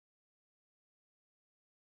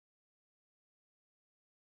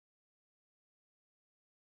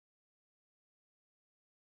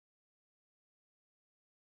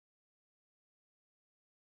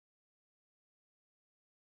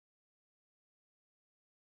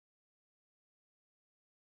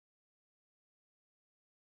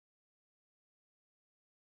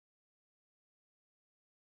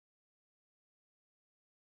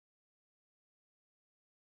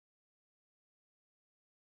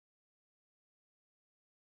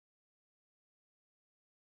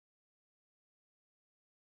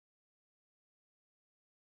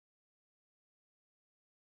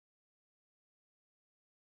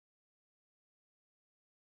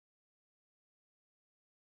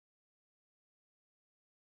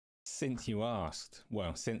Since you asked,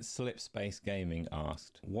 well, since Slipspace Gaming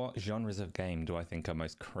asked, what genres of game do I think are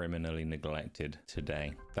most criminally neglected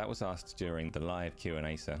today? That was asked during the live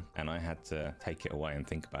Q&A, sir, and I had to take it away and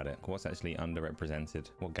think about it. What's actually underrepresented?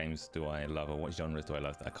 What games do I love, or what genres do I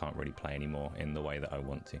love that I can't really play anymore in the way that I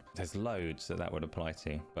want to? There's loads that would apply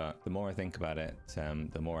to, but the more I think about it,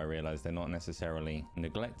 the more I realize they're not necessarily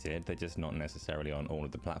neglected, they're just not necessarily on all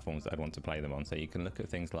of the platforms that I'd want to play them on. So you can look at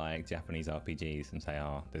things like Japanese RPGs and say,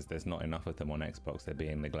 oh, there's not enough of them on Xbox, they're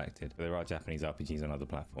being neglected. But there are Japanese RPGs on other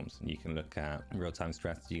platforms. You can look at real-time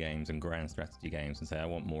strategy games and grand strategy games and say, I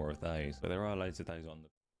want more of those. But there are loads of those on the...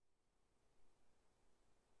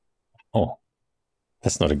 Oh,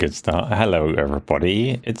 that's not a good start. Hello,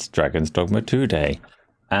 everybody. It's Dragon's Dogma 2 Day.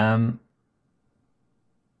 So,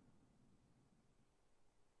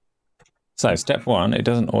 step one, it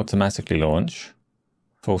doesn't automatically launch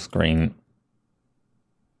full screen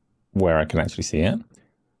where I can actually see it.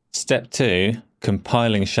 Step two,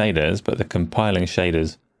 compiling shaders, but the compiling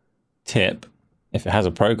shaders tip, if it has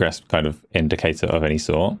a progress kind of indicator of any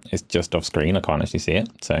sort, it's just off screen. I can't actually see it.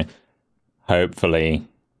 So hopefully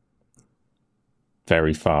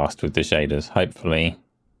very fast with the shaders. Hopefully.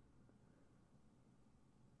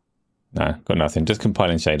 No, got nothing. Just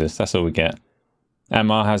compiling shaders. That's all we get.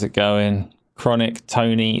 Emma, how's it going? Chronic,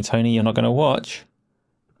 Tony, you're not going to watch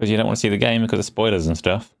because you don't want to see the game because of spoilers and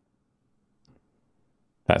stuff.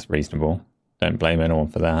 That's reasonable. Don't blame anyone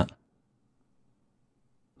for that.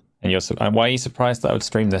 And why are you surprised that I would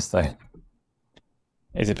stream this though?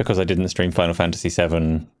 Is it because I didn't stream Final Fantasy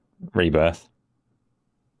VII Rebirth?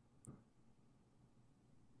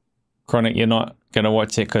 Chronic, you're not going to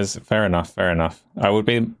watch it because fair enough. I would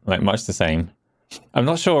be like much the same. I'm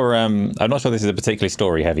not sure this is a particularly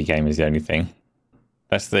story heavy game is the only thing.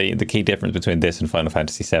 That's the key difference between this and Final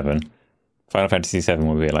Fantasy VII. Final Fantasy VII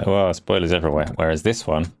will be like, well, spoilers everywhere. Whereas this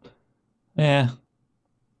one, yeah,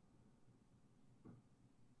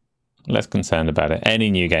 less concerned about it.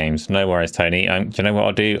 Any new games, no worries, Tony. Do you know what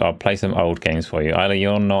I'll do? I'll play some old games for you. Either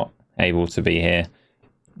you're not able to be here,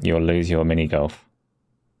 you'll lose your mini golf.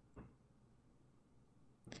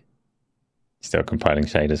 Still compiling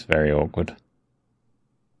shaders, very awkward.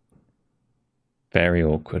 Very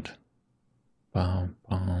awkward.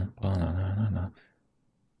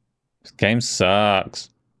 This game sucks.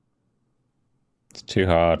 It's too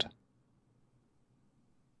hard.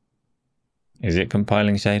 Is it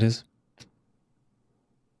compiling shaders?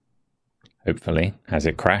 Hopefully. Has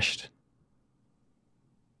it crashed?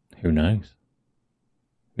 Who knows?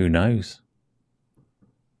 Who knows?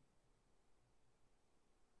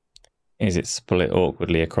 Is it split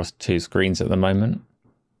awkwardly across two screens at the moment?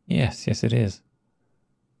 Yes, it is.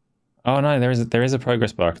 Oh no, there is a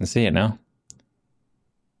progress bar. I can see it now.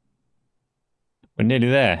 We're nearly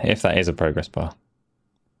there, if that is a progress bar.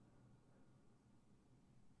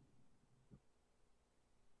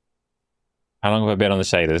 How long have I been on the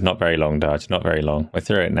shaders? Not very long, Dodge. Not very long. We're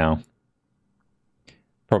through it now.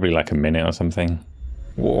 Probably like a minute or something.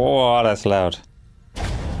 Whoa, that's loud.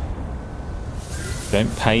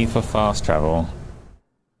 Don't pay for fast travel.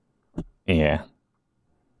 Yeah.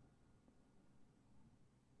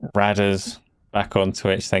 Radders, back on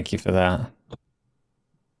Twitch. Thank you for that.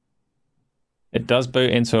 It does boot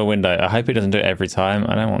into a window. I hope it doesn't do it every time.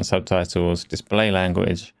 I don't want subtitles. Display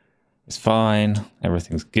language is fine.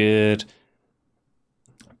 Everything's good.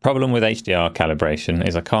 Problem with HDR calibration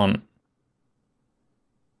is I can't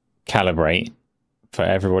calibrate for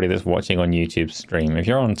everybody that's watching on YouTube stream. If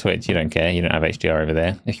you're on Twitch, you don't care. You don't have HDR over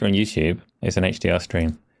there. If you're on YouTube, it's an HDR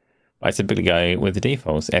stream. I typically go with the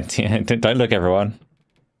defaults. Don't look, everyone.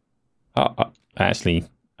 Actually,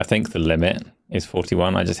 I think the limit is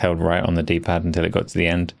 41. I just held right on the D-pad until it got to the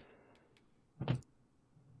end.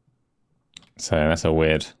 So that's a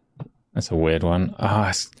weird one.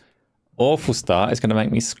 It's awful start. It's going to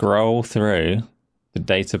make me scroll through the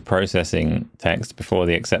data processing text before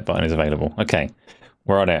the accept button is available. Okay,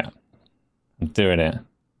 we're on it. I'm doing it.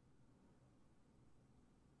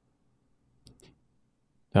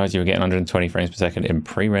 Oh, you were getting 120 frames per second in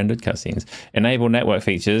pre-rendered cutscenes. Enable network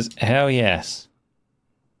features. Hell yes.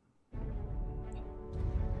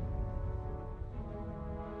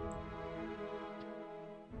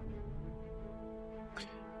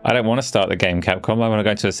 I don't want to start the game, Capcom. I want to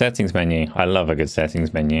go to a settings menu. I love a good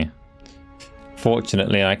settings menu.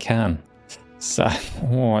 Fortunately, I can. So,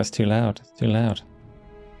 oh, it's too loud. It's too loud.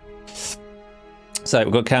 So,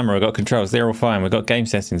 we've got camera, we've got controls. They're all fine. We've got game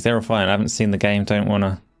settings. They're all fine. I haven't seen the game. Don't want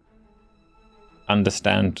to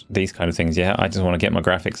understand these kind of things yet. I just want to get my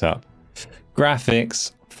graphics up.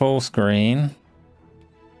 Graphics, full screen.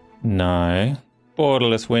 No.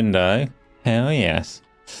 Borderless window. Hell yes.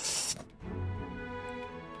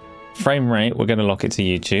 Frame rate, we're going to lock it to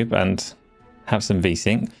YouTube and have some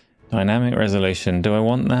VSync. Dynamic resolution, do I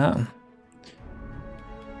want that?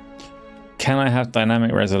 Can I have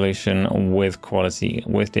dynamic resolution with quality,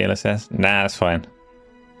 with DLSS? Nah, that's fine.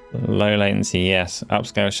 Low latency, yes.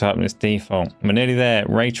 Upscale sharpness, default. We're nearly there.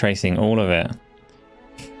 Ray tracing, all of it.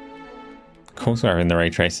 Of course we're having the ray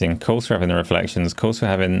tracing. Of course we're having the reflections. Of course we're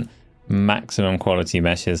having maximum quality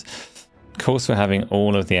meshes. Of course we're having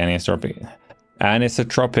all of the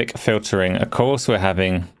anisotropic filtering. Of course we're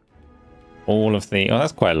having all of the... Oh,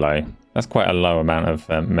 that's quite low. That's quite a low amount of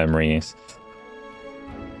memory use.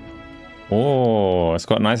 Oh, it's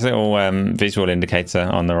got a nice little visual indicator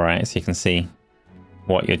on the right, so you can see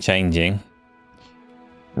what you're changing.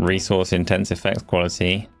 Resource intense effects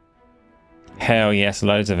quality. Hell yes,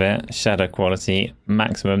 loads of it. Shadow quality,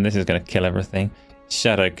 maximum. This is going to kill everything.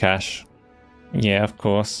 Shadow cache. Yeah, of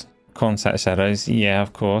course. Contact shadows. Yeah,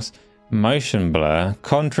 of course. Motion blur.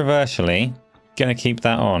 Controversially, going to keep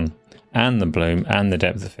that on. And the bloom, and the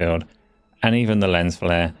depth of field, and even the lens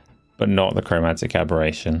flare, but not the chromatic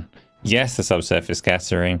aberration. Yes, the subsurface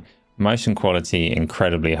scattering. Motion quality,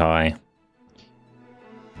 incredibly high.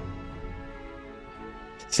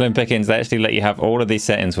 Slim pickings, they actually let you have all of these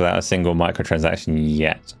settings without a single microtransaction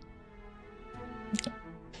yet.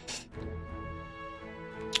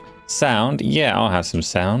 Sound, yeah, I'll have some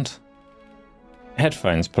sound.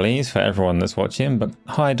 Headphones, please, for everyone that's watching, but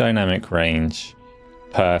high dynamic range.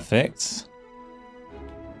 Perfect.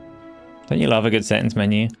 Don't you love a good settings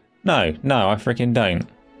menu? No, I freaking don't.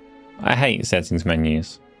 I hate settings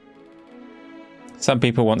menus. Some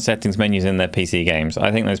people want settings menus in their PC games.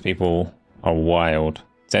 I think those people are wild.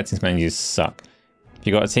 Settings menus suck. If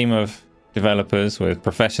you've got a team of developers with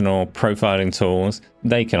professional profiling tools,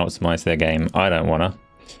 they can optimize their game. I don't wanna.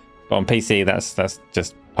 But on PC, that's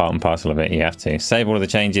just part and parcel of it. You have to save all of the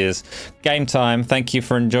changes. Game time. Thank you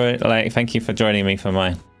for thank you for joining me for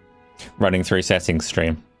my running through settings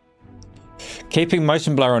stream. Keeping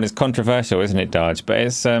motion blur on is controversial, isn't it, Darge? But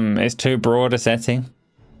it's too broad a setting.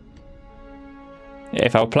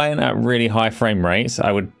 If I were playing at really high frame rates,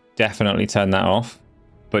 I would definitely turn that off.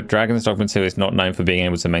 But Dragon's Dogma 2 is not known for being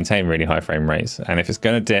able to maintain really high frame rates. And if it's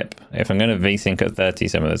going to dip, if I'm going to VSync at 30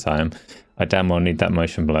 some of the time, I damn well need that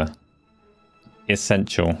motion blur.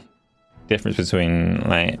 Essential. Difference between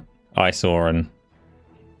like ISO and...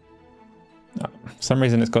 For some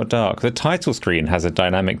reason it's got dark. The title screen has a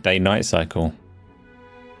dynamic day-night cycle.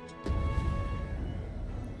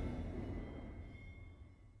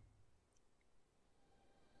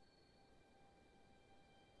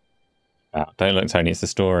 Oh, don't look, Tony, it's the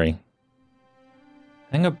story.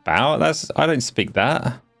 Hang about? I don't speak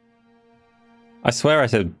that. I swear I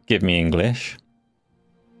said give me English.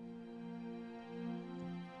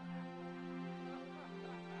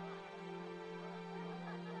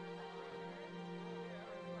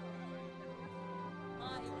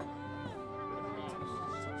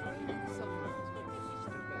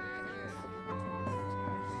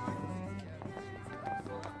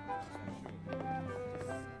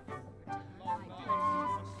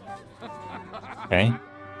 Okay.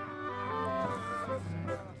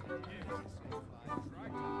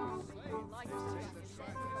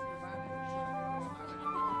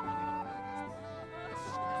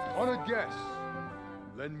 On a guess,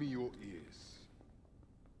 lend me your ears.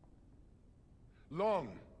 Long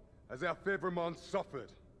has our Fevrimon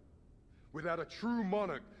suffered, without a true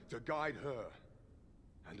monarch to guide her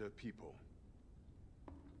and her people.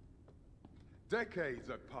 Decades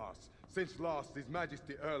have passed since last His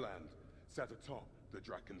Majesty Erland sat atop the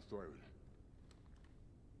Draken throne.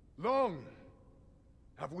 Long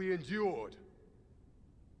have we endured,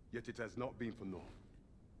 yet it has not been for naught.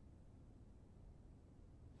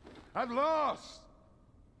 At last,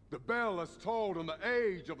 the bell has tolled on the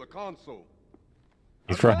age of the console.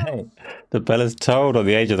 He's right. The bell has tolled on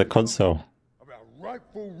the age of the console. Of our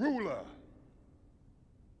rightful ruler.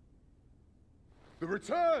 The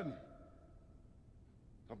return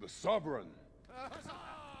of the sovereign.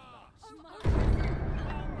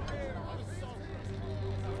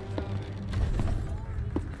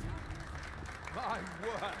 My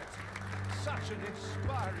word! Such an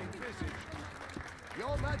inspiring visage.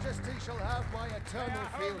 Your Majesty shall have my eternal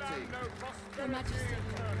fealty. Your Majesty,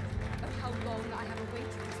 oh, how long I have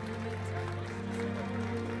awaited this moment.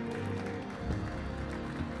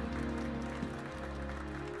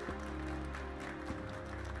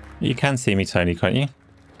 You can see me, Tony, can't you?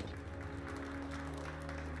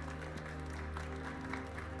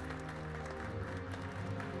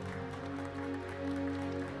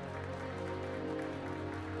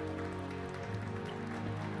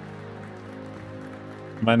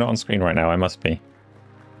 Am I not on screen right now? I must be.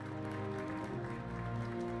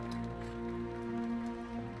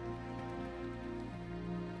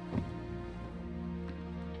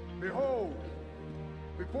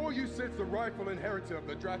 Before you sits the rightful inheritor of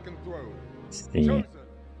the Draken throne, See. chosen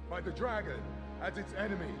by the dragon as its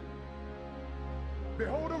enemy.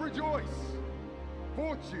 Behold and rejoice!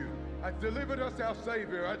 Fortune has delivered us our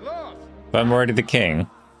savior at last! But I'm already the king.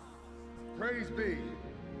 Praise be,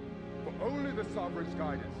 for only the sovereign's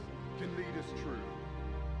guidance can lead us true.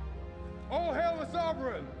 All hail the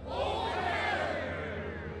sovereign! All hail!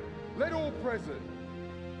 Let all present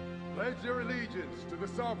pledge their allegiance to the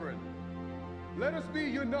sovereign. Let us be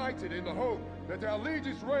united in the hope that our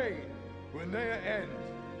liege's reign will ne'er end.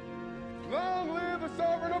 Long live the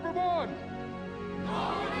sovereign of Vermont!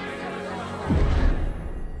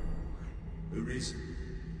 Arisen,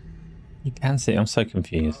 You can see. I'm so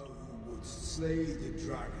confused. who would slay the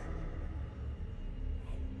dragon?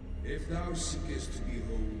 If thou seekest to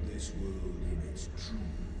behold this world in its true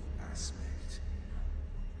aspect,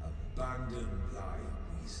 abandon thy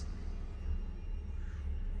reason.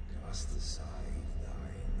 Cast aside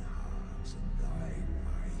thine heart and thy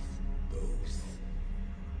life both.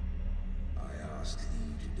 I ask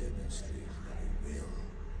thee to demonstrate thy will.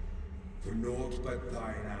 For naught but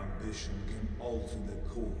thine ambition can alter the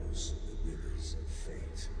course of the rivers of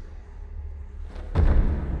fate.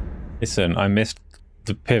 Listen, I missed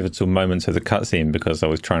the pivotal moments of the cutscene because I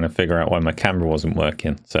was trying to figure out why my camera wasn't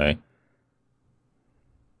working. So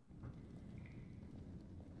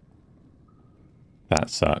that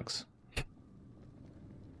sucks.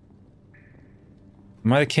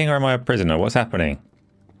 Am I the king or am I a prisoner? What's happening?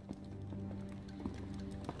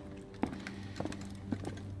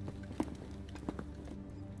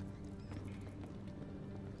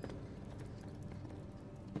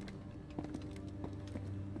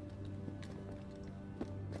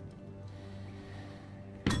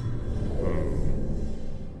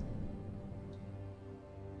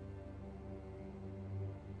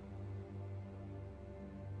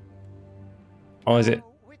 Oh, is it?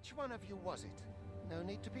 Oh, which one of you was it? No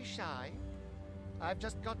need to be shy. I've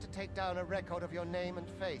just got to take down a record of your name and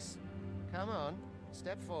face. Come on,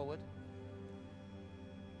 step forward.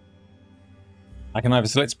 I can either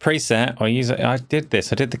select preset or use it. I did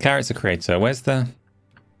this. I did the character creator. Where's the...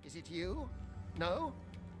 Is it you? No?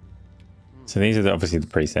 So these are obviously the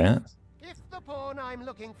presets. If the pawn I'm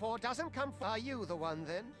looking for doesn't come, are you the one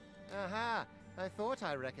then? Aha, I thought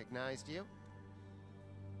I recognized you.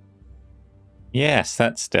 Yes,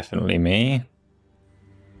 that's definitely me.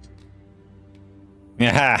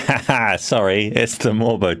 Yeah, sorry, it's the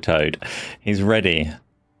Morbo Toad. He's ready.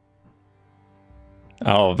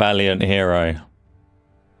 Oh, valiant hero.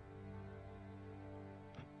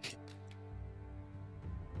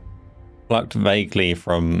 Plucked vaguely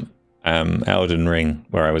from Elden Ring,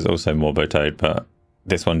 where I was also Morbo Toad, but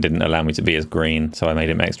this one didn't allow me to be as green, so I made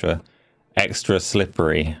him extra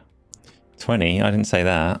slippery. 20, I didn't say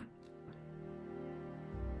that.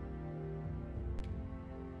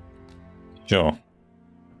 Sure.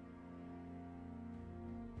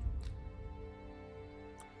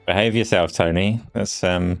 Behave yourself, Tony. That's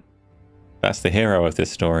the hero of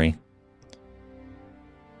this story.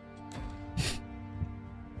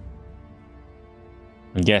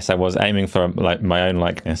 Yes, I was aiming for like my own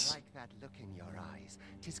likeness. Like that look in your eyes.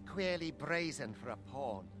 'Tis queerly brazen for a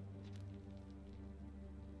pawn.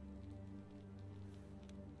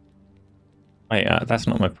 Wait, that's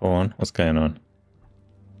not my pawn. What's going on?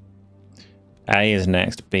 A is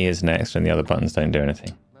next, B is next, and the other buttons don't do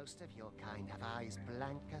anything. Most of your kind have eyes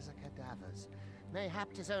blank as a cadaver's.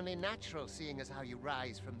 Mayhap 'tis only natural, seeing as how you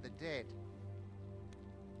rise from the dead.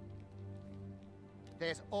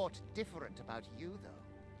 There's aught different about you,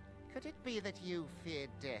 though. Could it be that you fear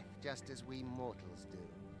death just as we mortals do?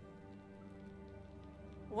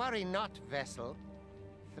 Worry not, vessel.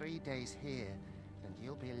 3 days here, and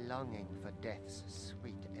you'll be longing for death's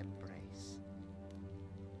sweet embrace.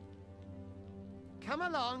 Come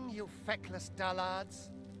along, you feckless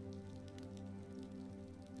dullards.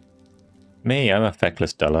 Me, I'm a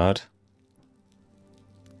feckless dullard.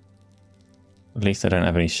 At least I don't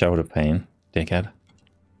have any shoulder pain, dickhead.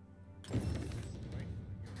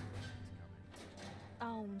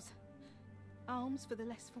 Alms. Alms for the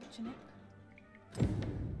less fortunate.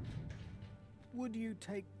 Would you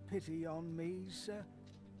take pity on me, sir?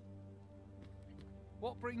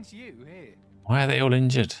 What brings you here? Why are they all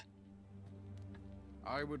injured?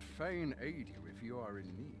 I would fain aid you if you are in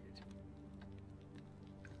need.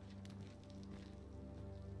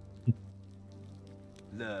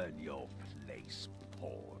 Learn your place,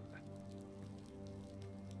 Paul.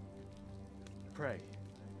 Pray,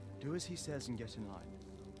 do as he says and get in line.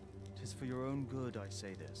 'Tis for your own good I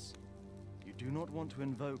say this. You do not want to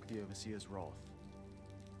invoke the Overseer's wrath.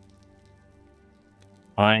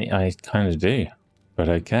 I kind of do, But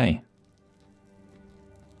okay.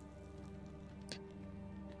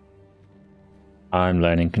 I'm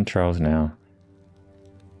learning controls now.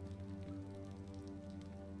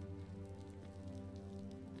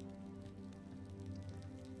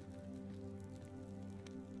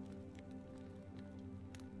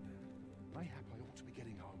 Mayhap I ought to be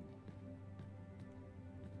getting home.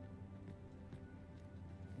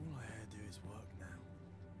 All I here do is work now.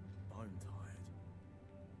 I'm tired.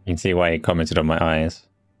 You can see why he commented on my eyes.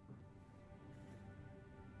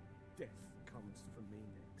 Death comes for me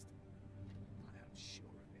next. I am sure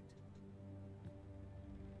of it.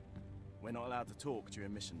 We're not allowed to talk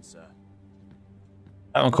during missions, sir.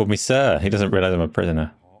 That one called me sir. He doesn't realise I'm a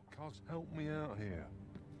prisoner. Cuz, help me out here.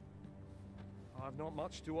 I've not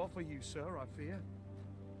much to offer you, sir, I fear.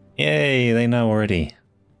 Yay, they know already.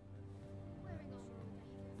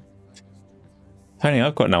 Tony,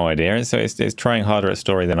 I've got no idea. So it's trying harder at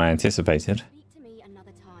story than I anticipated. Speak to me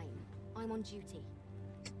another time. I'm on duty.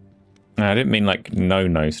 No, I didn't mean like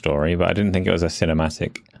no story, but I didn't think it was a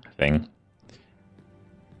cinematic thing.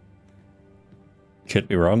 Could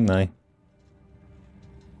be wrong though.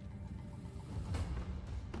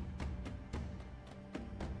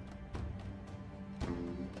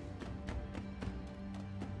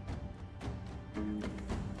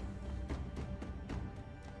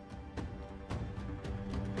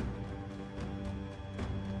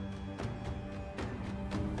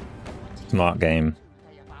 Smart game.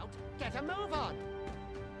 Get a move on.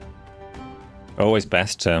 Always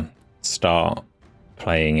best to start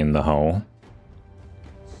playing in the hole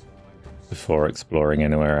before exploring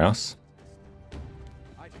anywhere else.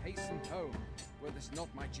 I'd hasten home, were this not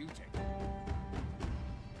my duty.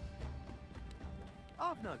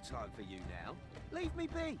 I've no time for you now. Leave me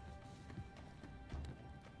be.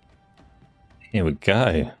 Here we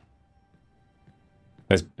go.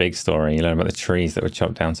 There's big story. You learn about the trees that were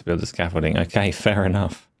chopped down to build the scaffolding. Okay, fair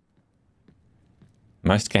enough.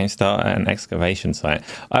 Most games start at an excavation site.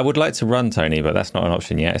 I would like to run, Tony, but that's not an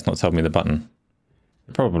option yet. It's not told me the button.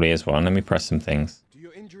 There probably is one. Let me press some things. Do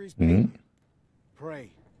your injuries pain? Pray,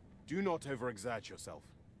 do not overexert yourself.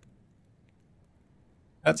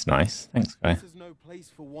 That's nice. Thanks, guy. This is no place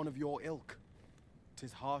for one of your ilk.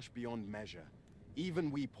 'Tis harsh beyond measure.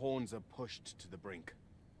 Even we pawns are pushed to the brink.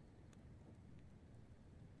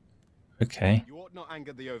 Okay. You ought not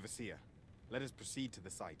anger the overseer. Let us proceed to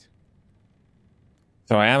the site.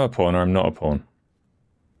 So I am a pawn or I'm not a pawn?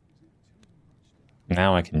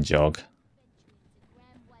 Now I can jog.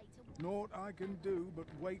 Naught I can do but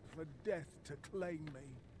wait for death to claim me.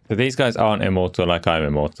 So these guys aren't immortal like I'm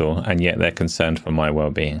immortal, and yet they're concerned for my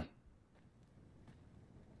well-being.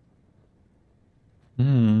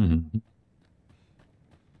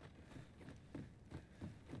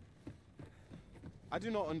 I do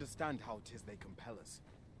not understand how 'tis they compel us.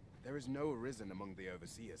 There is no arisen among the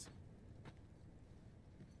overseers.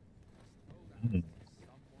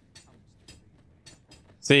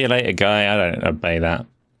 See you later, guy. I don't obey that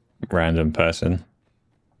random person.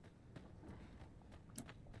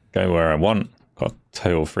 Go where I want. Got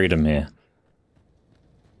total freedom here.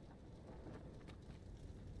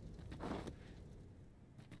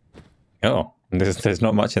 Oh, there's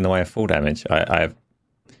not much in the way of fall damage. I've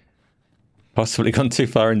possibly gone too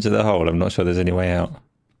far into the hole. I'm not sure there's any way out.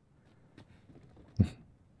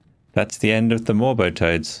 That's the end of the Morbo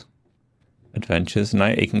Toads adventures.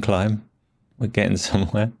 Now he can climb. We're getting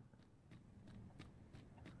somewhere.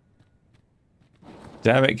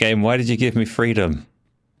 Damn it, game. Why did you give me freedom?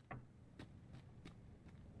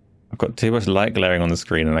 I've got too much light glaring on the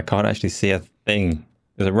screen and I can't actually see a thing.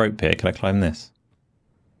 There's a rope here. Can I climb this?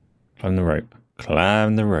 Climb the rope.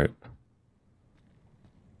 Climb the rope.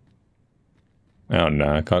 Oh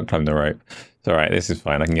no, I can't climb the rope. It's alright, this is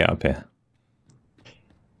fine. I can get up here.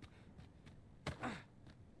 My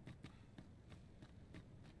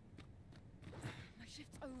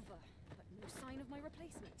shift's over, but no sign of my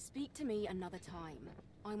replacement. Speak to me another time.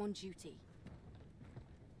 I'm on duty.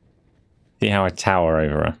 See how I tower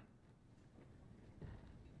over her.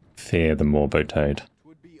 Fear the Morbo Toad. It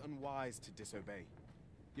would be unwise to disobey.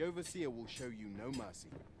 The overseer will show you no mercy.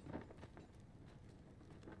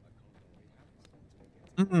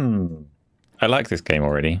 I like this game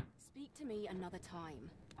already. Speak to me another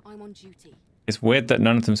time. I'm on duty. It's weird that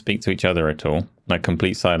none of them speak to each other at all. Like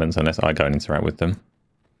complete silence unless I go and interact with them.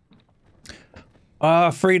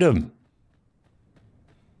 Ah, freedom!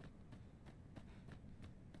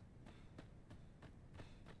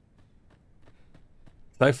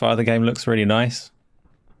 So far the game looks really nice.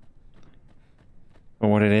 For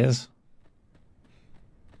what it is.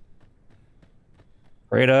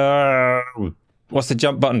 Freedom! What's the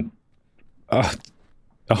jump button? Oh,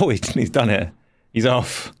 Oh, he's done it. He's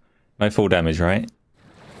off. No full damage, right?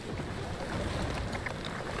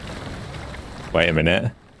 Wait a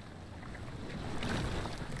minute.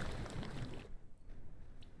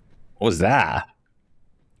 What was that?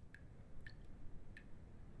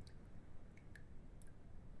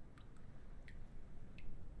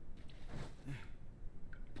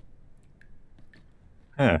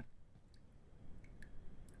 Huh.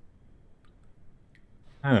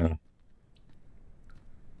 Huh.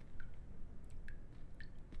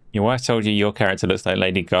 Your wife told you your character looks like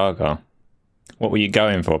Lady Gaga. What were you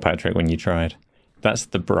going for, Patrick, when you tried? That's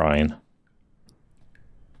the brine.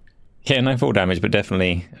 Yeah, no full damage, but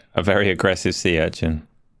definitely a very aggressive sea urchin.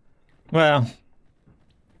 Well,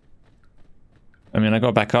 I mean, I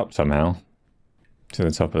got back up somehow to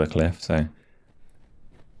the top of the cliff, so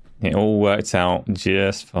it all worked out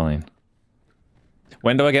just fine.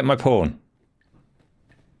 When do I get my pawn?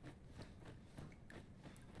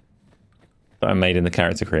 That I made in the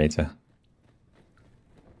character creator.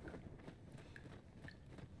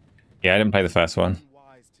 Yeah, I didn't play the first one.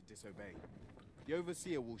 The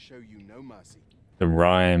Overseer will show you no mercy. The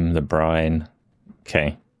rhyme, the brine.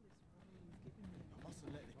 Okay.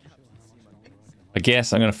 I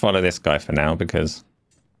guess I'm going to follow this guy for now because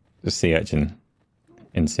the sea urchin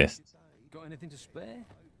insists. Got anything to spare?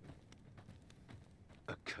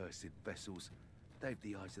 Accursed vessels. They've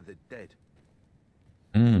the eyes of the dead.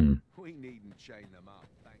 Hmm. We needn't chain them up,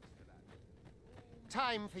 thanks to that.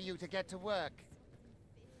 Time for you to get to work.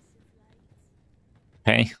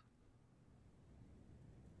 Okay.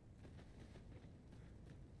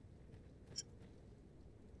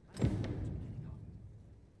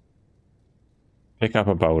 Pick up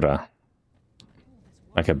a boulder.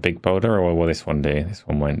 Like a big boulder, or will this one do? This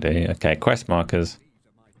one won't do. Okay, quest markers.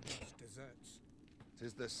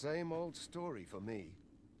 Tis the same old story for me.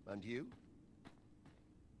 And you?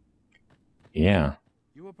 Yeah.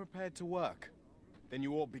 You are prepared to work. Then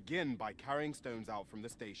you ought begin by carrying stones out from the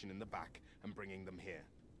station in the back and bringing them here.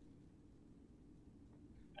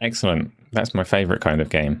 Excellent. That's my favorite kind of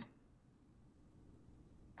game.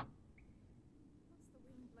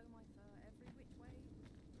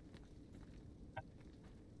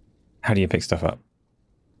 How do you pick stuff up?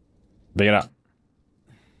 Pick it up.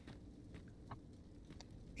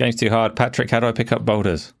 Game's too hard. Patrick, how do I pick up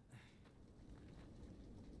boulders?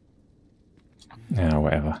 Yeah,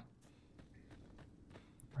 whatever.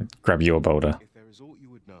 Grab your boulder. If there is aught you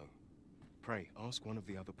would know, pray ask one of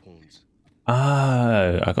the other pawns. Oh,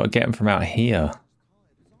 I got to get them from out here.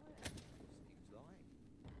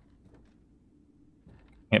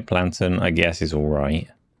 Hit Plantain, I guess, is all right.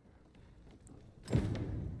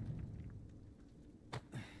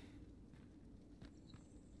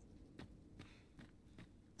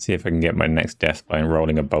 See if I can get my next death by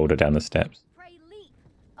rolling a boulder down the steps. Pray leap,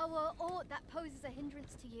 or that poses a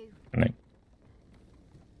hindrance to you. No.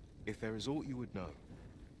 If there is aught you would know,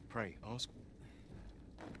 pray ask.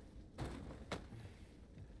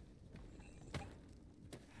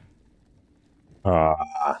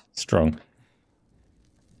 Ah, strong.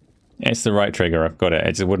 It's the right trigger, I've got it.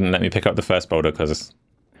 It just wouldn't let me pick up the first boulder because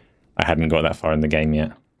I hadn't got that far in the game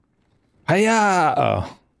yet. Hiya!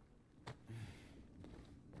 Oh.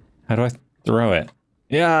 How do I throw it?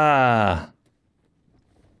 Yeah!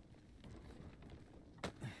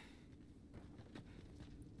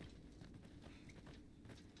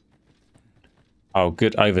 Oh,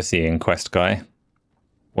 good overseeing, quest guy.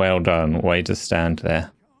 Well done. Way to stand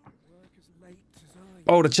there.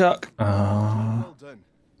 Boulder chuck! Oh. Well done.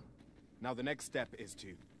 Now the next step is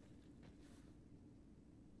to...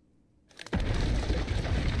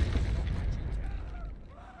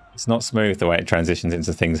 It's not smooth the way it transitions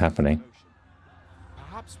into things happening.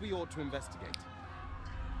 Perhaps we ought to investigate.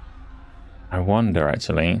 I wonder,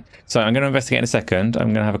 actually. So I'm going to investigate in a second. I'm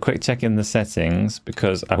going to have a quick check in the settings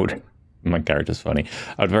because I would... My character's funny.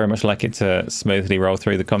 I would very much like it to smoothly roll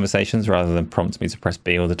through the conversations rather than prompt me to press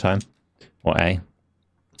B all the time. Or A.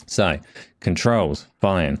 So, controls,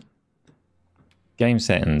 fine. Game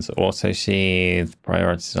settings, auto sheath,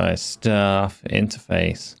 prioritize stuff,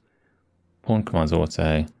 interface, pawn commands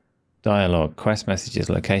auto, dialogue, quest messages,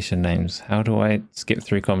 location names. How do I skip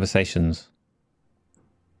through conversations?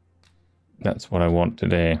 That's what I want to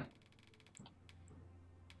do.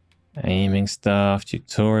 Aiming stuff,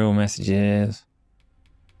 tutorial messages.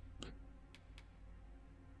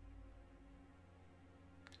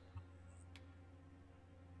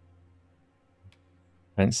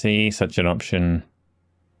 I don't see such an option.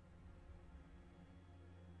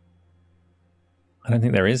 I don't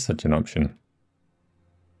think there is such an option.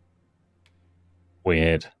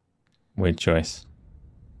 Weird. Weird choice.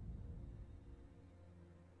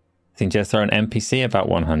 Can just throw an NPC about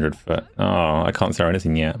 100 foot. Oh, I can't throw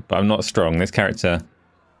anything yet, but I'm not strong. This character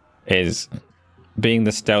is, being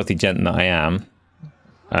the stealthy gent that I am,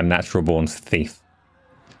 a natural born thief.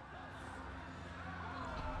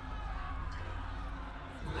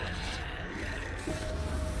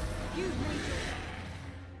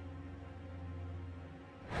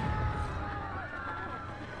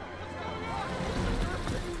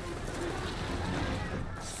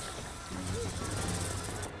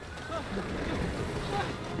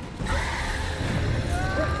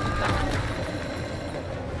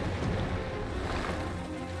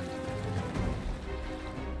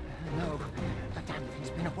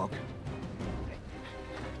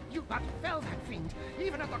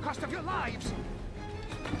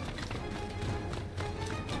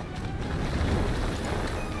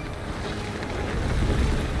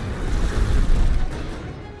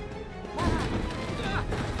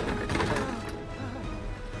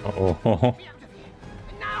 Oh.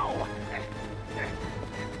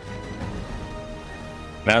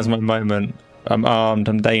 Now's my moment. I'm armed,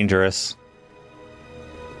 I'm dangerous.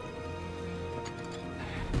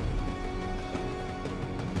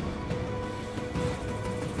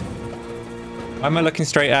 Why am I looking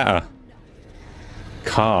straight at her?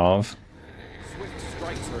 Carve.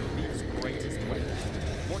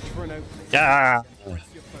 Yeah.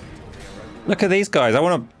 Look at these guys. I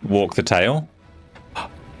want to walk the tail.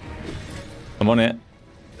 I'm on it.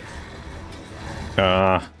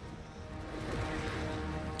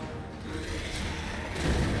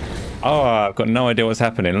 Oh, I've got no idea what's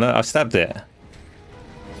happening. Look, I've stabbed it.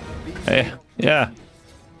 Yeah.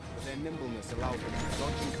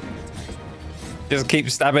 Just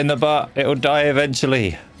keep stabbing the butt. It'll die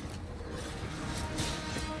eventually.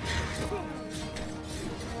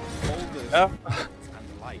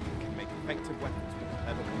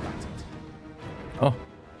 Oh,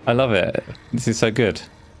 I love it. This is so good.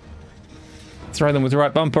 Throw them with the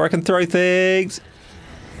right bumper. I can throw things.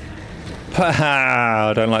 Pow!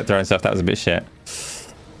 I don't like throwing stuff. That was a bit shit.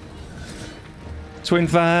 Twin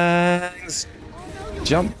fangs.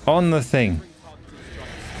 Jump on the thing.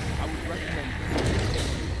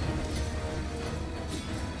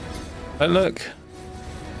 Oh, look.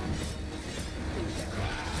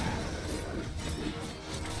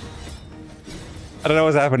 I don't know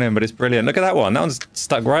what's happening, but it's brilliant. Look at that one. That one's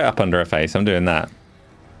stuck right up under her face. I'm doing that.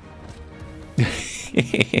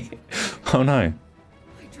 Oh no.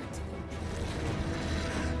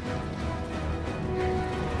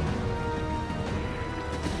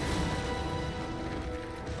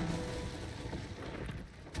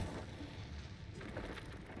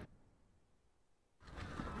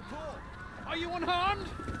 Are you unharmed?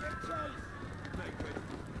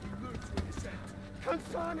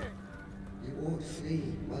 You ought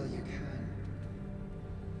flee while you can.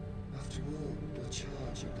 After all, your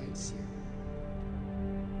charge awaits you.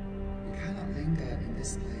 You cannot linger in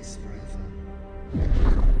this place forever.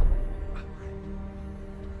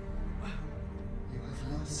 You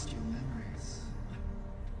have lost your memories.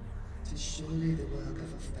 'Tis surely the work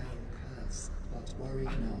of a foul curse, but worry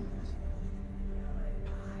not.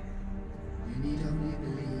 You need only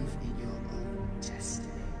believe in your own destiny,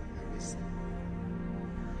 Arisen.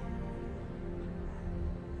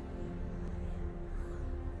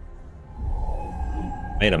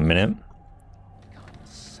 Wait a minute. God,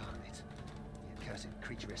 son it. The accursed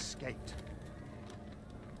creature escaped.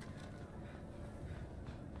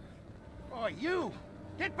 Oh, you!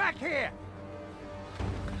 Get back here!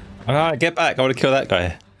 Alright, get back. I want to kill that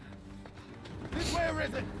guy. This way,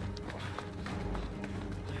 Arisen!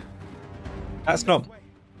 That's not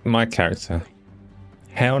my character.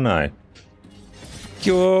 Hell no.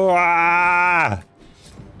 Oh,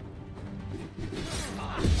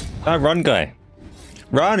 run, guy.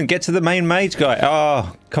 Run and get to the main mage guy.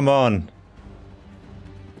 Oh, come on.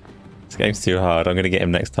 This game's too hard. I'm going to get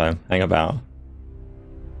him next time. Hang about.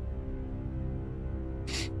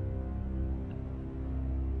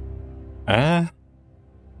 I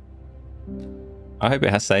hope it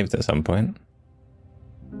has saved at some point.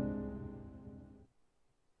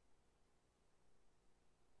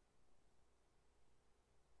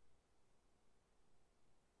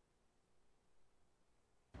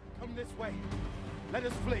 Come this way. Let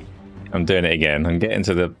us flee. I'm doing it again. I'm getting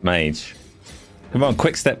to the mage. Come on,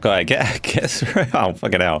 quick step guy. Get through. Oh,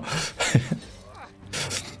 fucking hell.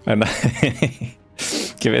 And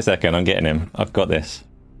give it a second. I'm getting him. I've got this.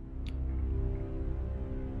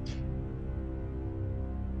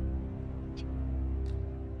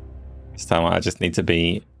 This time I just need to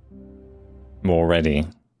be more ready.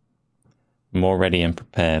 More ready and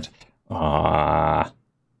prepared. Ah,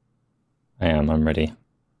 I'm ready.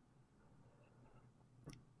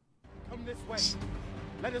 way.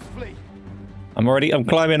 Let us flee. I'm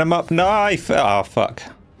climbing, I'm up. Knife! Oh, fuck.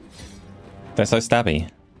 They're so stabby.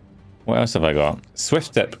 What else have I got? Swift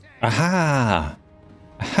step. Aha!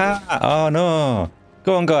 Aha! Oh, no.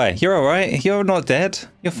 Go on, guy. You're alright. You're not dead.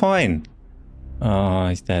 You're fine. Oh,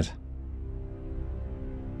 he's dead.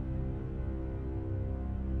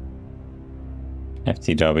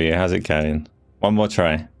 FTW, how's it going? One more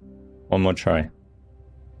try. One more try.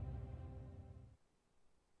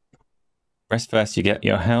 Rest first, you get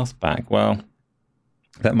your health back. Well,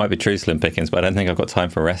 that might be true, Slim Pickens, but I don't think I've got time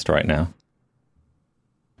for rest right now.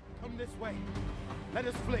 Come this way. Let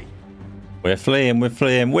us flee. We're fleeing, we're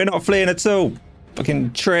fleeing. We're not fleeing at all.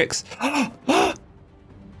 Fucking tricks. Oh,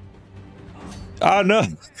 no.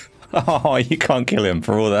 Oh, you can't kill him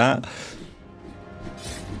for all that.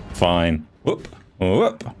 Fine. Whoop.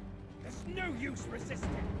 Whoop. There's no use resisting.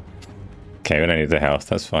 Okay, we don't need the health.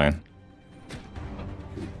 That's fine.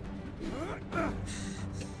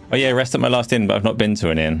 Oh yeah, rest at my last inn, but I've not been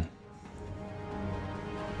to an inn.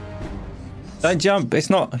 Don't jump. It's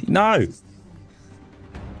not. No.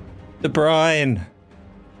 The brine.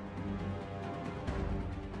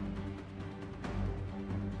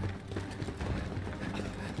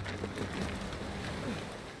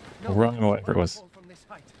 Run, whatever it was. From this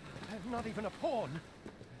height. Not even a pawn.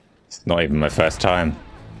 It's not even my first time.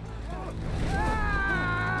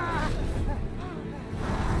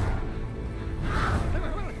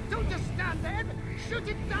 Don't just stand there. Shoot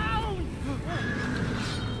it down.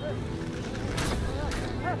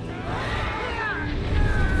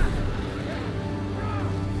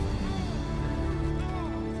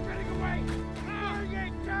 It's getting away. Bring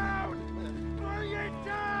it down. Bring it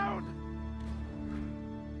down.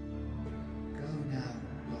 Go now,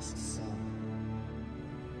 lost soul.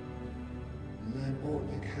 Learn all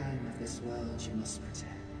you can of this world you must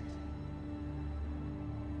protect.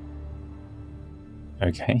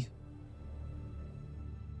 Okay.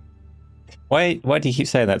 Why do you keep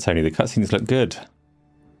saying that, Tony? The cutscenes look good.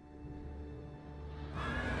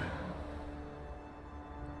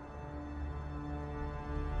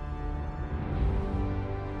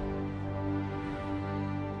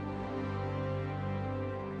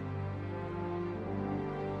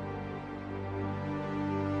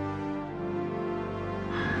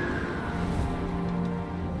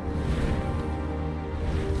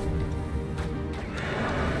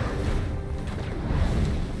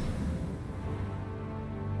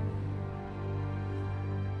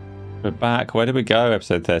 We're back. Where did we go?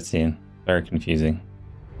 Episode 13. Very confusing.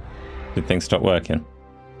 Did things stop working?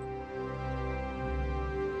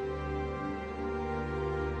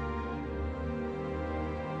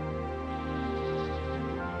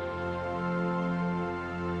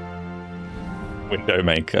 Window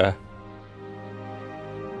Maker.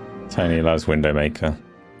 Tony loves Window Maker.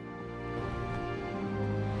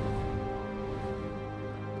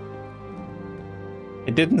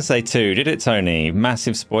 It didn't say 2, did it, Tony?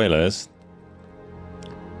 Massive spoilers.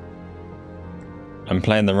 I'm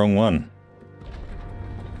playing the wrong one.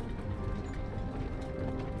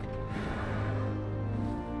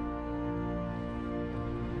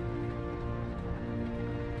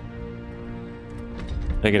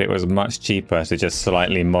 Figured it was much cheaper to just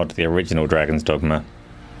slightly mod the original Dragon's Dogma.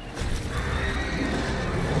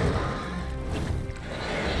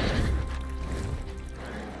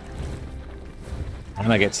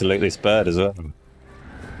 And I get to loot this bird as well.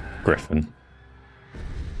 Griffin.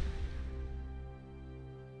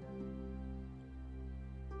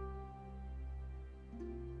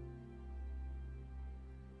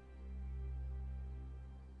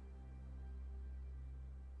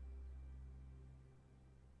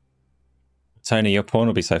 Tony, your pawn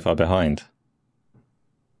will be so far behind.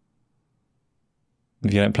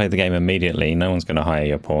 If you don't play the game immediately, no one's going to hire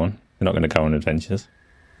your pawn. You're not going to go on adventures.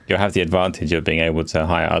 You'll have the advantage of being able to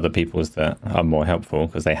hire other people's that are more helpful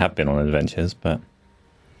because they have been on adventures, but...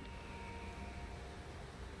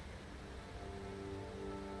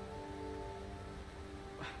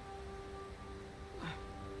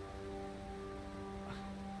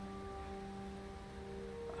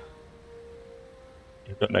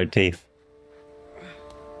 You've got no teeth.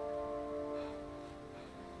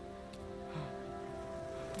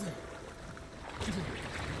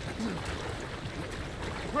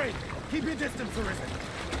 Pray, keep your distance, Arisen.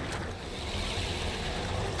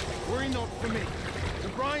 Worry not for me. The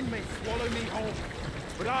brine may swallow me whole,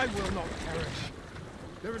 but I will not perish.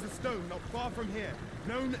 There is a stone not far from here,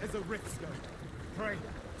 known as a rift stone. Pray,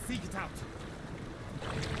 seek it out.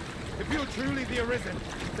 If you're truly the Arisen,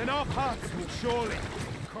 then our paths will surely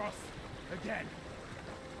cross again.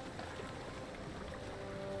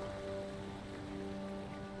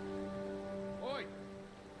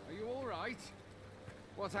 right?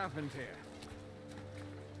 What happened here?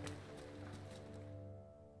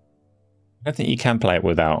 I don't think you can play it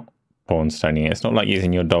without pawn stoning it. It's not like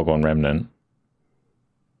using your dog on Remnant.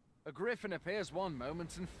 A griffin appears one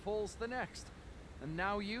moment and falls the next. And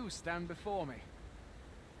now you stand before me.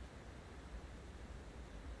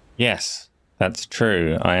 Yes, that's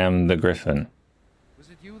true. I am the griffin. Was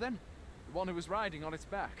it you then? The one who was riding on its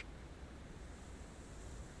back?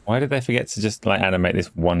 Why did they forget to just like animate this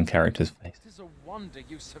one character's face? It is a wonder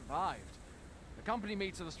you survived. Accompany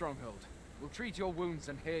me to the stronghold. We'll treat your wounds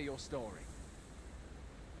and hear your story.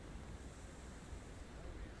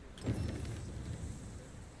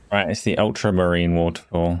 Right, it's the ultramarine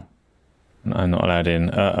waterfall. I'm not allowed in.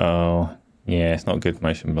 Uh-oh. Yeah, it's not good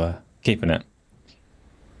motion blur. Keeping it.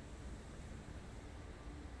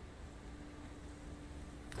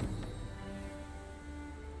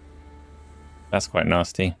 That's quite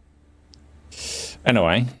nasty.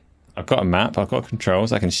 Anyway, I've got a map. I've got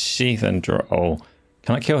controls. I can sheath and draw. Oh,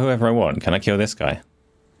 can I kill whoever I want? Can I kill this guy?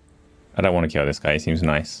 I don't want to kill this guy. He seems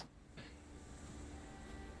nice.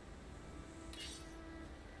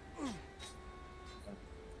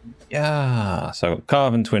 Yeah, so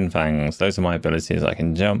carve and twin fangs. Those are my abilities. I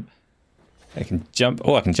can jump. I can jump.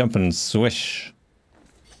 Oh, I can jump and swish.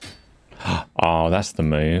 Oh, that's the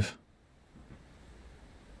move.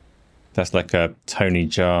 That's like a Tony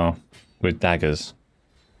Jaa with daggers.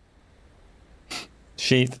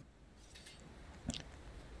 Sheath.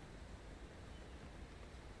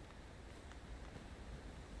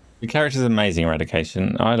 Your character's amazing,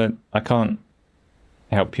 Eradication. I can't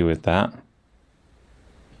help you with that.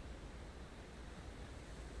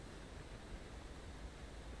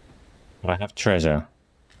 I have treasure.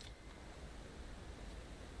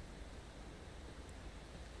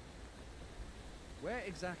 Where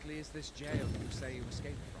exactly is this jail you say you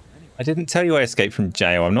escaped from, anyway? I didn't tell you I escaped from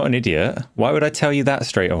jail. I'm not an idiot. Why would I tell you that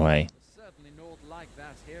straight away? Certainly not like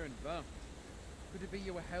that here in Vermont. Could it be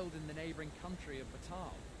you were held in the neighboring country of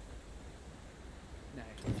Batal? Nay,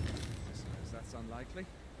 I suppose that's unlikely.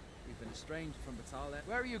 You've been estranged from Batal.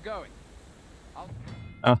 Where are you going?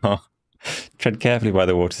 Oh. Tread carefully by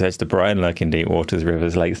the water's edge. The brine lurk in deep waters,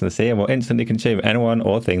 rivers, lakes, and the sea, and will instantly consume anyone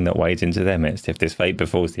or thing that wades into their midst. If this fate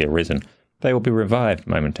befalls the arisen, they will be revived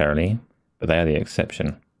momentarily, but they are the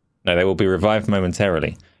exception. No, they will be revived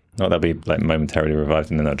momentarily. Not they'll be like momentarily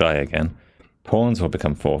revived and then they'll die again. Pawns will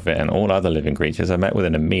become forfeit, and all other living creatures are met with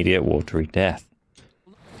an immediate watery death.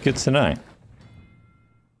 Good to know.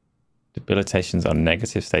 Debilitations are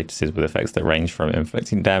negative statuses with effects that range from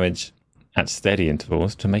inflicting damage at steady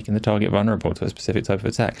intervals to making the target vulnerable to a specific type of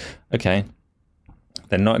attack. Okay.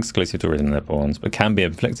 They're not exclusive to Risen in their pawns, but can be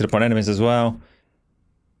inflicted upon enemies as well.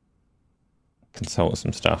 Consult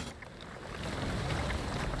some stuff.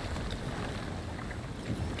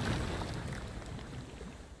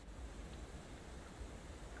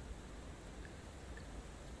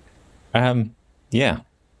 Yeah.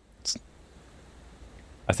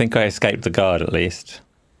 I think I escaped the guard at least.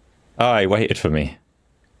 Oh, he waited for me.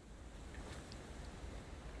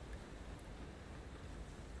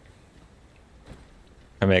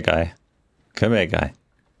 Come here, guy. Come here, guy.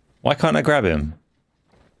 Why can't I grab him?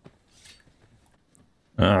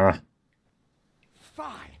 Ah.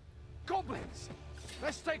 Fine. Goblins!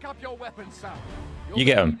 Let's take up your weapons, Sam. You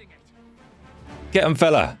get him. Get him,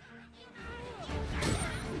 fella.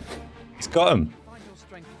 He's got him. Find your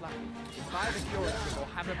strength flat. Buy the curative or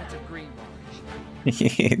have a bit of green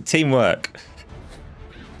varnish. Teamwork.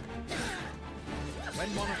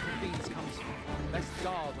 When one of the fiends comes through, let's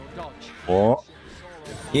guard or dodge. What?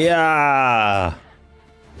 Yeah.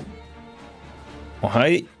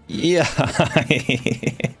 Right. Yeah.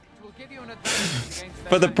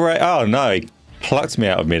 But the break. Oh no! He plucked me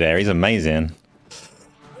out of midair. He's amazing.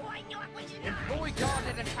 Employ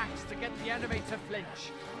guarded attacks to get the enemy to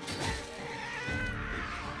flinch.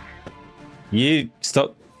 You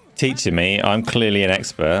stop teaching me. I'm clearly an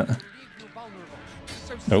expert.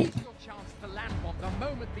 So seize Oh. your chance to land one the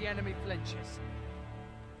moment the enemy flinches.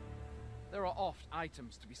 There are oft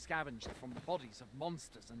items to be scavenged from the bodies of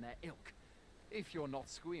monsters and their ilk. If you're not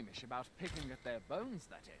squeamish about picking at their bones,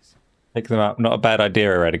 that is. Pick them up. Not a bad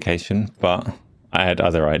idea, Eradication, but I had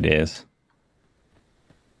other ideas.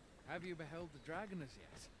 Have you beheld the dragon as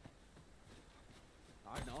yet?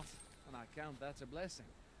 I not, and I count that a blessing.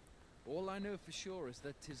 All I know for sure is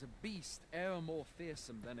that 'tis a beast e'er more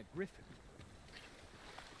fearsome than a griffin.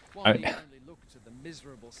 One need only look to the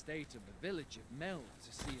miserable state of the village of Mel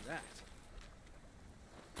to see that.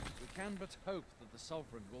 We can but hope that the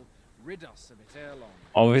Sovereign will rid us of it ere long.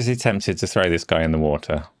 Obviously tempted to throw this guy in the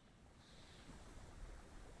water.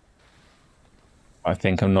 I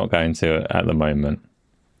think I'm not going to at the moment.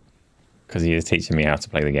 Because he is teaching me how to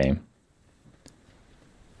play the game.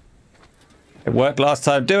 It worked last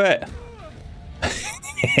time, do it!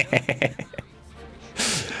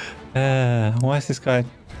 Why is this guy...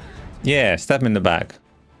 Yeah, stab him in the back.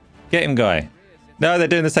 Get him, guy. No, they're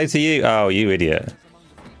doing the same to you. Oh, you idiot.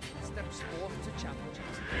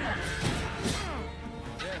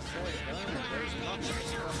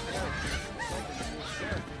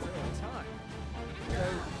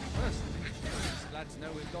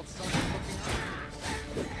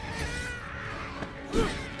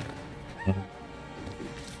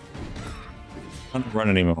 I can't run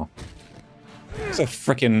anymore. It's a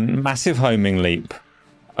freaking massive homing leap.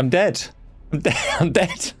 I'm dead. I'm dead. I'm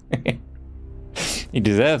dead. You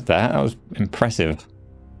deserved that. That was impressive.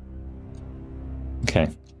 Okay.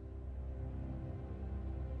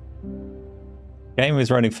 Game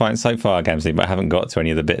is running fine so far, Gamsey, but I haven't got to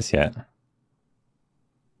any of the bits yet.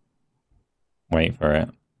 Wait for it.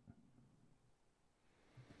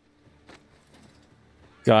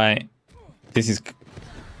 Guy, this is...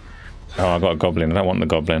 Oh, I got a goblin. I don't want the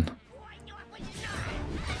goblin.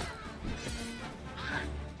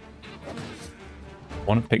 I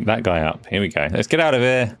want to pick that guy up. Here we go. Let's get out of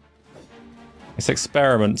here. It's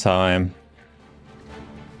experiment time.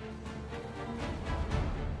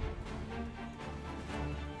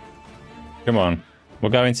 Come on. We're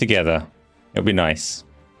going together. It'll be nice.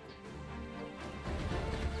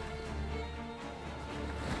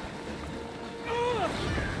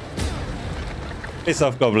 Piss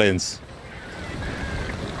off, goblins.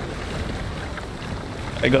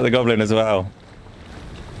 I got the goblin as well.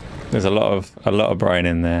 There's a lot of Brian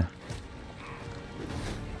in there.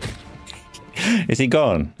 Is he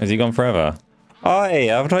gone? Is he gone forever? Oh,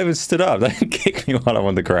 hey, I've not even stood up. Don't kick me while I'm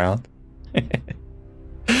on the ground.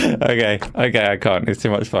 Okay, I can't. It's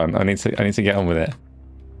too much fun. I need to get on with it.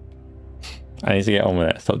 I need to get on with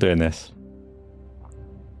it. Stop doing this.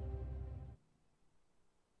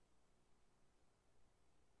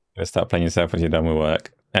 Let's start playing yourself when you're done with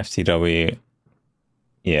work. FTW.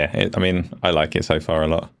 Yeah, I mean, I like it so far a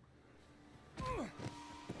lot.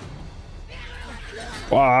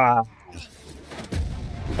 Wow.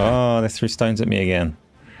 Oh, they threw stones at me again.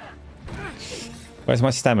 Where's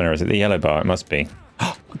my stamina? Is it the yellow bar? It must be.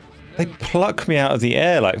 They pluck me out of the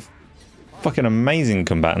air like fucking amazing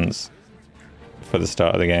combatants for the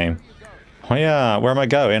start of the game. Oh yeah, where am I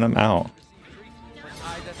going? I'm out.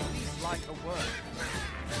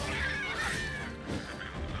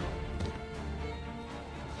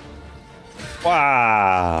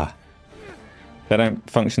 Wow. They don't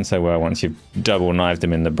function so well once you've double knifed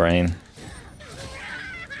them in the brain.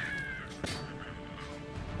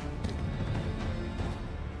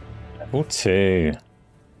 Level 2.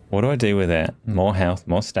 What do I do with it? More health,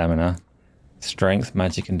 more stamina, strength,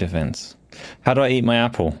 magic, and defense. How do I eat my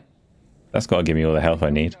apple? That's got to give me all the health I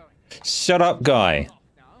need. Shut up, guy.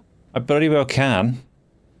 I bloody well can.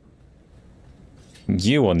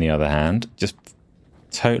 You, on the other hand, just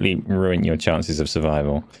totally ruin your chances of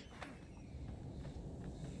survival.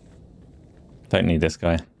 Don't need this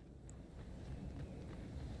guy.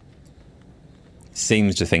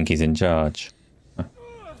 Seems to think he's in charge.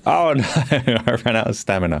 Oh no, I ran out of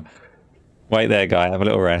stamina. Wait there, guy. Have a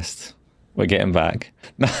little rest. We're getting back.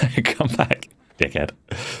 No, come back, dickhead.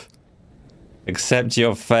 Accept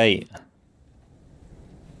your fate.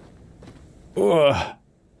 Ugh.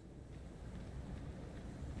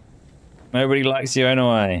 Nobody likes you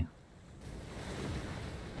anyway.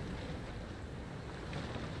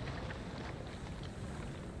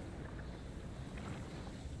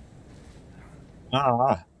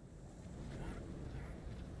 Ah.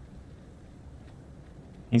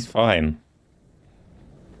 He's fine.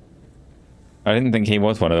 I didn't think he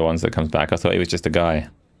was one of the ones that comes back. I thought he was just a guy.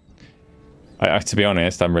 To be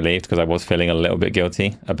honest, I'm relieved because I was feeling a little bit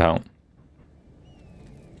guilty about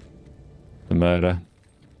the murder.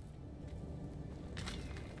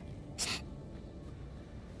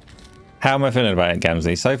 How am I feeling about it,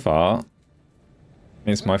 Gamsey? So far,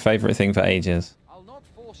 it's my favourite thing for ages. I'll not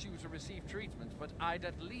force you to receive treatment, but I'd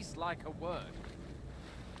at least like a word.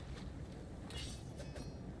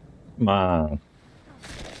 Man.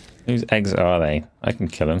 Whose eggs are they? I can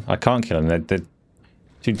kill them. I can't kill them. They're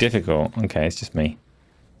too difficult. Okay, it's just me.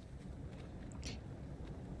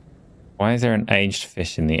 Why is there an aged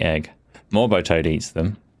fish in the egg? Morbo Toad eats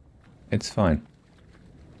them. It's fine.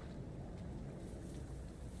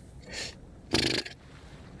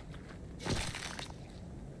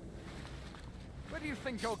 Where do you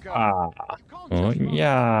think you're going? Ah. Oh,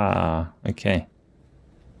 yeah. Okay.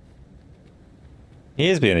 He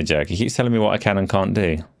is being a jerk. He keeps telling me what I can and can't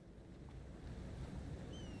do.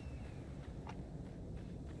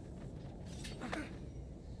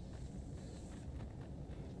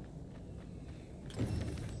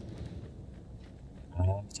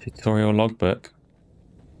 Tutorial logbook.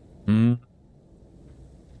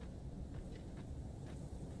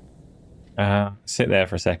 Sit there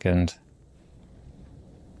for a second.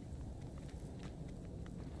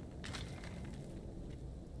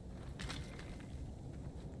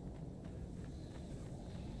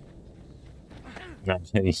 No,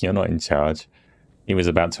 you're not in charge. He was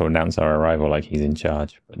about to announce our arrival like he's in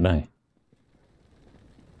charge, but no.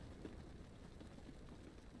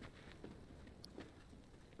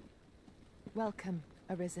 Welcome,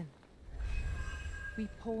 Arisen. We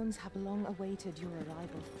pawns have long awaited your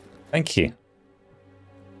arrival. Thank you.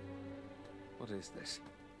 What is this?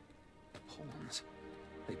 Pawns.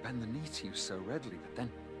 They bend the knee to you so readily, but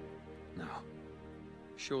then... No.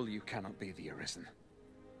 Surely you cannot be the Arisen.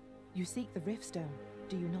 You seek the Riftstone,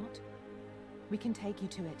 do you not? We can take you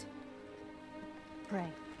to it. Pray.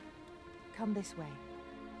 Come this way.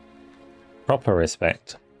 Proper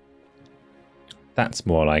respect. That's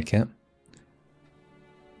more like it.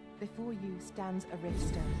 Before you stands a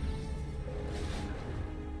Riftstone.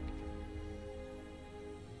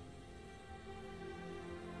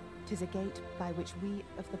 Tis a gate by which we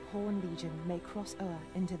of the Pawn Legion may cross o'er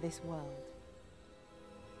into this world.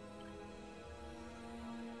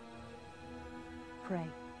 Pray,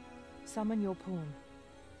 summon your pawn.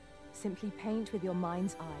 Simply paint with your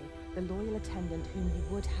mind's eye the loyal attendant whom you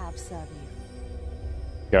would have serve you.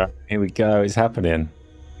 Yeah, here we go, it's happening.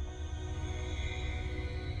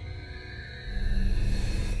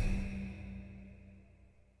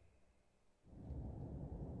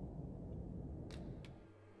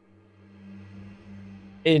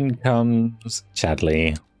 In comes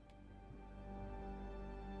Chadley.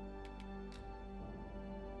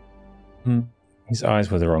 His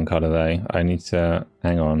eyes were the wrong colour though. I need to...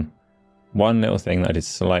 hang on. One little thing that I did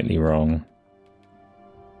slightly wrong.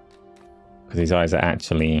 Because his eyes are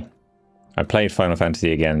actually... I played Final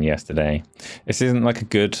Fantasy again yesterday. This isn't like a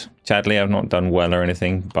good Chadley. I've not done well or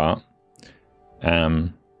anything, but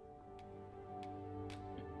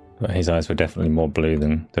his eyes were definitely more blue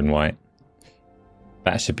than white.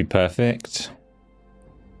 That should be perfect.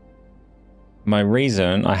 My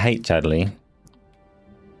reason... I hate Chadley.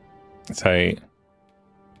 So...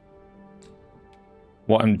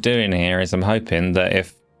 what I'm doing here is I'm hoping that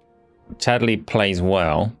if Chadley plays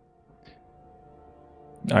well,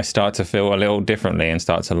 I start to feel a little differently and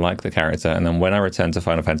start to like the character. And then when I return to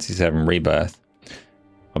Final Fantasy VII Rebirth,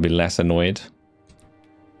 I'll be less annoyed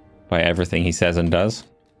by everything he says and does.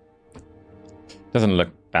 Doesn't look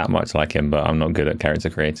that much like him, but I'm not good at character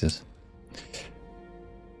creators.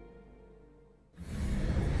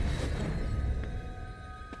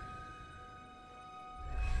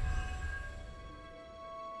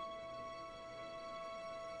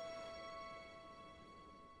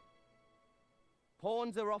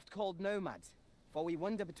 Pawns are oft called nomads, for we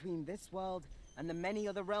wander between this world and the many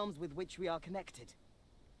other realms with which we are connected.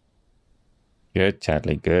 Good,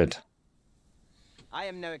 Chadley, good. I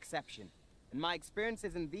am no exception, and my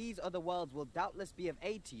experiences in these other worlds will doubtless be of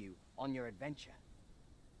aid to you on your adventure.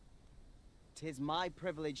 'Tis my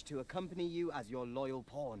privilege to accompany you as your loyal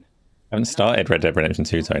pawn. I haven't started Red Dead Redemption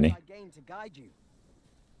 2, Tony.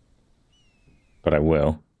 But I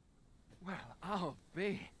will. Well, I'll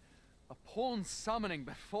be. A pawn summoning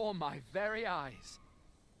before my very eyes.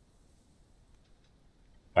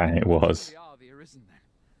 Bang, it was. We are the Arisen then.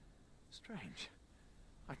 Strange.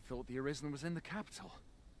 I thought the Arisen was in the capital.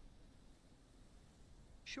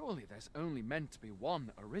 Surely there's only meant to be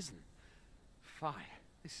one Arisen. Fie,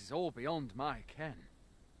 this is all beyond my ken.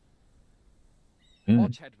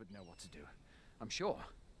 Watchhead would know what to do, I'm sure.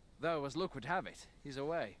 Though, as luck would have it, he's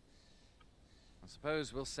away. I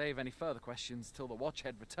suppose we'll save any further questions till the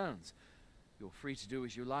Watchhead returns. You're free to do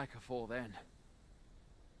as you like afore then.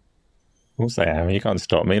 Of course I am. You can't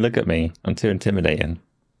stop me. Look at me. I'm too intimidating.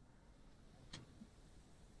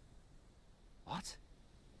 What?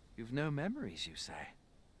 You've no memories, you say?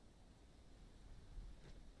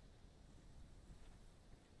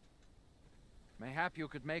 Mayhap you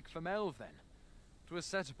could make for Melve then. 'Twas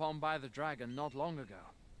set upon by the dragon not long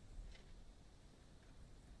ago.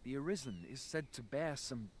 The Arisen is said to bear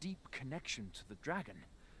some deep connection to the dragon.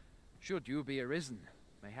 Should you be Arisen,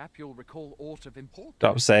 mayhap you'll recall aught of importance.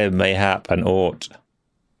 Stop saying mayhap and ought.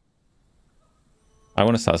 I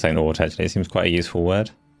want to start saying ought, actually. It seems quite a useful word.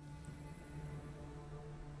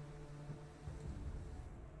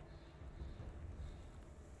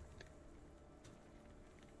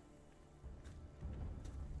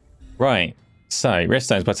 Right. So,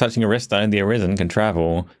 Riftstones. By touching a Riftstone, the Arisen can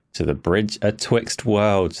travel to the bridge atwixt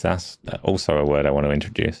worlds. That's also a word I want to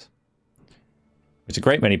introduce. which a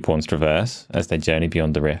great many pawns traverse as they journey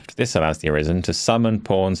beyond the rift. This allows the Arisen to summon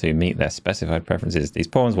pawns who meet their specified preferences. These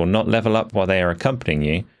pawns will not level up while they are accompanying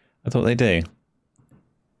you. I thought they do.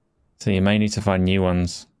 So you may need to find new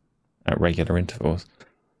ones at regular intervals.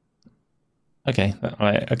 Okay,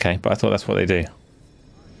 okay, but I thought that's what they do.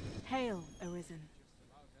 Hail, Arisen.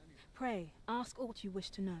 Pray, ask aught you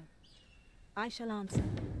wish to know. I shall answer,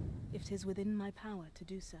 if 'tis within my power to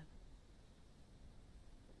do so.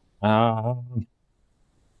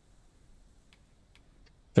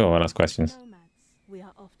 Sure, I'll ask questions. Nomads, we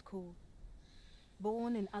are oft called.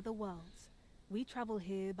 Born in other worlds, we travel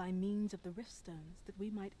here by means of the rift stones that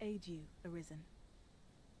we might aid you, Arisen.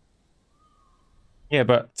 Yeah,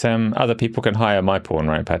 but other people can hire my pawn,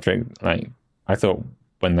 right, Patrick? Like, I thought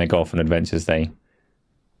when they go off on adventures, they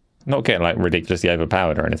not get like ridiculously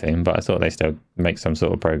overpowered or anything, but I thought they still make some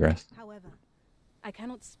sort of progress. However, I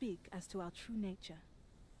cannot speak as to our true nature,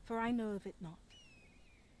 for I know of it not.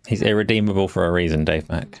 He's irredeemable for a reason, Dave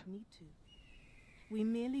Mack. We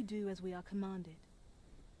merely do as we are commanded.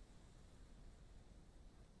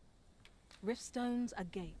 Rift stones are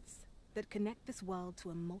gates that connect this world to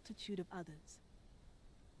a multitude of others.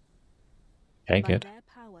 Okay, By good. their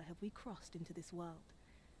power have we crossed into this world,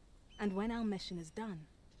 and when our mission is done,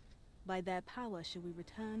 by their power shall we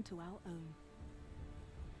return to our own.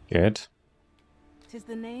 Good. 'Tis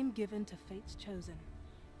the name given to fate's chosen,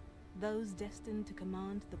 those destined to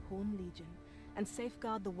command the Pawn Legion and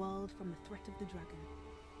safeguard the world from the threat of the dragon.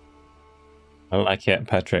 I like it,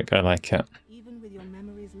 Patrick. I like it. Even with your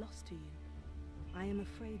memories lost to you, I am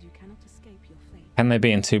afraid you cannot escape your fate. Can they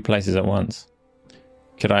be in two places at once?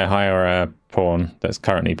 Could I hire a pawn that's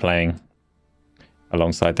currently playing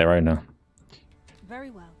alongside their owner?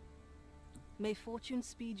 Very well. May fortune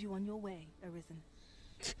speed you on your way, Arisen.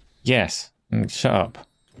 Yes. Shut up.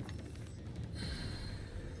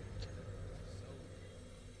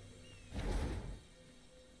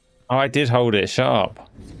 Oh, I did hold it. Shut up.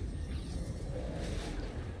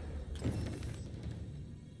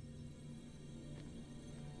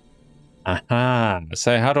 Aha.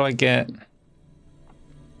 So how do I get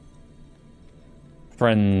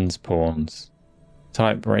friends pawns?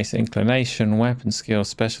 Type, race, inclination, weapon skill,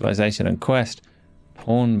 specialization, and quest.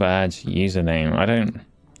 Pawn badge, username. I don't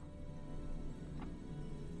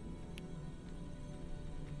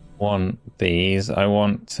want these. I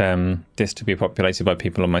want this to be populated by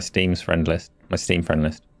people on my Steam friend list.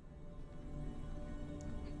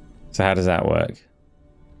 So how does that work?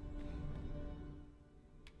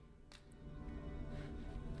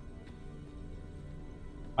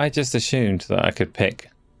 I just assumed that I could pick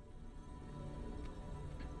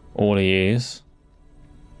all of yous.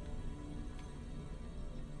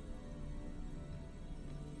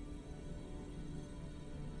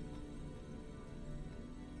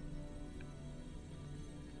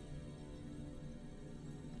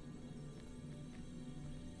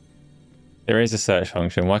 There is a search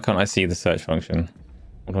function. Why can't I see the search function?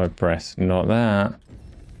 What do I press? Not that.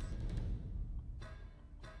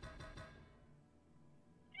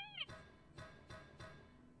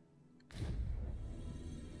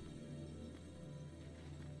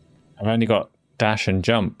 I've only got dash and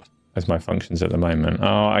jump as my functions at the moment.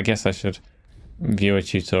 Oh, I guess I should view a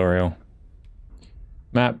tutorial.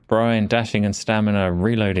 Map, Brian, dashing and stamina,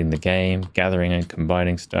 reloading the game, gathering and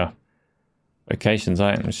combining stuff. Locations,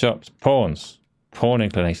 items, shops, pawns. Pawn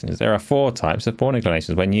inclinations. There are 4 types of pawn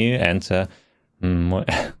inclinations. When you enter...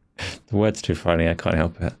 the word's too funny, I can't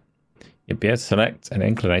help it. You'll be able to select an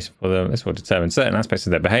inclination for them. This will determine certain aspects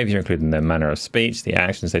of their behavior, including their manner of speech, the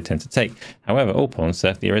actions they tend to take. However, all pawns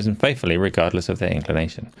serve the Arisen faithfully, regardless of their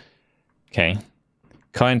inclination. Okay.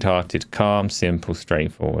 Kind-hearted, calm, simple,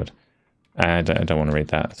 straightforward. I don't want to read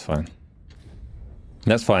that. That's fine.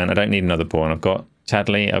 That's fine. I don't need another pawn. I've got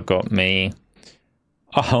Chadley. I've got me.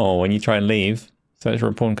 Oh, when you try and leave, search for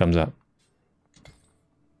a pawn comes up.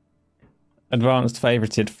 Advanced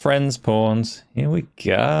favorited friends pawns. Here we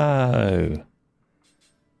go.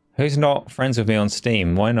 Who's not friends with me on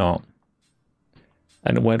Steam? Why not?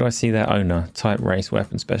 And where do I see their owner? Type, race,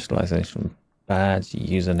 weapon, specialization, badge,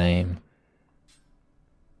 username.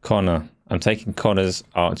 Connor. I'm taking Connor's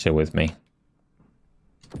archer with me.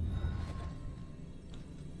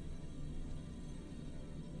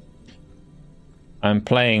 I'm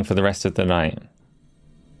playing for the rest of the night.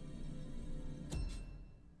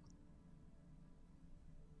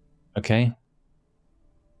 Okay.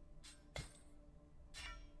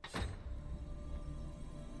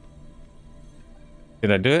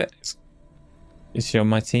 Did I do it? Is she on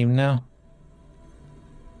my team now?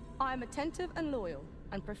 I am attentive and loyal,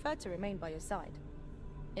 and prefer to remain by your side.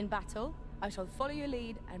 In battle, I shall follow your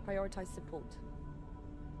lead and prioritize support.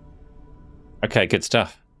 Okay, good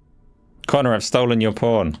stuff. Connor, I've stolen your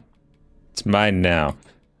pawn. It's mine now.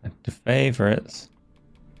 Add to favorites.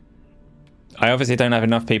 I obviously don't have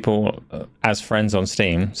enough people as friends on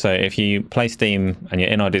Steam, so if you play Steam and you're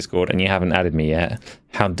in our Discord and you haven't added me yet,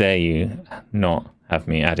 how dare you not have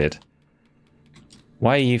me added?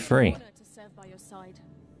 Why are you free?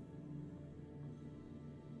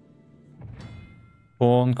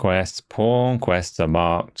 Pawn quests are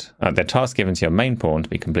marked. They're tasks given to your main pawn to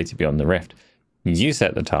be completed beyond the rift. You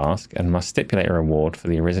set the task and must stipulate a reward for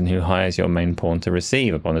the arisen who hires your main pawn to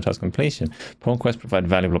receive upon the task completion. Pawn quests provide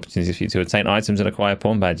valuable opportunities for you to obtain items and acquire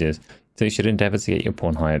pawn badges, so you should endeavour to get your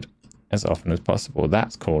pawn hired as often as possible.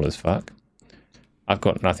 That's cool as fuck. I've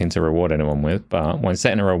got nothing to reward anyone with, but when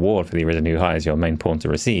setting a reward for the arisen who hires your main pawn to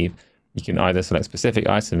receive, you can either select specific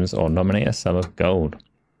items or nominate a sum of gold.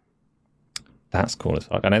 That's cool as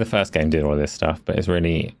fuck. I know the first game did all this stuff, but it's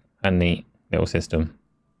really a neat little system.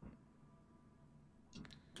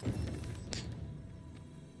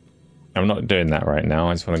 I'm not doing that right now.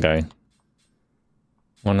 I just want to go.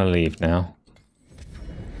 Want to leave now.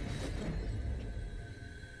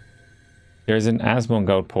 There is an Asmon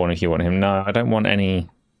gold pawn if you want him. No, I don't want any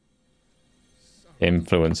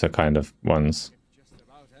influencer kind of ones.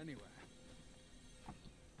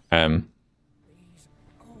 I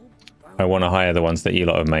want to hire the ones that you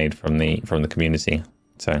lot have made from the community.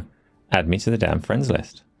 So add me to the damn friends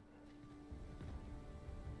list.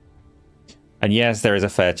 And yes, there is a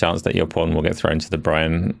fair chance that your pawn will get thrown to the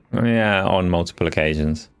brine, yeah, on multiple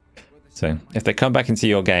occasions. So if they come back into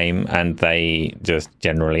your game and they just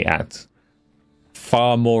generally act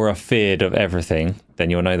far more afeared of everything,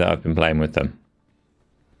 then you'll know that I've been playing with them.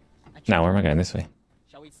 Now, where am I going? This way?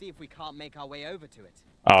 Shall we see if we can't make our way over to it?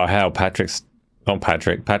 Oh, hell, Patrick's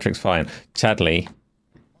fine. Chadley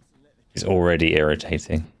is already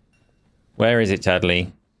irritating. Where is it,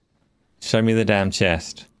 Chadley? Show me the damn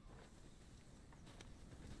chest.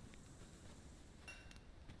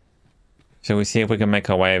 Shall we see if we can make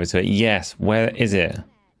our way over to it? Yes. Where is it?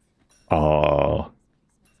 Oh.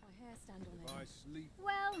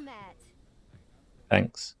 Well met.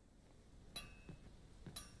 Thanks.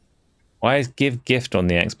 Why is give gift on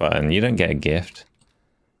the X button? You don't get a gift.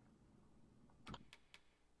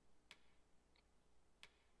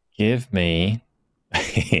 Give me.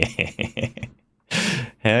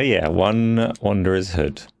 Hell yeah. One Wanderer's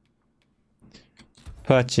Hood.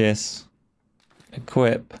 Purchase.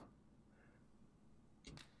 Equip.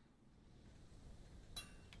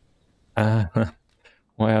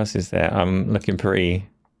 What else is there? I'm looking pretty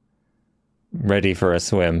ready for a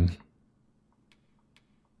swim.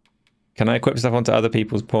 Can I equip stuff onto other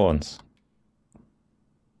people's pawns?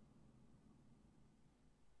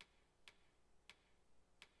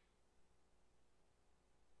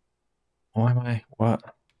 Why am I... What?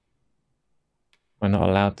 Am I not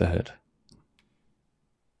allowed the hood?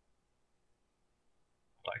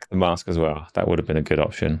 Like the mask as well. That would have been a good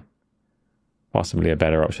option. Possibly a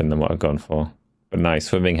better option than what I've gone for. But no,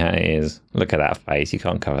 swimming hat it is. Look at that face. You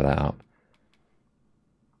can't cover that up.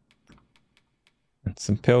 And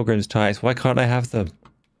some pilgrim's ties. Why can't I have them?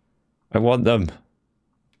 I want them.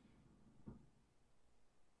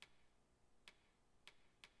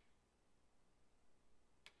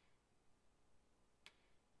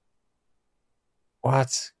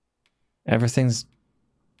 What? Everything's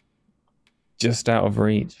just out of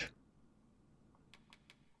reach.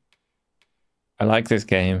 I like this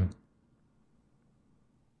game.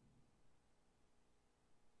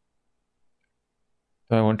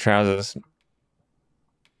 Do I want trousers?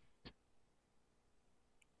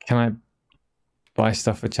 Can I buy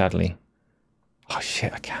stuff for Chadley? Oh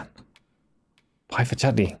shit, I can. Buy for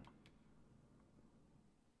Chadley.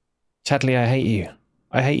 Chadley, I hate you.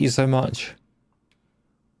 I hate you so much.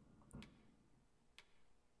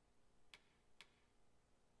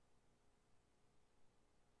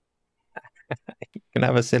 You can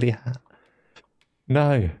have a silly hat.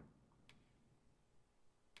 No.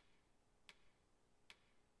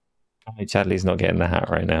 Oh, Chadley's not getting the hat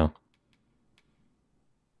right now.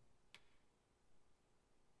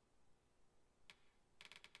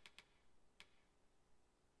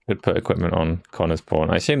 Could put equipment on Connor's pawn.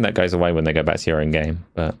 I assume that goes away when they go back to your own game,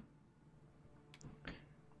 but...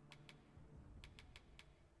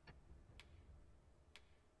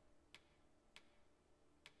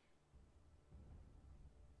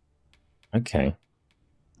 Okay.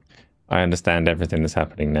 I understand everything that's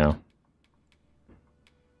happening now.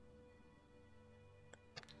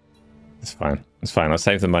 It's fine. It's fine. I'll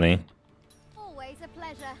save the money. Always a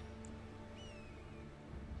pleasure.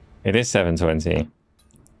 It is 7:20.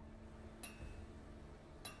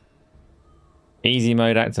 Easy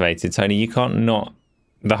mode activated. Tony, you can't not...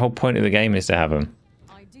 The whole point of the game is to have them.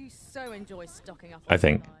 I do so enjoy stocking up I on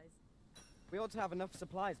think. supplies. We ought to have enough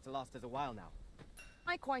supplies to last us a while now.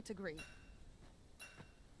 I quite agree.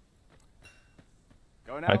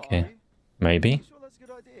 Going out, Okay. are we? Maybe. You sure that's a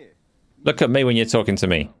good idea? Look at me when you're talking to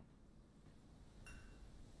me.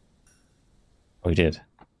 We did.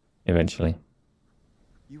 Eventually.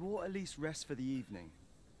 You ought at least rest for the evening.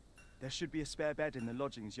 There should be a spare bed in the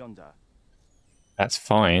lodgings yonder. That's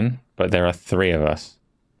fine, but there are 3 of us.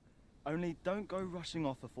 Only don't go rushing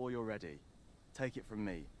off before you're ready. Take it from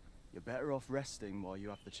me. You're better off resting while you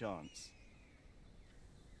have the chance.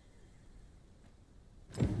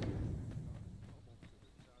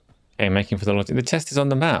 Okay, making for the logic. The test is on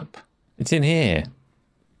the map. It's in here.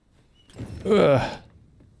 Ugh.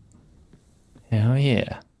 Hell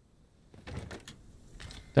yeah.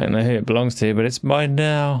 Don't know who it belongs to, but it's mine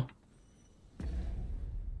now.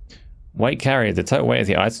 Weight carrier. The total weight of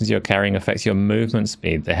the items you're carrying affects your movement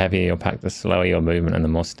speed. The heavier your pack, the slower your movement, and the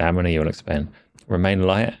more stamina you'll expend. Remain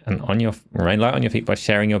light on your feet by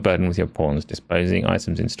sharing your burden with your pawns, disposing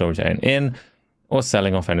items in storage at an inn, or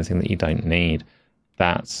selling off anything that you don't need.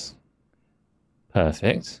 That's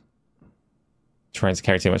perfect. Trying to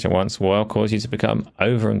carry too much at once will cause you to become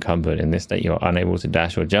over-encumbered. In this state, you're unable to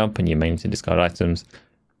dash or jump, and you may need to discard items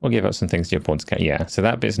or give up some things to your pawns to carry. Yeah, so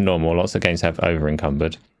that bit's normal. Lots of games have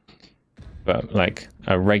over-encumbered. But, like,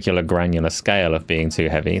 a regular granular scale of being too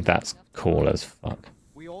heavy, that's cool as fuck.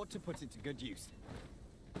 We ought to put it to good use.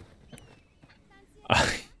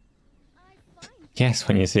 Yes,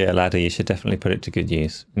 when you see a ladder, you should definitely put it to good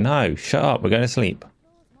use. No, shut up. We're going to sleep.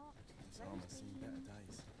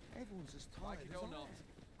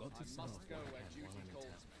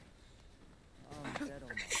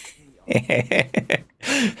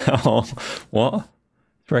 Oh, what?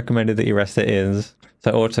 It's recommended that you rest it is.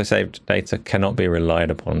 So auto-saved data cannot be relied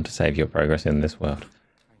upon to save your progress in this world.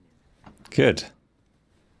 Good.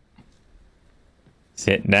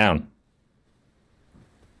 Sit down.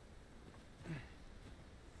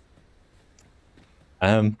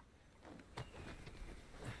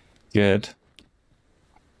 Good.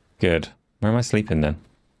 Good. Where am I sleeping then?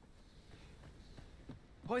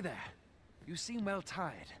 Boy there, you seem well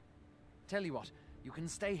tired. Tell you what, you can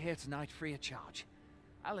stay here tonight free of charge.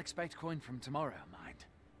 I'll expect coin from tomorrow, mind.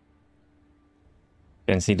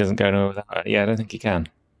 Bency doesn't go nowhere. Yeah, I don't think he can.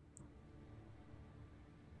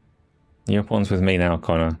 Your pawn's with me now,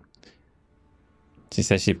 Connor. She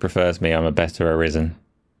says she prefers me. I'm a better arisen.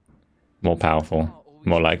 More powerful.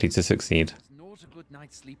 More likely to succeed. Naught a good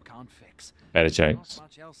night's sleep can't fix. Better jokes. Not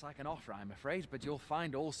much else I can offer, I'm afraid, but you'll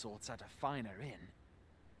find all sorts at a finer inn.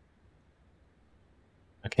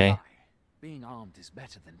 Okay. Being armed is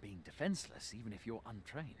better than being defenseless, even if you're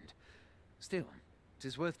untrained. Still, it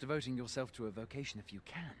is worth devoting yourself to a vocation if you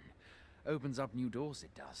can. Opens up new doors,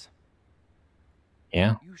 it does.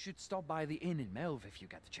 Yeah. You should stop by the inn in Melve if you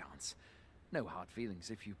get the chance. No hard feelings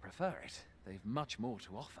if you prefer it. They've much more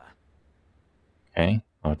to offer. Okay,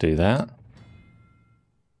 I'll do that.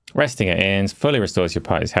 Resting at inns fully restores your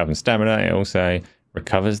party's health and stamina. It also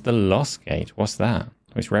recovers the loss gauge. What's that?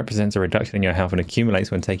 Which represents a reduction in your health and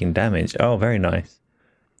accumulates when taking damage. Oh, very nice.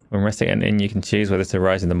 When resting at an inn, you can choose whether to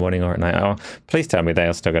rise in the morning or at night. Oh, please tell me they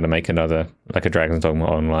are still going to make another, like a Dragon's Dogma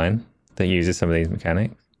Online that uses some of these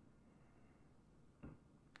mechanics.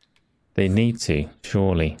 They need to,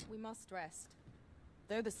 surely. We must rest,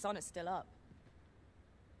 though the sun is still up.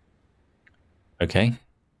 Okay.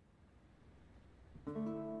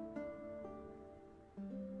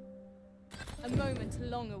 A moment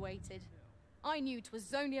long awaited. I knew it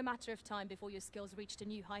was only a matter of time before your skills reached a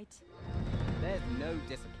new height. There's no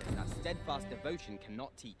discipline that steadfast devotion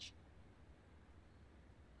cannot teach.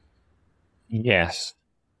 Yes.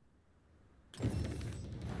 You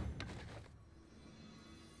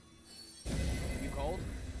cold?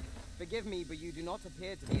 Forgive me, but you do not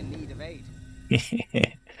appear to be in need of aid.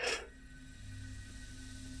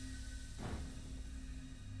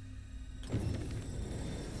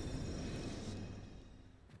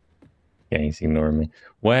 Yeah, he's ignoring me.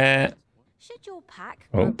 Where? Should your pack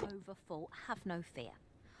Oh. grow over full, have no fear.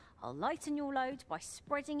 I'll lighten your load by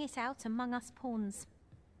spreading it out among us pawns.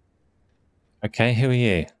 Okay, who are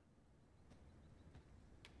you?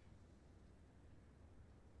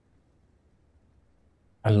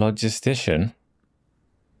 A logistician?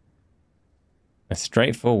 A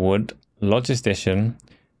straightforward logistician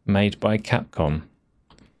made by Capcom.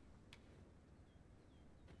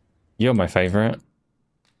 You're my favorite.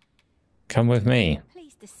 Come with me.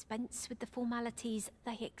 Please dispense with the formalities.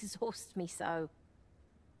 They exhaust me so.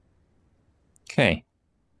 Okay.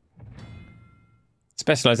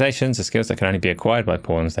 Specializations are skills that can only be acquired by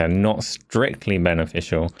pawns. They are not strictly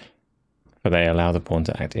beneficial, but they allow the pawn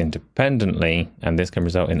to act independently, and this can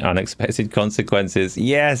result in unexpected consequences.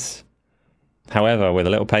 Yes! However, with a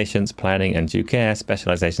little patience, planning, and due care,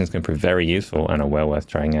 specializations can prove very useful and are well worth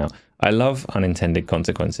trying out. I love unintended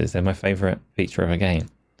consequences. They're my favorite feature of a game.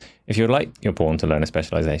 If you would like your pawn to learn a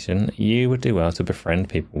specialization, you would do well to befriend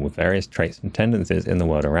people with various traits and tendencies in the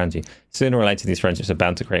world around you. Sooner or later, these friendships are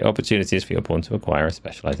bound to create opportunities for your pawn to acquire a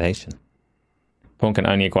specialization. Pawn can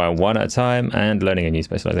only acquire one at a time, and learning a new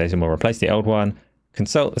specialization will replace the old one.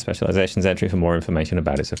 Consult the specializations entry for more information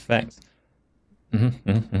about its effects.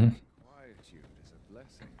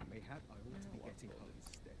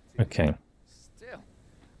 Okay. Still,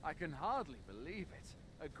 I can hardly believe it.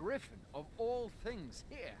 A griffin of all things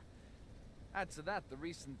here. Add to that the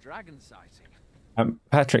recent dragon sighting.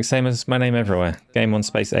 Patrick, same as my name everywhere. Game on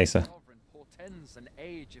Space Acer. Portends an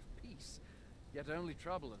age of peace, yet only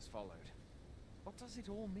trouble has followed. What does it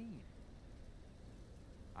all mean?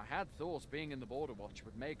 I had thought being in the Border Watch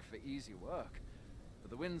would make for easy work,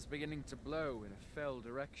 but the wind's beginning to blow in a fell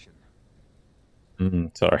direction.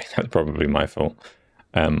 Sorry, that's probably my fault.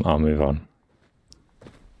 I'll move on.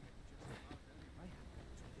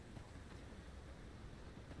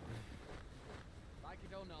 Like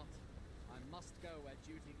it or not, I must go where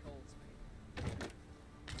duty calls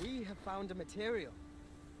me. We have found a material.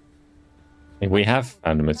 We have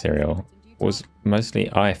found a material. It was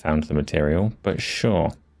mostly I found the material, but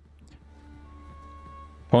sure.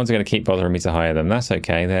 Pawns are going to keep bothering me to hire them. That's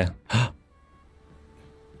okay. They're...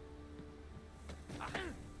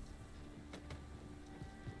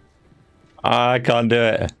 I can't do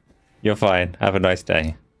it. You're fine. Have a nice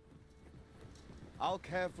day. I'll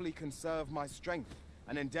carefully conserve my strength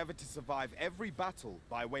and endeavor to survive every battle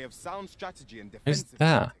by way of sound strategy and defensive Who's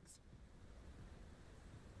that?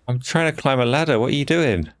 I'm trying to climb a ladder. What are you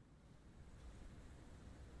doing?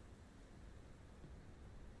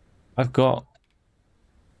 I've got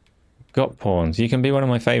pawns. You can be one of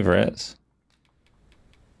my favorites,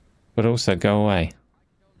 but also go away.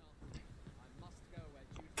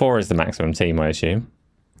 4 is the maximum team, I assume.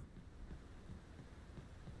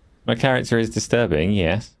 My character is disturbing,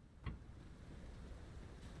 yes.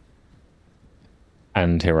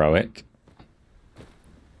 And heroic.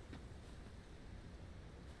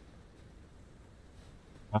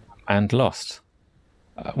 And lost.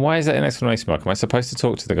 Why is that an exclamation mark? Am I supposed to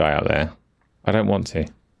talk to the guy out there? I don't want to.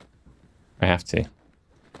 I have to.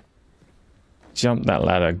 Jump that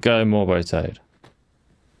ladder. Go, Morbo Toad.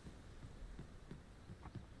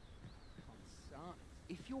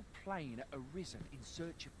 If your plane had arisen in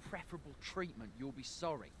search of preferable treatment, you'll be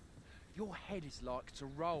sorry. Your head is like to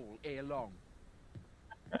roll ere long.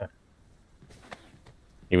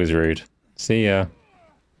 He was rude. See ya.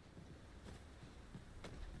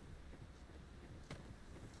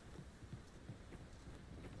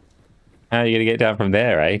 How are you gonna get down from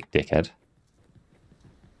there, eh, dickhead?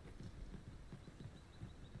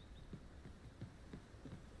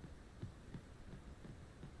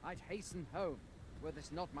 I'd hasten home, were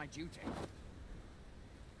this not my duty.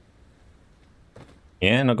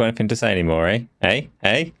 Yeah, not got anything to say anymore, eh? Eh?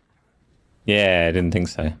 Eh? Yeah, I didn't think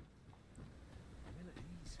so.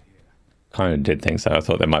 Kind of did think so. I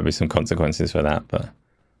thought there might be some consequences for that, but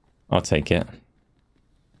I'll take it.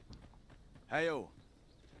 Hail!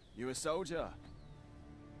 You a soldier?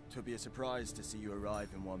 'Twould be a surprise to see you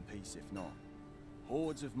arrive in one piece, if not.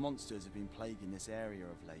 Hordes of monsters have been plaguing this area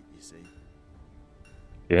of late, you see.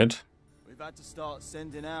 Good. We've had to start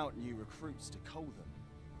sending out new recruits to cull them.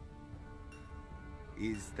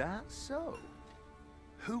 Is that so?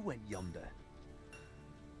 Who went yonder?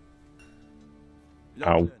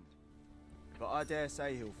 London. But I dare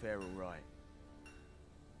say he'll fare all right.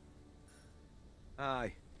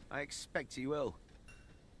 Aye, I expect he will.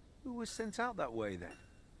 Who was sent out that way, then?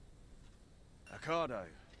 Ocado.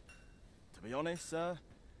 To be honest, sir,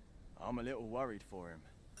 I'm a little worried for him.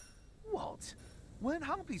 What? Weren't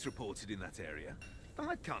harpies reported in that area? The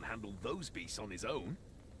lad can't handle those beasts on his own.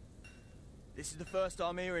 This is the first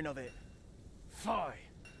I'm hearing of it. Fie!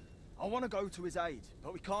 I want to go to his aid,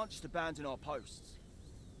 but we can't just abandon our posts.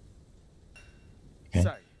 Okay.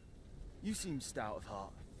 Say, you seem stout of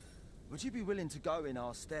heart. Would you be willing to go in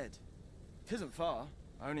our stead? 'Tisn't far,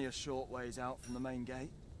 only a short ways out from the main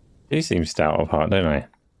gate. You seem stout of heart, don't I?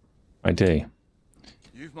 I do.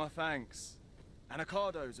 You've my thanks. And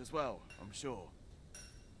Ocado's as well, I'm sure.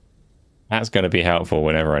 That's going to be helpful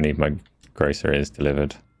whenever I need my groceries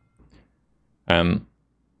delivered.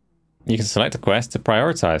 You can select a quest to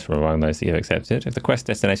prioritize from among those that you've accepted. If the quest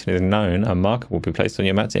destination is known, a marker will be placed on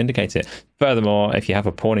your map to indicate it. Furthermore, if you have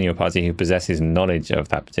a pawn in your party who possesses knowledge of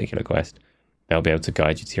that particular quest, they'll be able to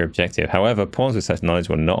guide you to your objective. However, pawns with such knowledge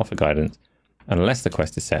will not offer guidance unless the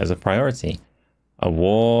quest is set as a priority. A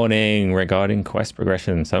warning regarding quest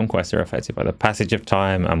progression. Some quests are affected by the passage of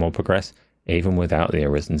time and will progress even without the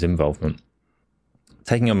Arisen's involvement.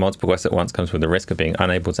 Taking on multiple quests at once comes with the risk of being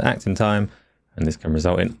unable to act in time, and this can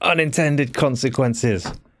result in unintended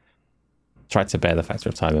consequences. Try to bear the factor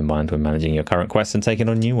of time in mind when managing your current quests and taking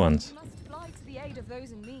on new ones. Fly to the aid of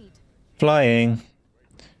those in need. Flying.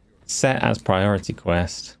 Set as priority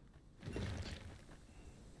quest.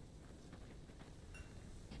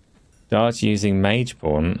 Start using mage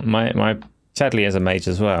pawn. My Chadley is a mage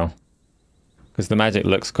as well. Because the magic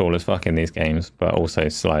looks cool as fuck in these games, but also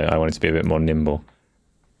slow. I want it to be a bit more nimble.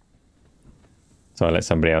 So I let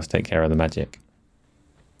somebody else take care of the magic.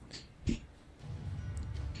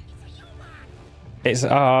 It's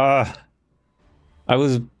I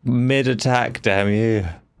was mid-attack, damn you.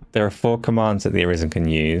 There are 4 commands that the Arisen can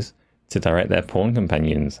use to direct their pawn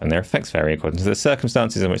companions, and their effects vary according to the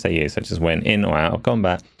circumstances in which they use, such as when in or out of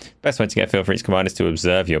combat. Best way to get a feel for each command is to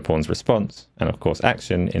observe your pawn's response, and of course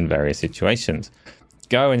action in various situations.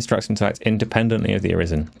 Go instructs them to act independently of the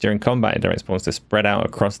Arisen. During combat, it directs pawns to spread out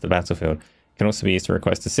across the battlefield. It can also be used to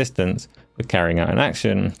request assistance with carrying out an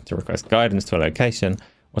action, to request guidance to a location,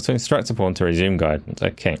 or to instruct a pawn to resume guidance.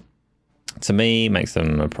 Okay. To me, makes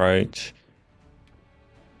them approach.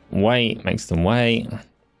 Wait, makes them wait.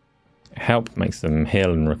 Help makes them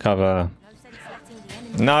heal and recover.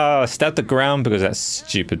 No, stab the ground because that's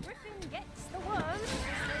stupid.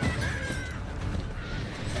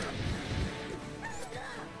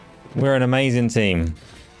 We're an amazing team.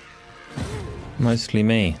 Mostly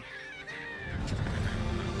me.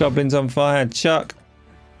 Goblins on fire, Chuck.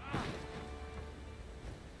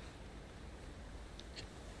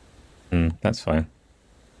 That's fine.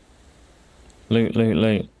 Loot, loot,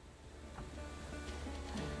 loot.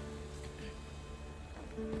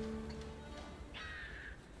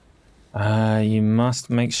 You must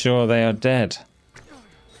make sure they are dead.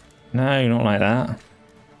 No, not like that.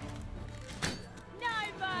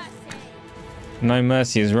 No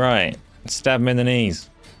mercy is right. Stab him in the knees.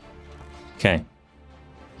 Okay.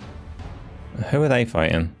 Who are they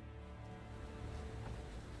fighting?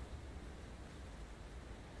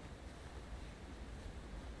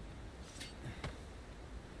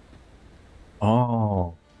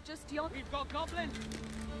 Oh. Just yon. We've got goblins.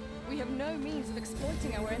 We have no means of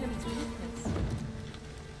exploiting our enemy's weakness.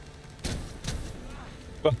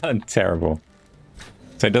 Terrible.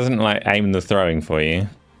 So it doesn't like aim the throwing for you.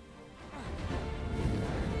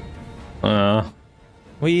 What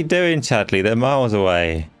are you doing, Chadley? They're miles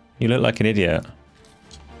away. You look like an idiot.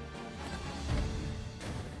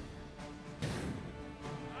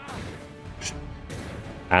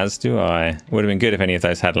 As do I. It would have been good if any of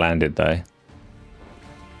those had landed, though.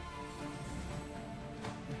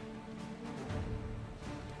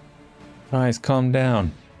 Guys, calm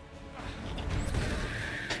down.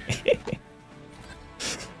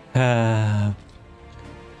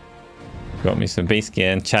 Got me some beast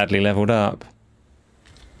gear and Chadley leveled up.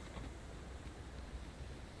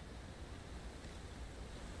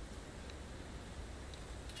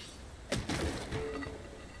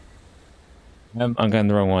 I'm going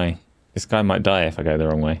the wrong way. This guy might die if I go the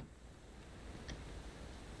wrong way.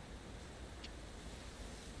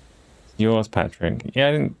 Yours, Patrick. Yeah,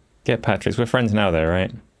 I didn't get Patrick's. We're friends now, though,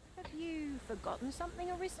 right? Have you forgotten something,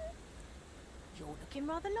 Arisen? You're looking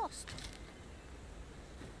rather lost.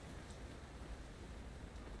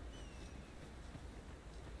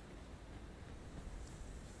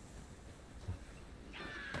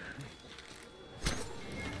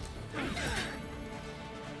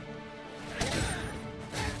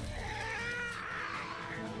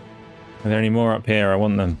 Are there any more up here? I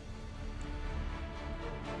want them.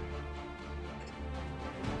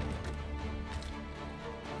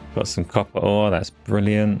 Got some copper ore, that's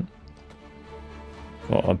brilliant.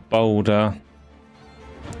 Got a boulder.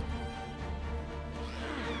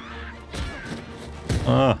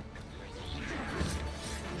 Ah.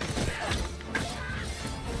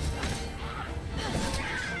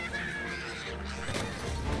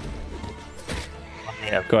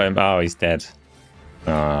 Yeah, I've got him. Oh, he's dead.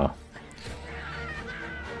 Ah.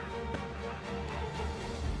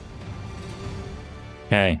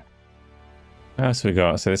 Okay. What else we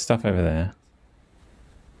got? So there's stuff over there.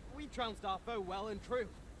 We trounced our foe well and true.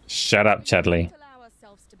 Shut up, Chadley. Allow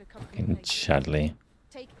ourselves to become Fucking Chadley.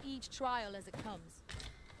 Take each trial as it comes.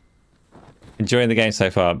 Enjoying the game so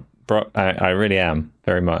far, bro. I really am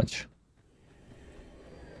very much.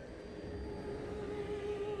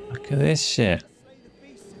 Look at this shit.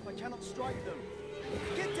 If I cannot strike them.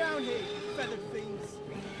 Get down here, feathered fiends.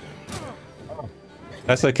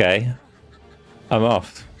 That's okay. I'm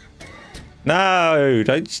off. No,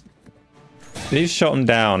 don't. You shot him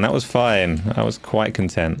down. That was fine. I was quite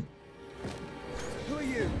content. Who are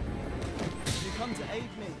you? You come to aid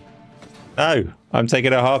me. No, I'm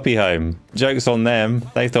taking a harpy home. Joke's on them.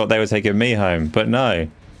 They thought they were taking me home, but no.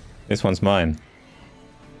 This one's mine.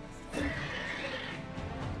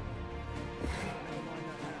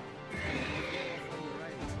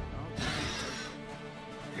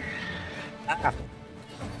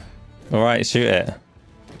 All right, shoot it.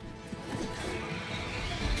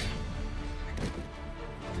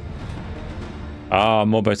 Ah,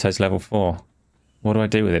 Morboto's level 4. What do I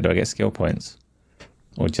do with it? Do I get skill points?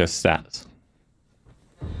 Or just stats?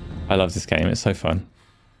 I love this game. It's so fun.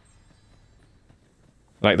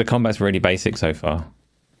 Like, the combat's really basic so far.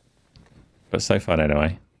 But so fun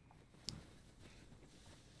anyway.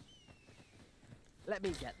 Let me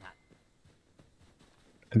get that.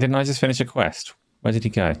 Didn't I just finish a quest? Where did he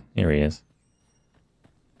go? Here he is.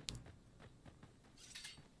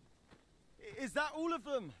 Is that all of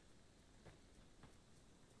them?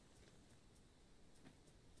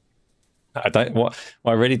 What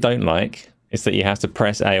I really don't like is that you have to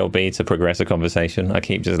press A or B to progress a conversation. I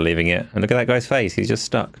keep just leaving it. And look at that guy's face. He's just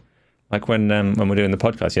stuck. Like when we're doing the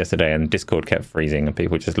podcast yesterday and Discord kept freezing and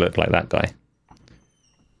people just looked like that guy.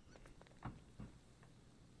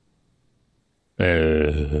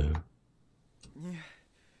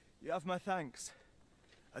 You have my thanks.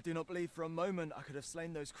 I do not believe for a moment I could have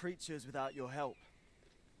slain those creatures without your help.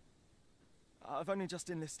 I've only just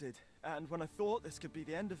enlisted, and when I thought this could be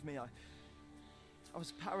the end of me, I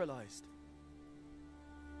was paralyzed.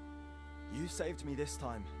 You saved me this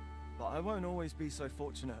time, but I won't always be so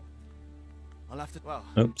fortunate. I'll have to, well,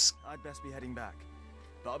 oops. I'd best be heading back,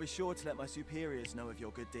 but I'll be sure to let my superiors know of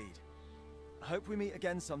your good deed. I hope we meet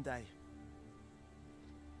again someday.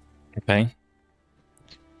 Okay.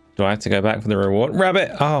 Do I have to go back for the reward?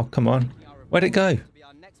 Rabbit! Oh, come on. Where'd it go?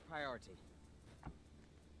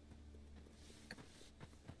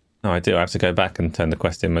 No, I do. I have to go back and turn the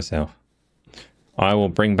quest in myself. I will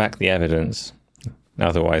bring back the evidence.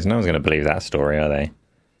 Otherwise, no one's going to believe that story, are they?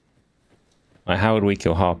 Like, how would we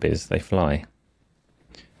kill harpies? They fly.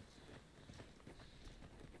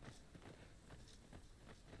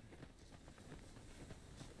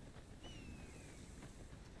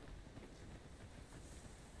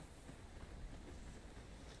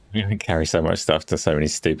 We carry so much stuff to so many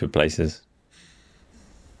stupid places.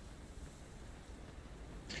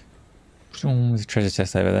 There's a treasure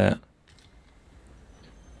chest over there.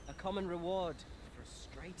 A common reward,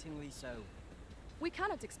 frustratingly so. We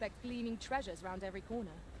cannot expect gleaming treasures round every corner.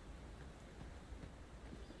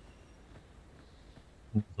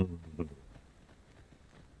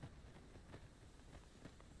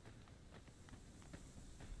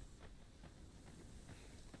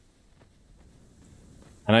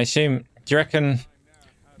 And I assume, do you reckon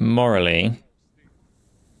morally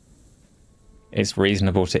it's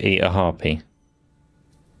reasonable to eat a harpy?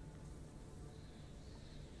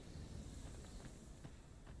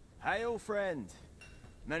 Hail, friend.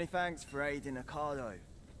 Many thanks for aiding Ocado.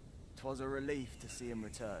 'Twas a relief to see him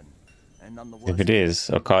return, and none the worse. If it is,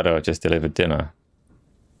 Ocado just delivered dinner.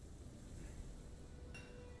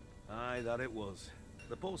 Aye, that it was.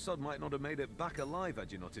 The poor sod might not have made it back alive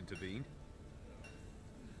had you not intervened.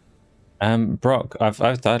 Brock,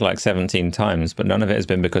 I've died like 17 times, but none of it has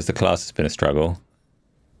been because the class has been a struggle.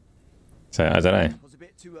 So, I don't know. It was a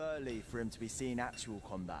bit too early for him to be seeing actual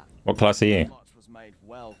combat. What class are you? Much was made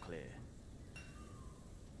well clear.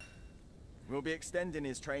 We'll be extending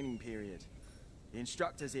his training period. The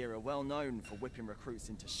instructors here are well known for whipping recruits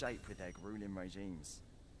into shape with their grueling regimes.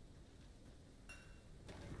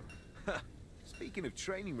 Speaking of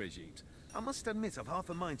training regimes, I must admit I've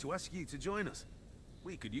half a mind to ask you to join us.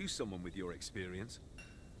 We could use someone with your experience.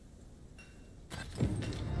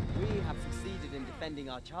 We have succeeded in defending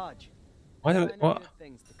our charge. Why did what?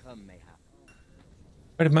 Things to come, mayhap.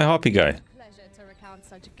 Where did my harpy go? Pleasure to recount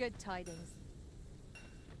such good tidings.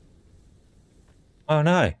 Oh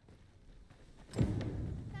no.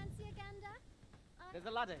 There's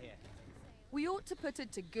a ladder here. We ought to put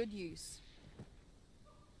it to good use.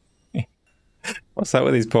 What's that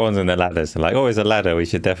with these pawns and the ladders? They're like, oh, there's a ladder, we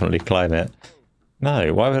should definitely climb it.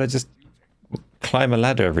 No, why would I just climb a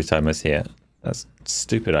ladder every time I see it? That's a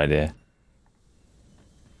stupid idea.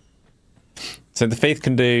 So the thief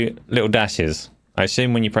can do little dashes. I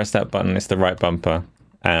assume when you press that button, it's the right bumper.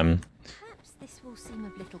 Perhaps this will seem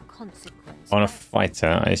of little consequence. On a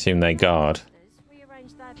fighter, I assume they guard.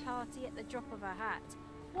 Rearrange their party at the drop of a hat.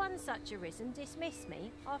 one such arisen dismiss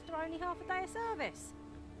me after only half a day of service?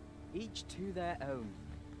 Each to their own.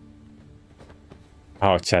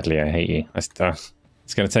 Oh, Chadley, I hate you. It's going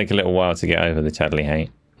to take a little while to get over the Chadley hate.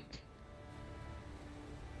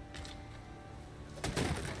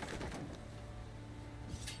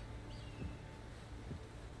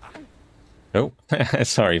 Oh,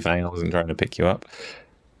 sorry, Fang. I wasn't trying to pick you up.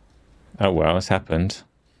 Oh, well, it's happened.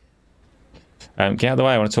 Get out of the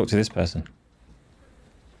way. I want to talk to this person.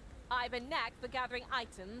 I've a knack for gathering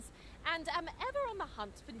items, and am ever on the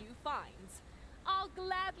hunt for new finds. I'll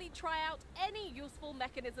gladly try out any useful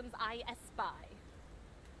mechanisms I espy.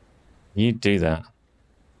 You do that.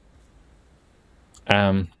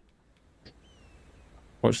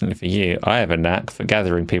 Fortunately for you, I have a knack for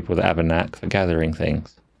gathering people that have a knack for gathering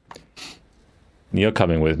things. You're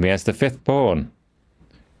coming with me as the 5th pawn.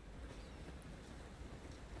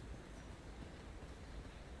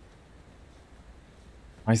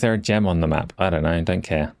 Why is there a gem on the map? I don't know. I don't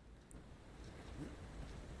care.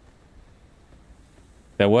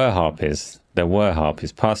 There were harpies. There were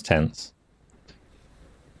harpies. Past tense.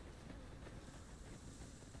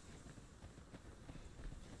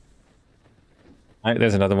 Oh,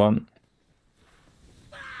 there's another one.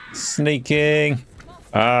 Sneaking.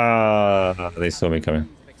 Ah, they saw me coming.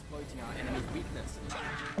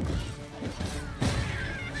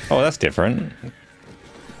 Oh, that's different.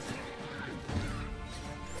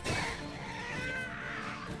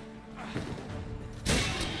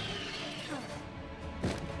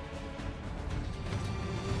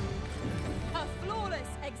 A flawless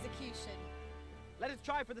execution. Let us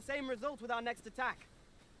try for the same result with our next attack.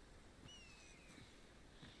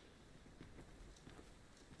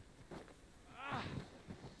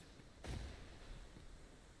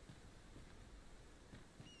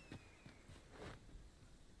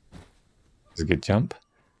 It's a good jump.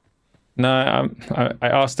 No, I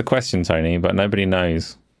asked the question, Tony, but nobody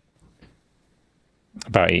knows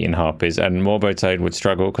about eating harpies, and Morbo Toad would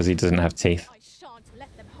struggle because he doesn't have teeth.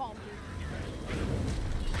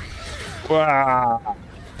 Wow!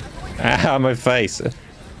 Ow, my face.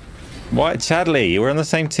 What, Chadley? We're on the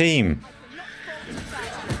same team.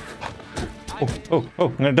 Oh,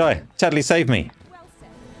 I'm gonna die. Chadley, save me.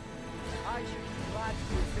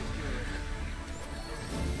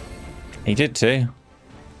 He did too.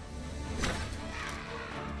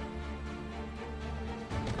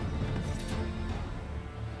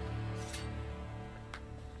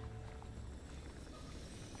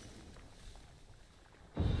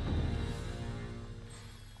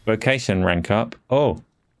 Vocation rank up. Oh,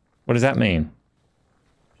 what does that mean?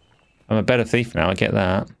 I'm a better thief now, I get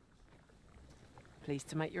that. Pleased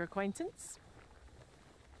to make your acquaintance.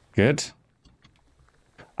 Good.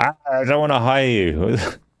 I don't want to hire you.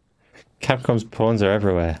 Capcom's pawns are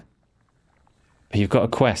everywhere. But you've got a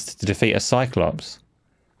quest to defeat a Cyclops.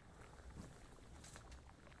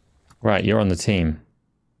 Right, you're on the team.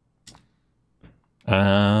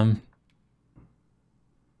 Sorry,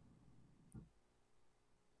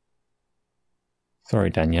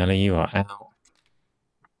 Daniela, you are out.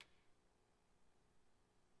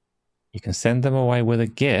 You can send them away with a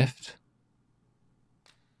gift.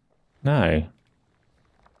 No.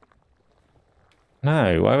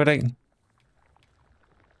 No, why would I...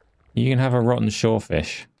 You can have a rotten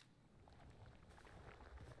shorefish.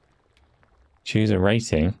 Choose a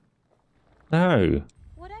rating. No.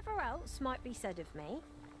 Whatever else might be said of me,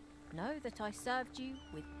 know that I served you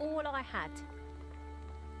with all I had.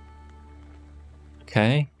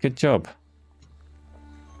 Okay, good job.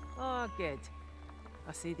 Ah, good.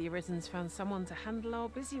 I see the Arisen's found someone to handle our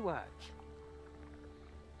busy work.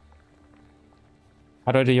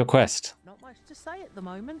 How do I do your quest? Not much to say at the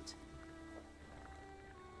moment.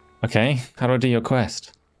 Okay, how do I do your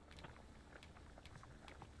quest?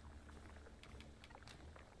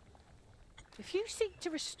 If you seek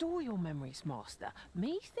to restore your memories, Master,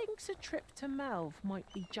 methinks a trip to Melve might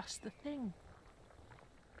be just the thing.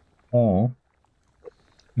 Oh.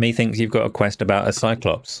 Methinks you've got a quest about a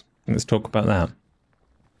Cyclops. Let's talk about that.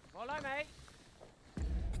 Follow me.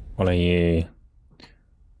 Follow you.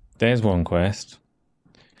 There's one quest.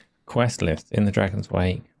 Quest list in the Dragon's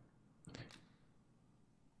Wake.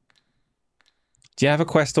 Do you have a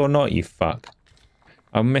quest or not, you fuck?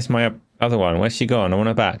 I missed my other one. Where's she gone? I want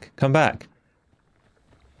her back. Come back.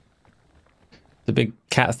 The big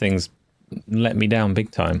cat thing's let me down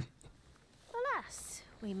big time. Alas,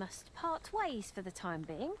 we must part ways for the time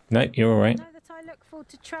being. No, you're alright. Know that I look forward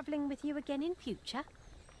to travelling with you again in future.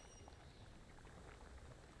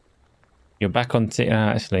 You're back on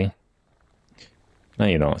actually. No,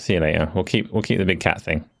 you're not. See you later. We'll keep the big cat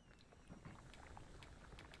thing.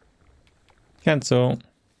 Cancel.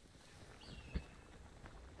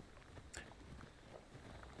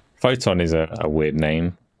 Photon is a weird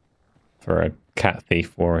name for a cat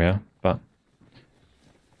thief warrior, but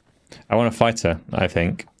I want a fighter, I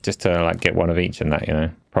think, just to like get one of each and that, you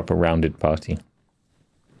know, proper rounded party.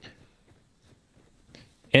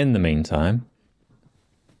 In the meantime,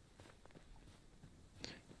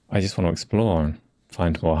 I just want to explore and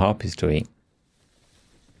find more harpies to eat.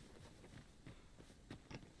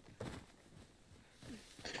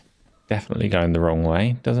 Definitely going the wrong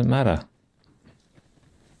way, doesn't matter.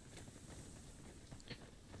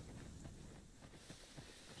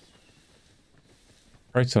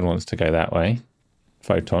 Proton wants to go that way.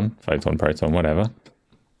 Photon, proton, whatever.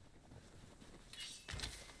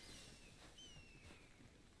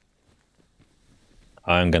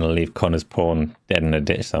 I'm going to leave Connor's pawn dead in a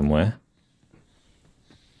ditch somewhere.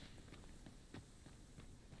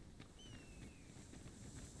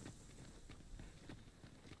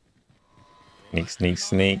 Sneak, sneak,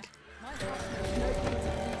 sneak.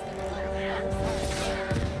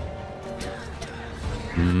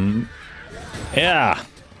 Yeah.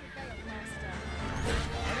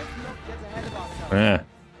 Yeah.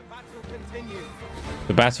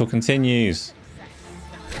 The battle continues.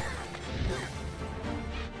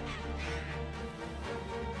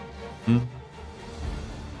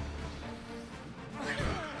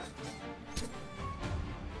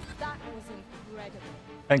 That was incredible.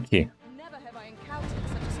 Thank you. Never have I encountered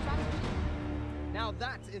such a strategy. Now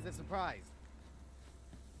that is a surprise.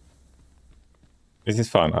 This is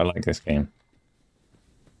fun. I like this game.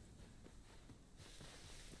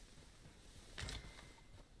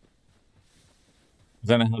 I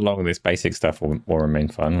don't know how long this basic stuff will remain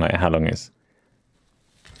fun. Like how long it's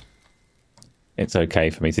okay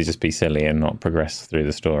for me to just be silly and not progress through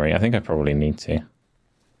the story. I think I probably need to.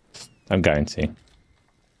 I'm going to.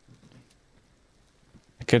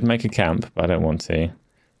 I could make a camp, but I don't want to.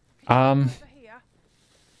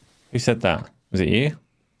 Who said that? Was it you?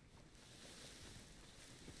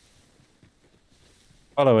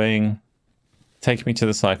 Following. Take me to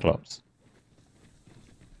the Cyclops.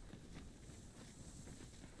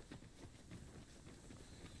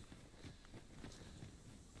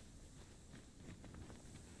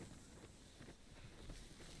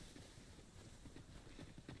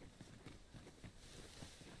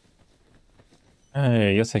 Oh,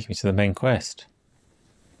 you're taking me to the main quest.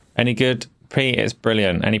 Any good? Pete, it's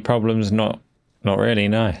brilliant. Any problems? Not really,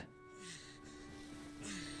 no.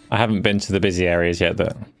 I haven't been to the busy areas yet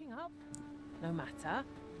though. No matter.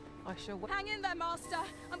 I shall hang in there, Master.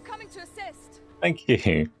 I'm coming to assist. Thank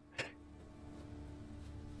you.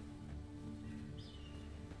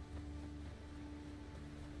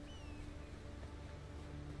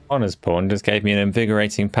 Honor's pawn just gave me an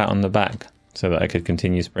invigorating pat on the back so that I could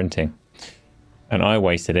continue sprinting. And I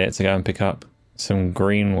wasted it to go and pick up some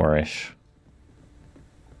green warish.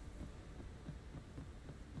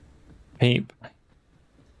 Peep.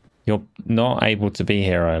 You're not able to be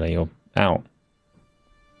here early. You're out.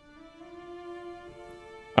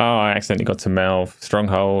 Oh, I accidentally got to Melv.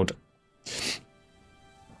 Stronghold.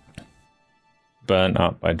 Burnt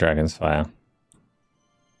up by Dragon's Fire.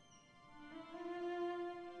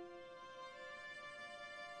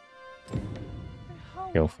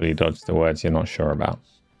 Skillfully dodged the words you're not sure about.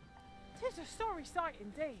 'Tis a sorry sight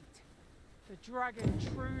indeed. The dragon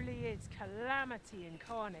truly is calamity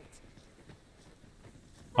incarnate.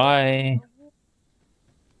 I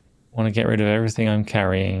want to get rid of everything I'm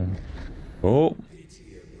carrying. Oh.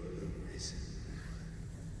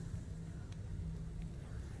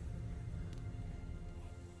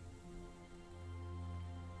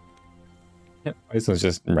 Yep, this one's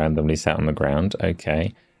just randomly sat on the ground.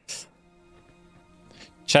 Okay.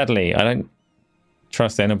 Chadley, I don't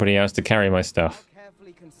trust anybody else to carry my stuff. I'll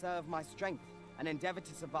carefully conserve my strength and endeavor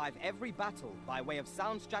to survive every battle by way of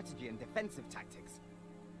sound strategy and defensive tactics.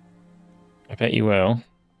 I bet you will.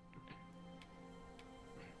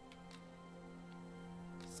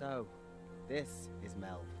 So, this is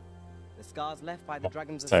Melv. The scars left by the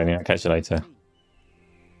dragon's Tony, I'll catch you later.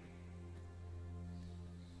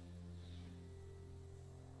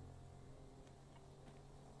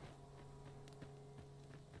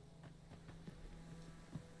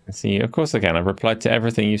 Let's see, of course I can. I've replied to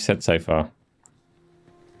everything you've said so far.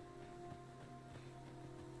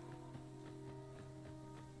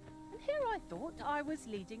 And here I thought I was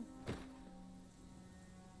leading.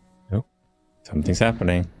 Oh, something's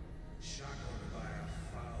happening.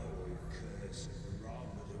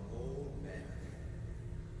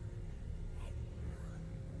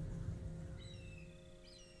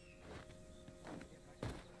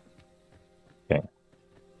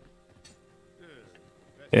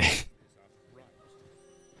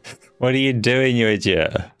 What are you doing, you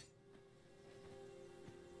idiot?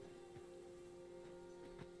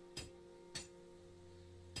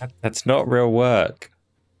 That's not real work.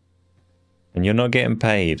 And you're not getting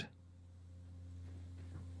paid.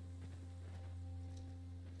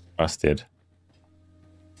 Busted.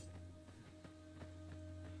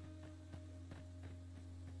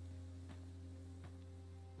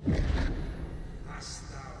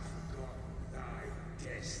 Hast thou forgotten thy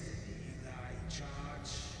destiny, thy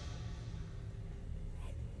charge?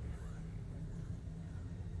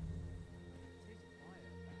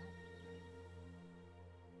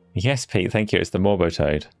 Yes, Pete, thank you. It's the Morbo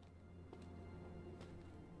Toad.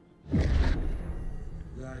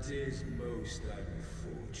 That is most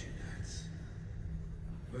unfortunate.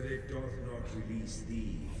 But it doth not release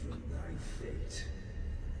thee from thy fate.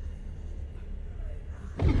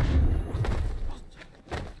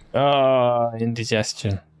 Ah,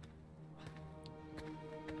 indigestion.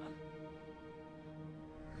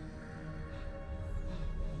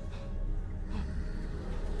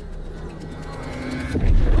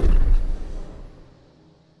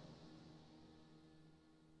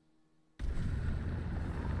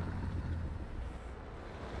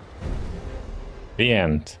 The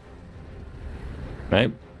end.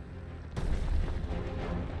 Nope.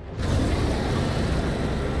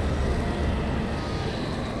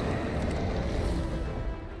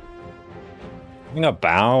 Hang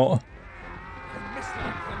about.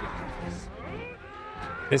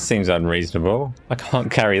 This seems unreasonable. I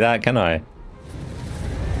can't carry that, can I?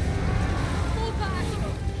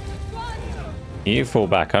 You fall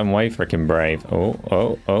back. I'm way freaking brave. Oh,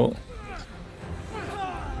 oh, oh.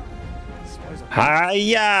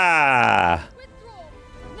 Hiya!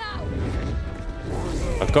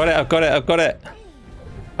 I've got it, I've got it, I've got it.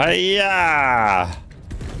 Hiya!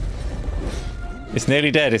 It's nearly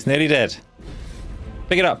dead, it's nearly dead.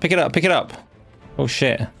 Pick it up, pick it up, pick it up. Oh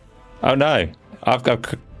shit. Oh no. I've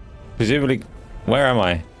got presumably, where am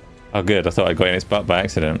I? Oh good, I thought I got in its butt by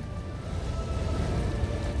accident.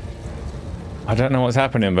 I don't know what's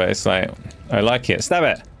happening, but it's like, I like it. Stab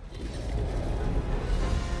it.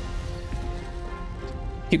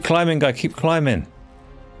 Keep climbing, guy, keep climbing.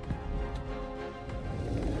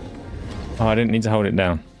 Oh, I didn't need to hold it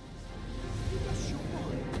down.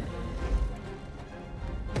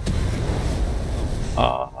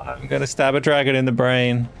 Oh, I'm gonna stab a dragon in the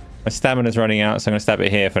brain. My stamina's running out, so I'm gonna stab it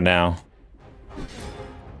here for now.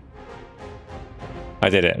 I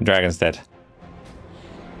did it. Dragon's dead.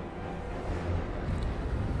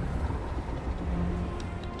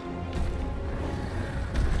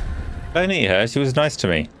 Don't eat her. She was nice to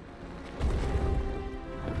me.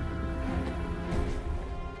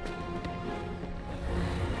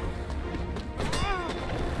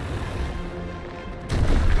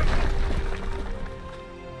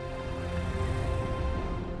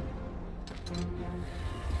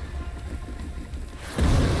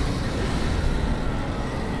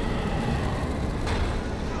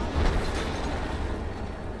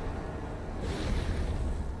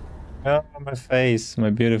 Oh, my face, my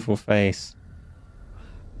beautiful face.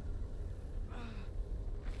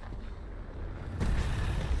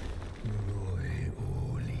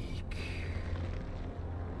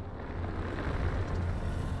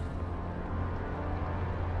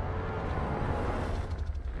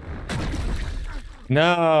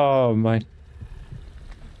 No, my...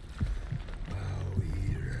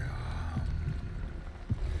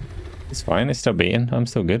 It's fine, it's still beating. I'm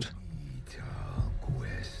still good.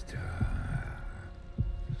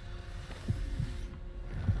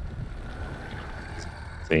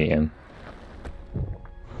 See him.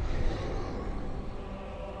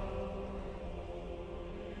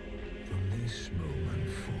 From this moment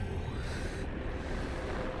forth,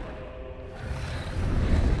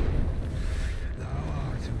 thou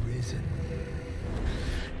art arisen.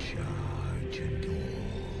 Charge and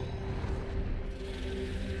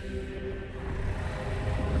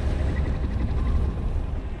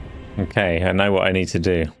all. Okay, I know what I need to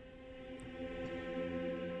do.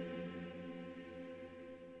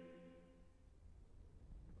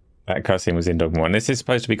 That cutscene was in Dogma 1. This is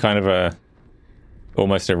supposed to be kind of a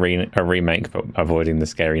almost a remake, but avoiding the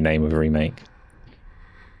scary name of a remake.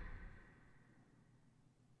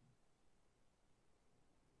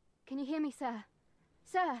 Can you hear me, sir?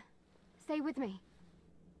 Sir, stay with me.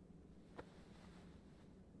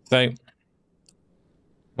 So,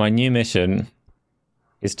 my new mission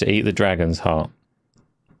is to eat the dragon's heart.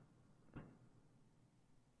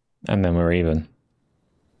 And then we're even.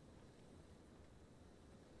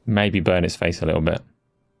 Maybe burn its face a little bit.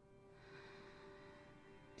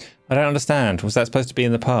 I don't understand. Was that supposed to be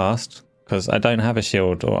in the past? Because I don't have a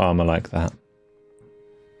shield or armor like that.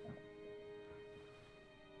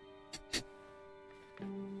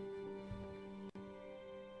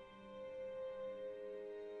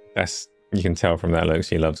 That's, you can tell from that look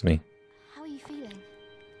she loves me. How are you feeling?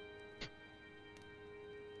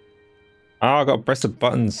 Oh, I got to press the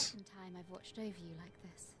buttons. Time I've watched over you like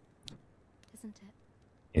this, isn't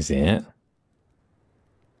it? Is it?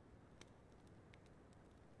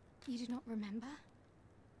 You do not remember?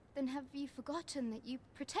 Then have you forgotten that you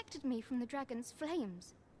protected me from the dragon's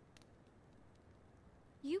flames?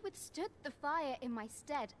 You withstood the fire in my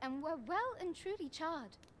stead and were well and truly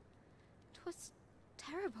charred. 'Twas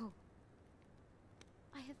terrible.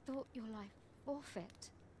 I had thought your life forfeit.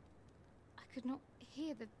 I could not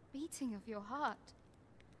hear the beating of your heart.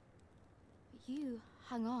 But you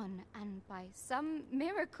hung on and by some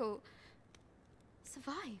miracle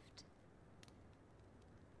survived.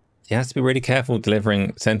 You have to be really careful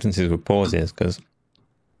delivering sentences with pauses, because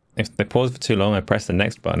if they pause for too long, I press the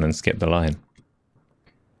next button and skip the line.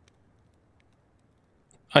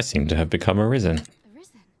 I seem to have become arisen.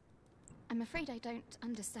 Arisen? I'm afraid I don't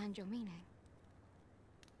understand your meaning.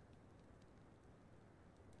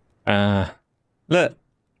 Look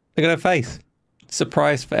at her face.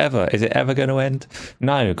 Surprised forever. Is it ever going to end?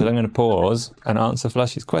 No, because I'm going to pause and answer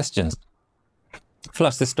Flush's questions.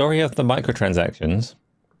 Flush, the story of the microtransactions,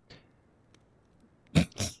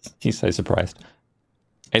 he's so surprised,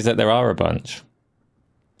 is that there are a bunch.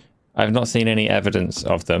 I've not seen any evidence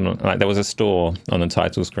of them. Like, there was a store on the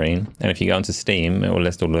title screen, and if you go onto Steam, it will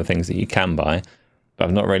list all the things that you can buy, but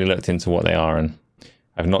I've not really looked into what they are, and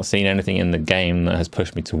I've not seen anything in the game that has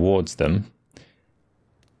pushed me towards them,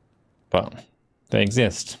 but they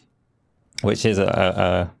exist, which is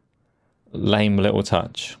a lame little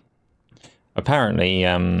touch. Apparently,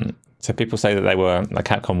 so people say that they were, like,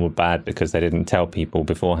 Capcom were bad because they didn't tell people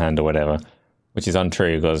beforehand or whatever, which is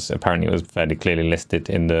untrue, because apparently it was fairly clearly listed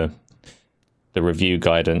in the review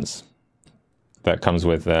guidance that comes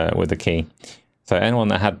with the key. So anyone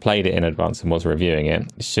that had played it in advance and was reviewing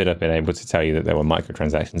it should have been able to tell you that there were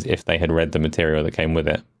microtransactions if they had read the material that came with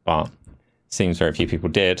it. But it seems very few people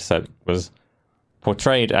did, so it was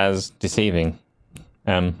portrayed as deceiving.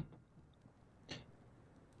 They're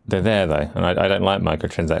there though, and I don't like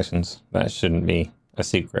microtransactions. That shouldn't be a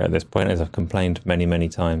secret at this point, as I've complained many, many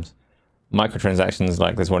times. Microtransactions,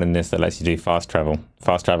 like there's one in this that lets you do fast travel.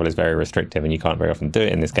 Fast travel is very restrictive, and you can't very often do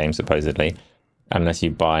it in this game, supposedly, unless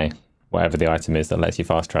you buy whatever the item is that lets you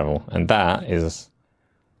fast travel. And that is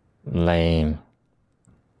lame.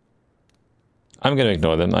 I'm going to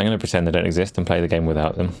ignore them. I'm going to pretend they don't exist and play the game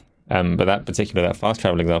without them. But that fast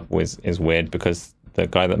travel example is weird, because the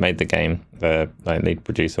guy that made the game, the lead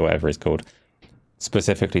producer, whatever it's called,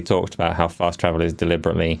 specifically talked about how fast travel is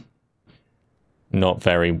deliberately not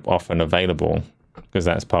very often available, because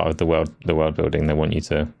that's part of the world building. They want you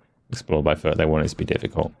to explore by foot. They want it to be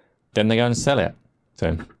difficult. Then they go and sell it.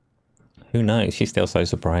 So who knows? She's still so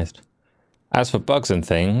surprised. As for bugs and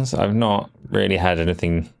things, I've not really had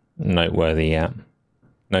anything noteworthy yet.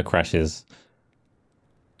 No crashes.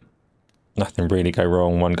 Nothing really go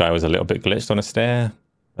wrong. One guy was a little bit glitched on a stair.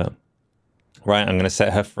 But right, I'm going to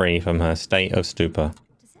set her free from her state of stupor.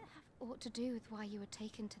 Does it have aught to do with why you were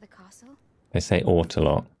taken to the castle? They say ought a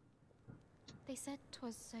lot. They said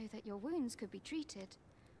 'twas so that your wounds could be treated,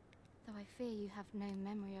 though I fear you have no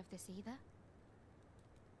memory of this either.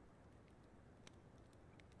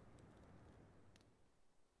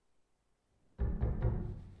 I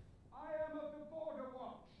am of the Border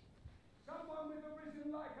Watch. Someone with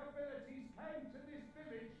arisen-like abilities came to this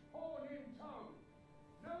village, horn in tow.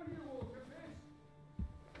 Know you aught of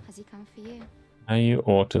this? Has he come for you? Are you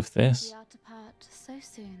aught of this? We are to part so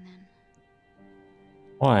soon, then.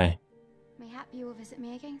 Why? Mayhap you will visit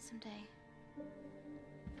me again someday.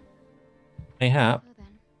 Mayhap? Well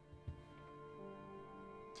then,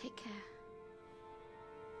 take care.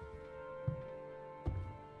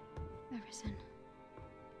 Arisen.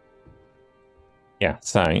 Yeah,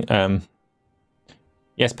 so,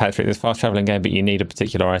 yes, Patrick, there's fast traveling game, but you need a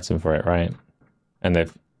particular item for it, right? And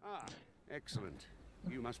they've... Ah, excellent.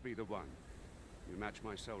 You must be the one. You match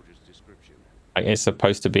my soldier's description. Like, it's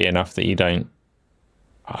supposed to be enough that you don't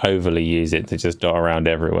overly use it to just dot around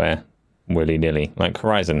everywhere willy-nilly. Like,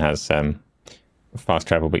 Horizon has fast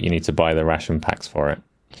travel, but you need to buy the ration packs for it.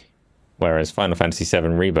 Whereas Final Fantasy VII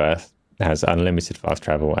Rebirth has unlimited fast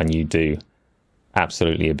travel, and you do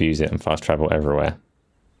absolutely abuse it and fast travel everywhere,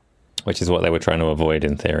 which is what they were trying to avoid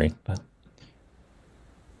in theory. But...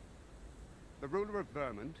 The ruler of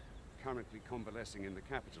Vermont, currently convalescing in the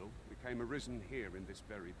capital, became arisen here in this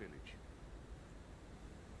very village.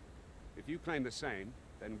 If you claim the same,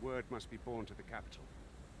 then word must be borne to the capital.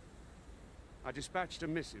 I dispatched a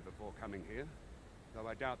missive before coming here, though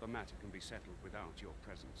I doubt the matter can be settled without your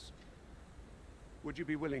presence. Would you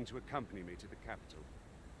be willing to accompany me to the capital?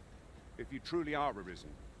 If you truly are arisen,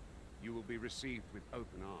 you will be received with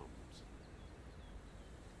open arms.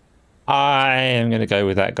 I am going to go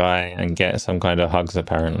with that guy and get some kind of hugs,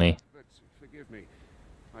 apparently. But forgive me,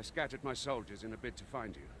 I scattered my soldiers in a bid to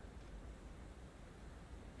find you.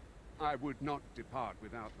 I would not depart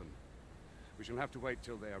without them. We shall have to wait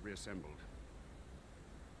till they are reassembled.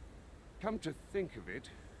 Come to think of it,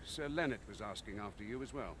 Sir Leonard was asking after you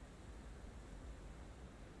as well.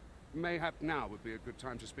 Mayhap now would be a good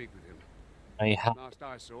time to speak with him. Mayhap. Last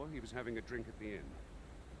I saw, he was having a drink at the inn.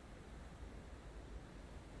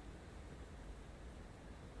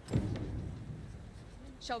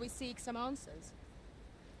 Shall we seek some answers?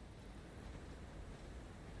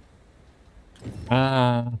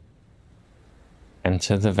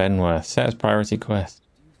 Enter the Venworth. Set as priority quest.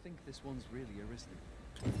 Do you think this one's really arisen?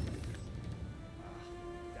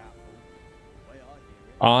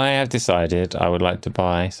 I have decided I would like to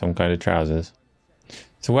buy some kind of trousers.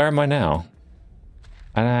 So where am I now?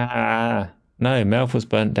 No, Melf was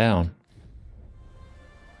burnt down.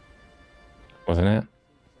 Wasn't it?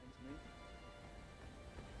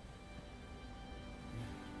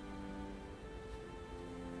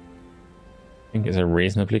 I think it's a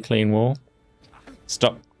reasonably clean wall.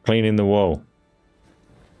 Stop cleaning the wall.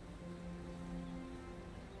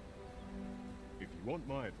 If you want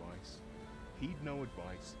my advice, heed no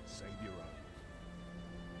advice, save your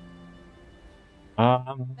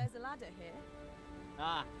own. There's a ladder here.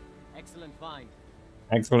 Ah, excellent find.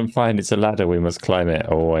 Excellent find. It's a ladder. We must climb it.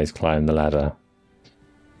 Always climb the ladder.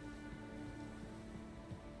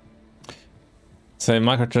 So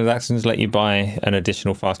microtransactions let you buy an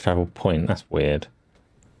additional fast travel point. That's weird.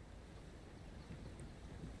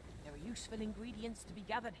 There are useful ingredients to be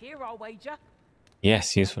gathered here, I'll wager.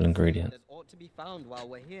 Yes, useful ingredient. There's ought to be found while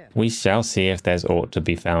we're here. We shall see if there's aught to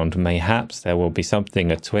be found. Mayhaps there will be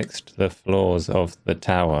something atwixt the floors of the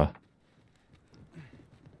tower.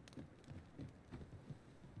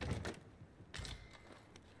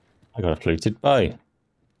 I got a fluted bow.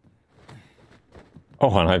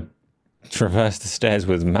 Oh, and I traversed the stairs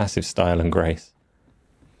with massive style and grace.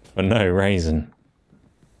 For no reason.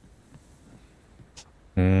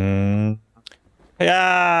 Yeah!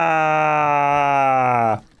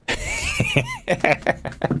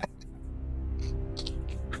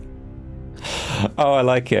 Oh, I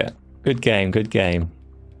like it. Good game, good game.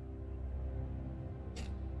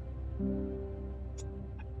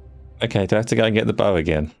 Okay, do I have to go and get the bow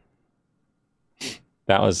again?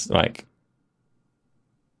 That was like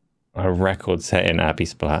a record-setting Abbey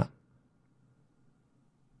splat.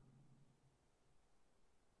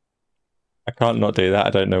 I can't not do that. I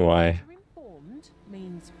don't know why. Better informed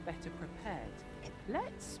means better prepared.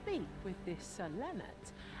 Let's speak with this Sir Leonard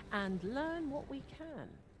and learn what we can.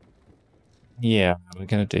 Yeah, we're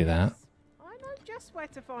going to do that. I know just where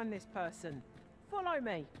to find this person. Follow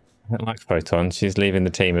me. I don't like Photon. She's leaving the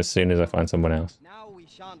team as soon as I find someone else. Now we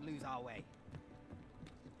shan't lose our way.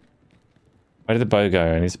 Where did the bow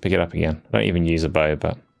go? I need to pick it up again. I don't even use a bow,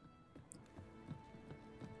 but...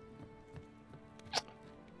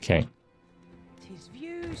 Okay. 'Tis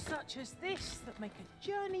views such as this that make a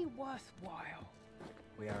journey worthwhile.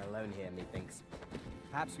 We are alone here, methinks.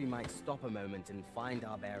 Perhaps we might stop a moment and find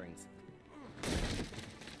our bearings.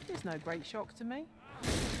 There's no great shock to me.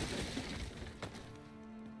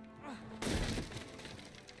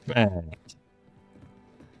 Man.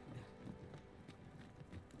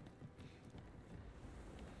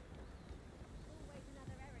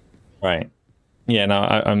 Right. Yeah, no,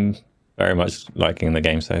 I'm very much liking the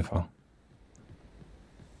game so far.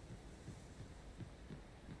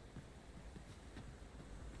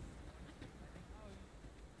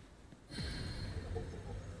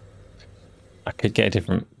 I could get a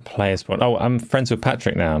different player spot. Oh, I'm friends with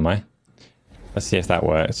Patrick now, am I? Let's see if that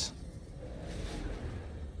works.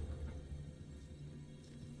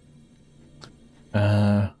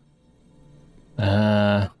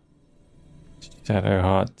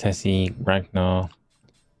 Shadowheart, Tessie, Ragnar.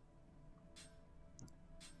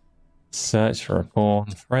 Search for a pawn.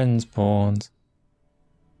 Friends pawns.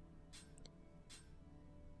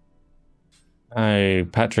 Oh,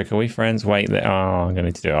 Patrick, are we friends? Wait, oh, I'm going to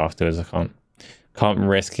need to do it afterwards. I can't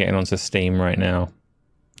risk getting onto Steam right now.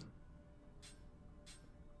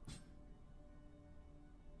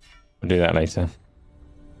 We'll do that later.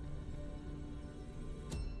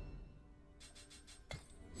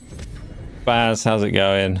 Baz, how's it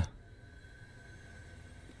going?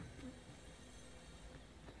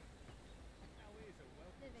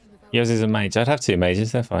 Yours is a mage. I'd have two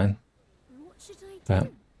mages, they're fine. But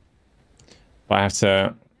I have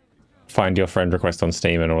to find your friend request on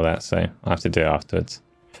Steam and all that, so I have to do it afterwards.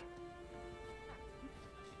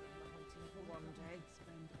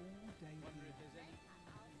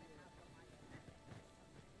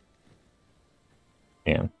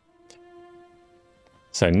 Yeah.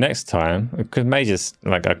 So next time, because mages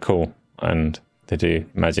like are cool and they do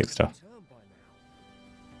magic stuff.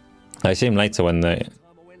 I assume later when the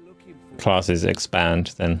classes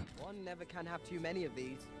expand, then One never can have too many of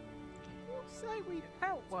these. What say we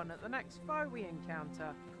pelt one at the next foe we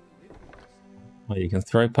encounter? well, you can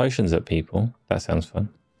throw potions at people. That sounds fun.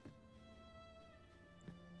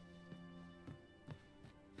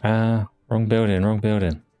 Ah, wrong building, wrong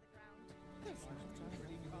building.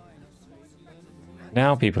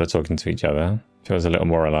 Now people are talking to each other. Feels a little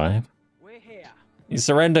more alive. We're here. You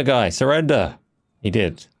surrender, guy, surrender. He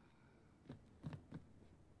did.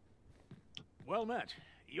 Well met.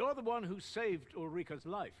 You're the one who saved Ulrika's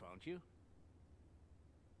life, aren't you?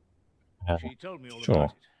 She told me all sure.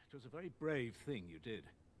 about it. It was a very brave thing you did.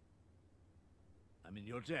 I'm in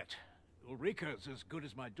your debt. Ulrika's as good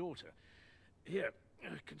as my daughter. Here,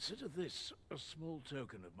 consider this a small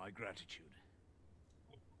token of my gratitude.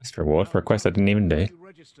 Best reward for a quest I didn't even do. You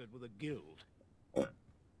registered with a guild.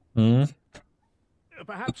 Hmm.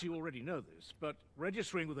 Perhaps you already know this, but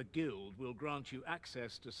registering with a guild will grant you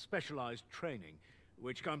access to specialized training,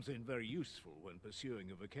 which comes in very useful when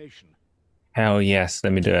pursuing a vocation. Hell yes,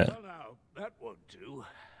 let me do it. Well now, that won't do.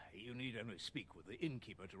 You need only speak with the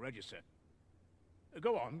innkeeper to register.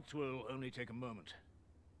 Go on, 'twill only take a moment.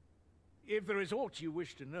 If there is aught you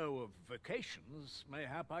wish to know of vocations,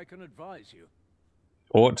 mayhap I can advise you.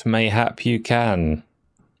 Aught mayhap you can.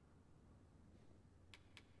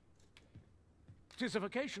 'Tis a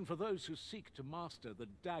vocation for those who seek to master the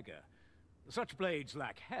dagger. Such blades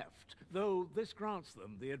lack heft, though this grants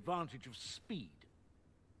them the advantage of speed.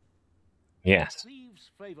 Yes.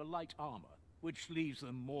 Thieves favor light armor, which leaves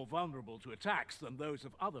them more vulnerable to attacks than those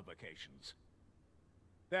of other vocations.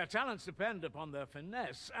 Their talents depend upon their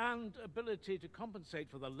finesse and ability to compensate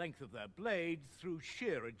for the length of their blade through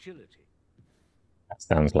sheer agility. That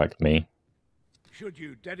sounds like me. Should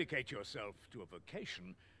you dedicate yourself to a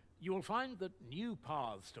vocation, you will find that new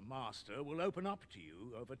paths to master will open up to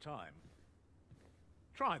you over time.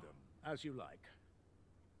 Try them as you like.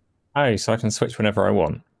 Oh, so I can switch whenever I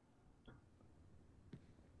want.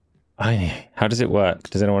 How does it work?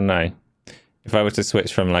 Does anyone know? If I were to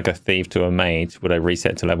switch from like a thief to a mage, would I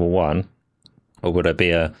reset to level 1? Or would I be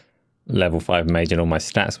a level 5 mage and all my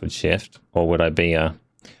stats would shift? Or would I be a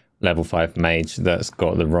level 5 mage that's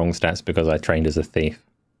got the wrong stats because I trained as a thief?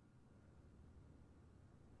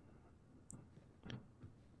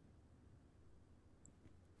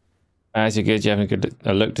 As you're good, you have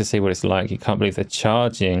a look to see what it's like. You can't believe they're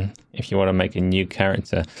charging if you want to make a new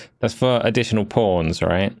character. That's for additional pawns,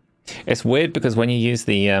 right? It's weird because when you use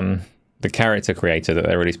the character creator that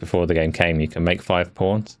they released before the game came, you can make 5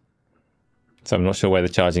 pawns. So I'm not sure where the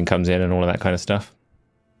charging comes in and all of that kind of stuff.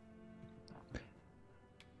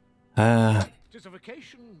 Tis a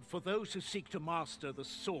vocation for those who seek to master the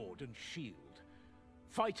sword and shield.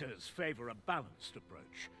 Fighters favor a balanced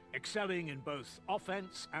approach, excelling in both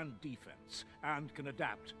offense and defense, and can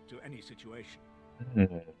adapt to any situation.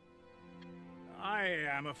 I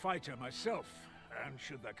am a fighter myself, and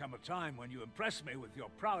should there come a time when you impress me with your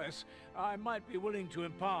prowess, I might be willing to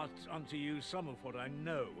impart unto you some of what I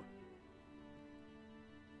know.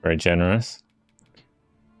 Very generous.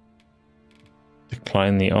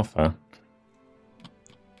 Decline the offer.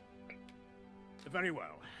 Very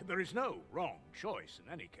well. There is no wrong choice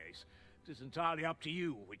in any case. It is entirely up to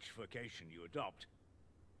you which vocation you adopt.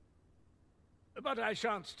 But I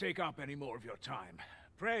shan't take up any more of your time.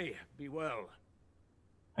 Pray, be well.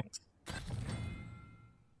 Thanks.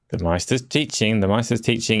 The Meister's Teaching. The Meister's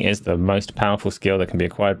Teaching is the most powerful skill that can be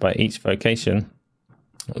acquired by each vocation.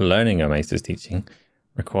 Learning a Meister's Teaching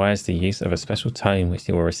requires the use of a special tome which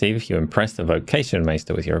you will receive if you impress the vocation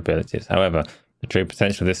Meister with your abilities. However, the true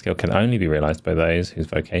potential of this skill can only be realized by those whose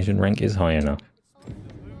vocation rank is high enough.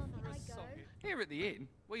 Here at the inn,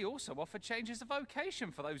 we also offer changes of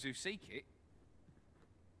vocation for those who seek it.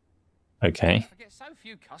 Okay. I get so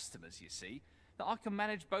few customers, you see, that I can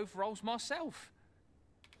manage both roles myself.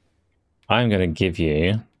 I'm going to give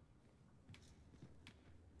you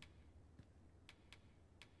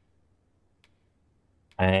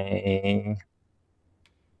a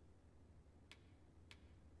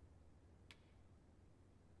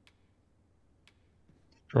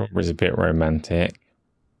strawberry's a bit romantic.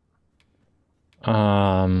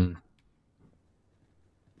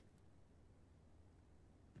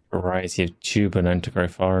 Variety of tuber known to grow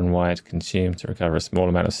far and wide, consumed to recover a small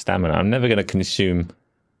amount of stamina. I'm never going to consume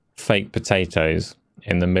fake potatoes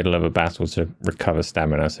in the middle of a battle to recover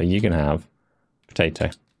stamina, so you can have potato.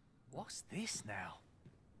 What's this now?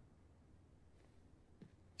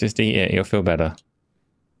 Just eat it, you'll feel better.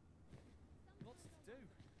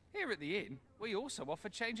 Here at the inn, we also offer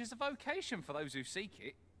changes of vocation for those who seek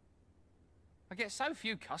it. I get so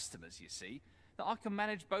few customers, you see, that I can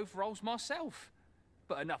manage both roles myself.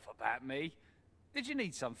 But enough about me. Did you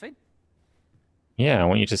need something? Yeah, I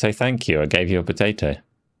want you to say thank you. I gave you a potato.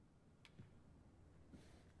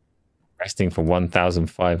 Resting for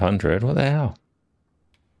 1,500. What the hell?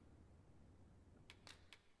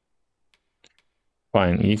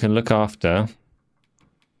 Fine, you can look after.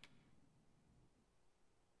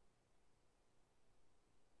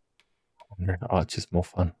 Archer's more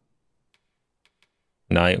fun.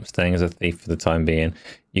 No, I'm staying as a thief for the time being.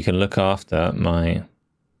 You can look after my...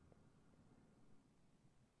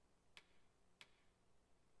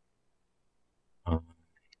 Oh.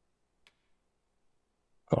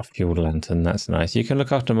 Got a fuel lantern, that's nice. You can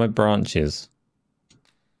look after my branches.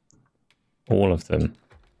 All of them.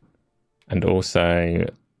 And also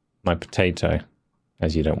my potato,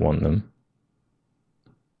 as you don't want them.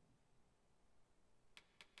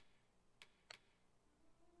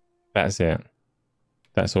 That's it.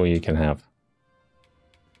 That's all you can have.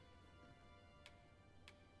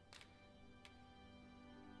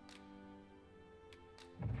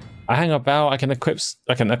 I hang about. I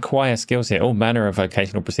can acquire skills here. All manner of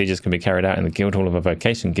vocational procedures can be carried out in the guild hall of a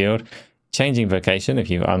vocation guild. Changing vocation. If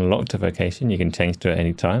you've unlocked a vocation, you can change to it at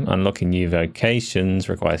any time. Unlocking new vocations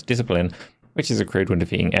requires discipline, which is accrued when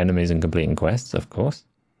defeating enemies and completing quests, of course.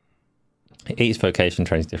 Each vocation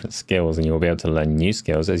trains different skills, and you'll be able to learn new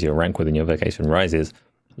skills as your rank within your vocation rises.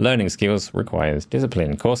 Learning skills requires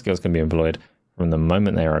discipline. Core skills can be employed from the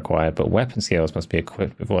moment they are acquired, but weapon skills must be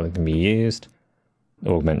equipped before they can be used.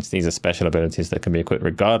 Augments. These are special abilities that can be equipped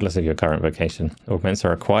regardless of your current vocation. Augments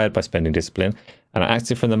are acquired by spending discipline and are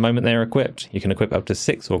active from the moment they are equipped. You can equip up to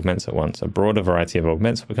 6 augments at once. A broader variety of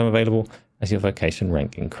augments will become available as your vocation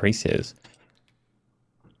rank increases.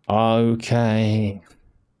 Okay.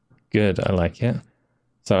 Good, I like it.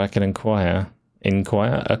 So I can acquire, and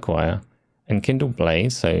kindle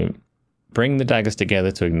blades. So bring the daggers together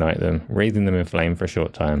to ignite them, wreathing them in flame for a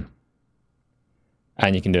short time.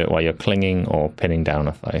 And you can do it while you're clinging or pinning down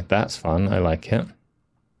a foe. That's fun, I like it.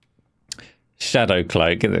 Shadow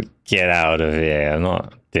cloak, get out of here,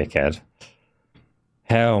 not dickhead.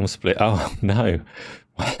 Helm split, oh no.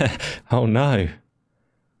 Oh no.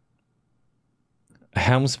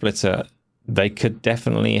 Helm splitter. They could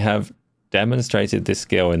definitely have demonstrated this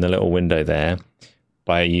skill in the little window there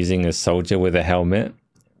by using a soldier with a helmet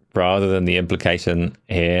rather than the implication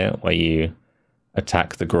here where you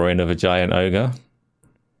attack the groin of a giant ogre.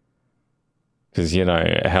 Because, you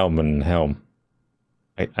know, helm and helm.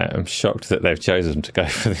 I'm shocked that they've chosen to go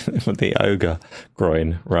for the ogre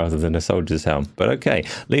groin rather than a soldier's helm. But okay,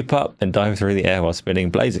 leap up and dive through the air while spinning.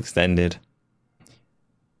 Blades extended.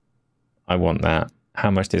 I want that. How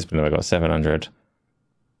much discipline have I got? 700.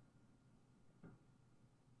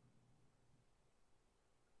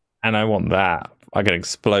 And I want that. I can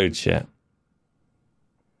explode shit.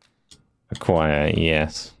 Acquire,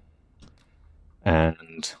 yes.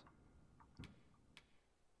 And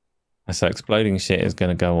so exploding shit is going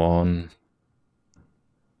to go on.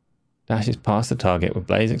 Dashes past the target with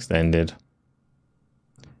blades extended.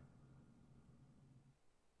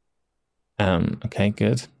 Okay,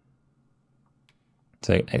 good.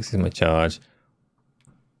 So X is my charge.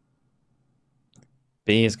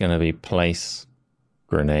 B is going to be place,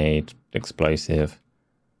 grenade, explosive.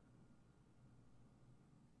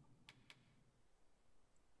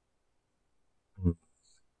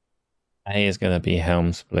 A is going to be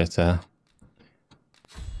helm splitter.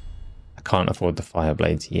 I can't afford the fire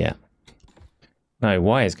blades yet. No,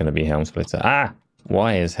 Y is going to be helm splitter. Ah!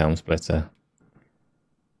 Y is helm splitter.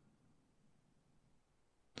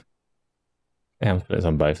 Helm splitters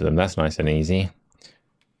on both of them. That's nice and easy.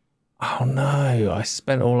 Oh no, I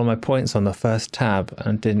spent all of my points on the first tab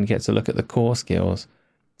and didn't get to look at the core skills.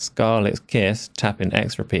 Scarlet's Kiss, tapping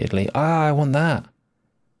X repeatedly. Ah, I want that.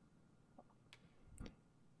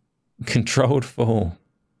 Controlled fall.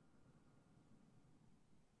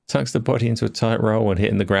 Tucks the body into a tight roll when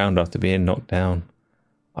hitting the ground after being knocked down.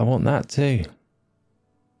 I want that too.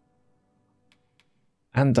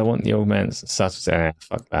 And I want the augments. Subtlety.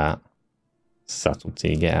 Fuck that.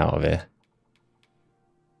 Subtlety, get out of here.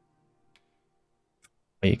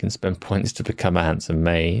 You can spend points to become a handsome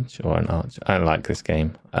mage or an archer. I like this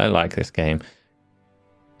game. I like this game.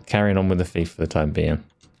 Carrying on with the thief for the time being.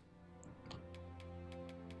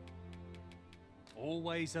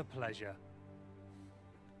 Always a pleasure.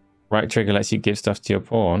 Right trigger lets you give stuff to your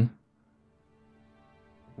pawn.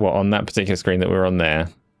 What, on that particular screen that we're on there?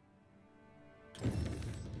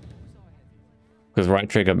 Because right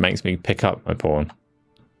trigger makes me pick up my pawn.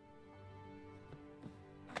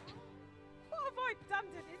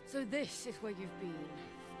 This is where you've been.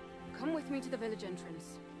 Come with me to the village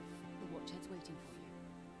entrance. The watchhead's waiting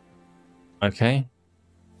for you. Okay.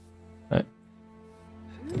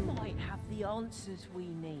 Who might have the answers we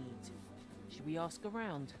need? Should we ask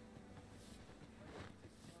around?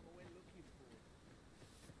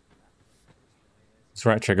 It's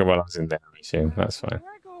right trigger while I was in there, I assume. That's fine.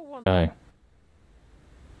 Okay.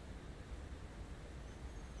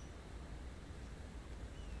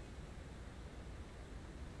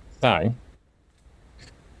 So,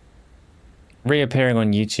 reappearing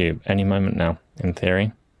on YouTube any moment now, in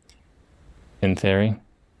theory. In theory.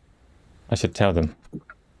 I should tell them.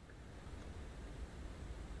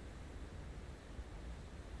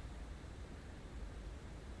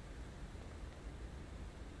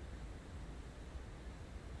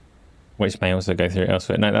 Which may also go through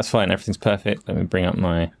elsewhere. No, that's fine. Everything's perfect. Let me bring up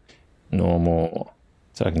my normal...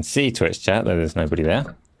 So I can see Twitch chat, though there's nobody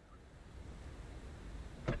there.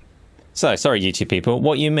 So, sorry YouTube people.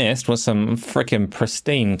 What you missed was some freaking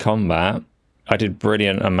pristine combat. I did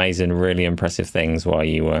brilliant, amazing, really impressive things while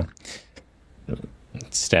you were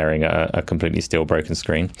staring at a completely still broken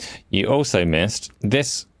screen. You also missed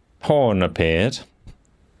this pawn appeared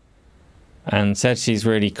and said she's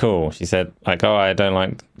really cool. She said, like, oh, I don't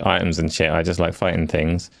like items and shit. I just like fighting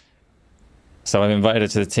things. So I've invited her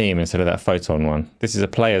to the team instead of that photon one. This is a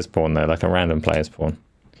player's pawn, though, like a random player's pawn.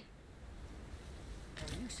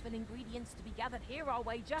 Useful ingredients to be gathered here, I'll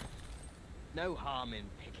wager. No harm in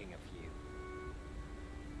picking a few.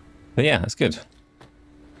 But yeah, that's good.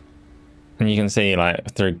 And you can see,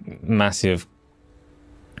 like, through massive,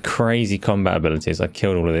 crazy combat abilities, I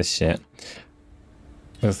killed all of this shit.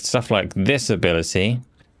 With stuff like this ability.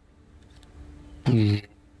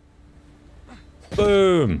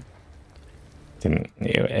 Boom!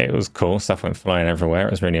 It was cool. Stuff went flying everywhere.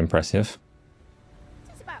 It was really impressive.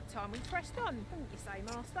 It's about time we pressed on, wouldn't you say,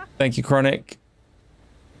 Master? Thank you, Chronic,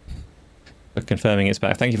 for confirming it's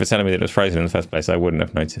back. Thank you for telling me that it was frozen in the first place. I wouldn't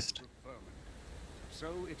have noticed.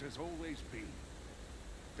 So it has always been.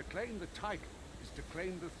 To claim the title is to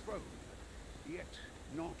claim the throne. Yet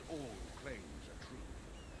not all claims are true.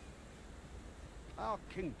 Our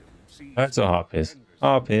kingdom sees... That's a harpies.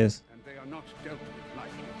 Harpies. And they are not dealt with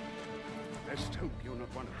lightly. Let's hope you're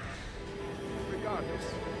not one of them. Regardless,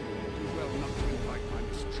 do well not to invite my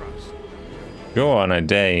mistrust. Go on, I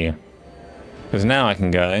dare you. Because now I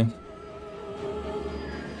can go.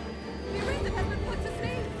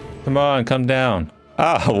 Come on, come down.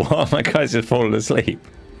 Oh, what? My guy's just falling asleep.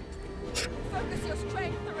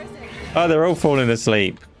 Oh, they're all falling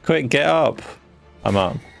asleep. Quick, get up. I'm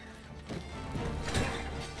up.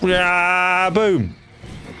 Yeah, boom.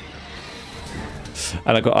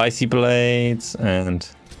 And I've got icy blades and...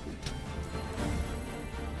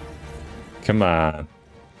 Come on.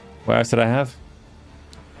 What else did I have?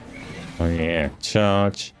 Oh yeah,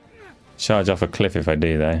 charge. Charge off a cliff if I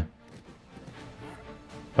do though.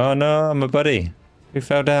 Oh no, my buddy. Who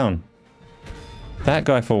fell down? That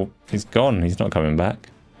guy he's gone. He's not coming back.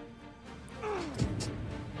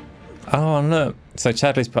 Oh, and look. So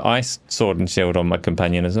Chadley's put ice sword and shield on my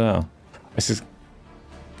companion as well. This is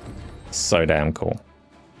so damn cool.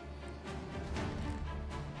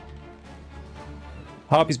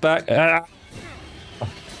 Harpy's back. Ah!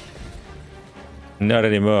 Not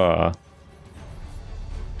anymore.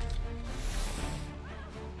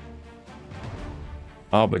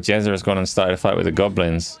 Oh, but Jezza's gone and started a fight with the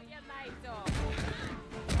goblins.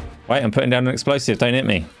 Wait, I'm putting down an explosive. Don't hit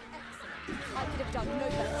me.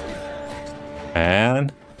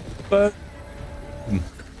 And... boom.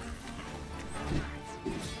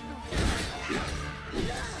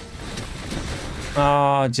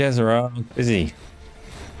 Oh, Jezza, busy.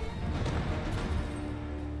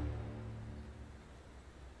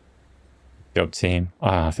 Job team.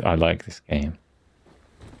 Ah, I like this game.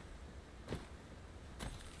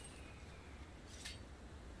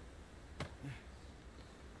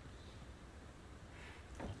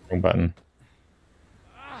 Wrong button.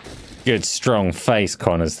 Good strong face,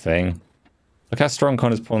 Connor's thing. Look how strong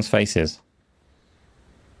Connor's pawn's face is.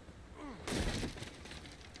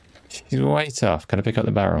 She's way tough. Can I pick up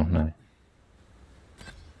the barrel? No.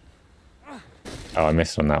 Oh, I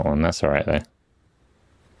missed on that one. That's alright though.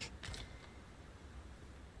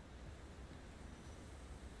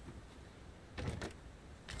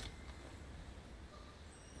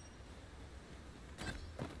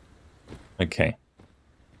 Okay.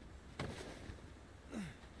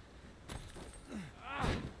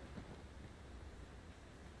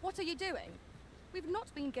 What are you doing? We've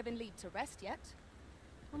not been given leave to rest yet.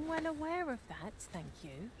 I'm well aware of that, thank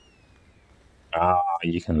you. Ah,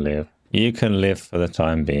 you can live. You can live for the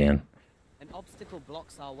time being. An obstacle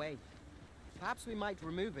blocks our way. Perhaps we might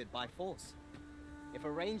remove it by force. If a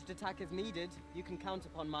ranged attack is needed, you can count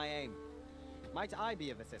upon my aim. Might I be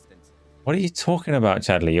of assistance? What are you talking about,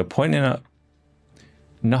 Chadley? You're pointing at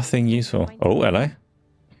nothing useful. Oh, hello.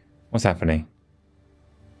 What's happening?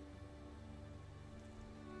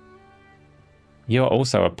 You're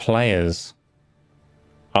also a player's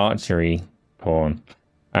archery pawn.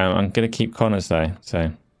 I'm going to keep Connor's though,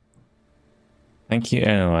 so thank you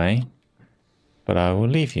anyway, but I will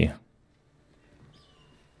leave you.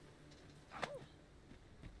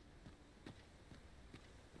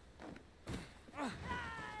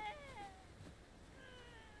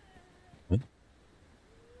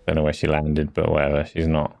 Don't know where she landed, but whatever. She's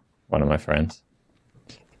not one of my friends.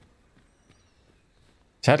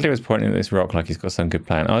 Chadley was pointing at this rock like he's got some good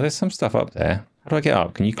plan. Oh, there's some stuff up there. How do I get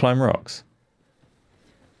up? Can you climb rocks?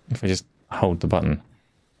 If I just hold the button.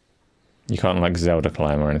 You can't like Zelda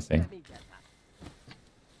climb or anything.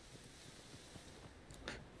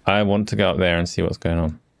 I want to go up there and see what's going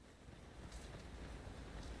on.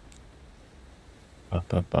 Bum,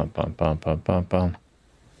 bum, bum, bum, bum, bum, bum, bum.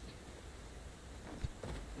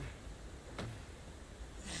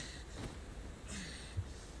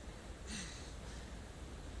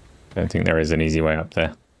 Don't think there is an easy way up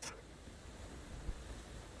there.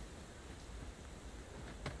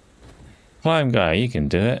 Climb guy, you can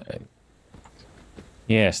do it.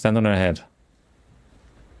 Yeah, stand on her head.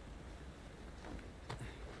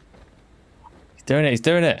 He's doing it, he's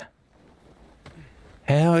doing it.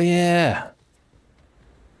 Hell yeah.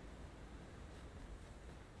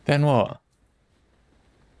 Then what?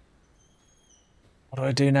 What do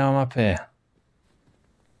I do now I'm up here?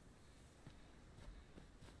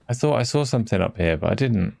 I thought I saw something up here, but I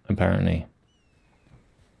didn't, apparently.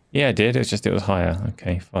 Yeah, I did. It's just it was higher.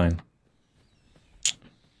 Okay, fine.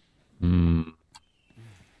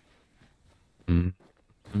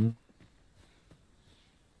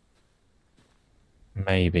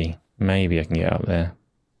 Maybe I can get up there.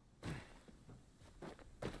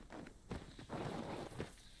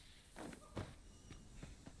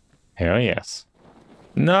 Hell yes.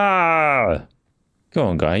 No! Go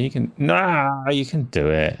on, guy. You can... No! You can do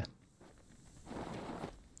it.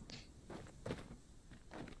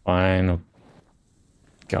 Fine.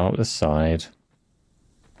 Go up the side.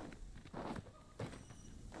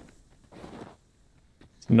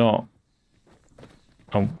 It's not...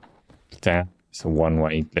 Oh, damn. It's a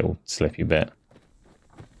one-way little slippy bit.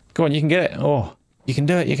 Go on, you can get it. Oh, you can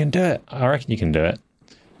do it. You can do it. I reckon you can do it.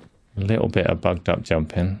 A little bit of bugged up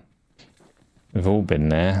jumping. We've all been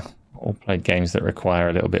there. All played games that require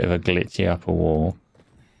a little bit of a glitchy upper wall.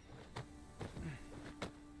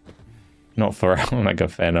 Not for like a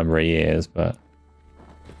fair number of years, but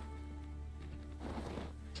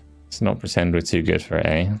let's not pretend we're too good for it,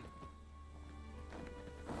 eh?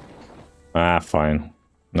 Ah, fine.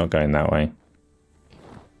 Not going that way.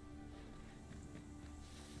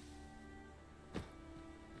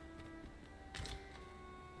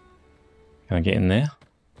 Can I get in there?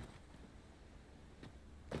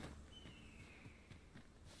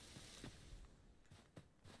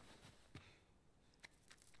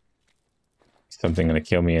 Something going to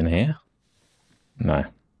kill me in here? No.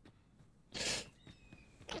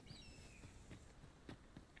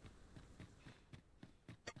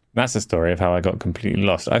 That's the story of how I got completely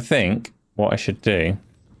lost. I think what I should do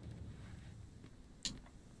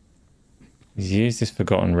is use this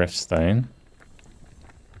Forgotten Rift Stone.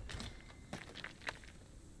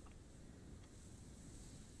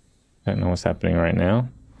 Don't know what's happening right now.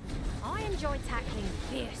 I enjoy tackling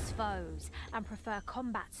fierce foes and prefer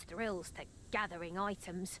combat's thrills to gathering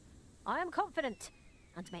items. I am confident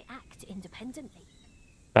and may act independently.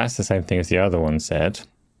 That's the same thing as the other one said.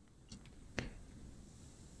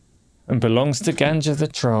 And belongs to Ganja the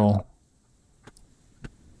Troll.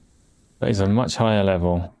 But he's a much higher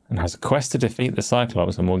level and has a quest to defeat the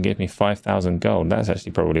Cyclops and will give me 5,000 gold. That's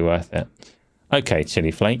actually probably worth it. Okay,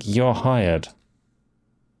 Chili Flake, you're hired.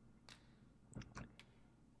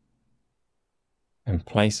 In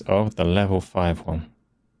place of the level 5 one.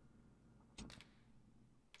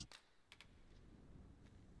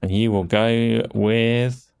 And you will go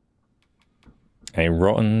with a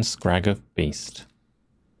rotten scrag of beast.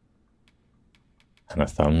 And a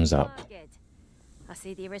thumbs up. Oh, good. I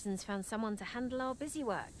see the Arisen's found someone to handle our busy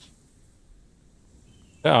work.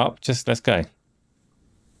 Up, just let's go.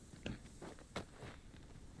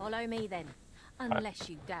 Follow me then, unless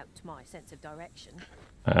you doubt my sense of direction.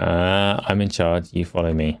 I'm in charge, you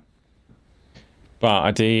follow me. But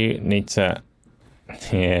I do need to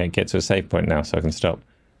get to a save point now so I can stop.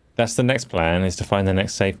 That's the next plan, is to find the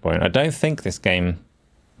next save point. I don't think this game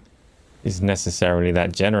is necessarily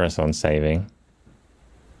that generous on saving.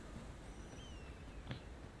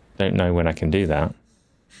 Don't know when I can do that.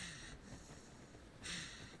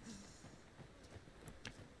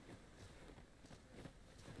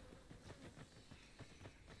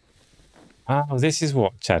 Oh, this is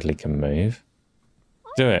what Chadley can move.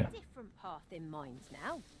 Do it. Different path in mind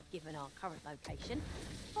now, given our current location.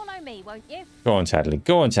 Follow me, won't you? Go on, Chadley.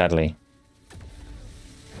 Go on, Chadley.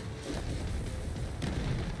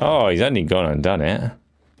 Oh, he's only gone and done it.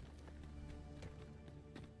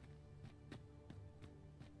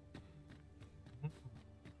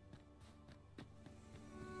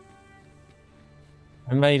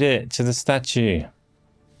 I made it to the statue.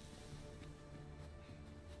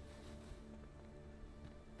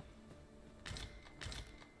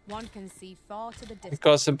 One can see far to the distance. We've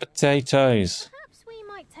got some potatoes. Perhaps we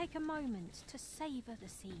might take a moment to savor the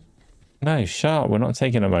scene. No, shut up. We're not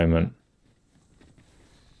taking a moment.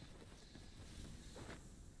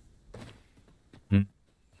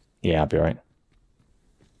 Yeah, I'll be right.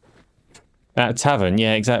 At a tavern,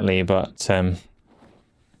 yeah, exactly. But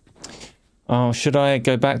oh, should I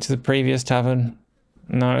go back to the previous tavern?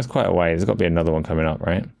 No, it's quite a way. There's got to be another one coming up,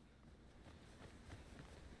 right?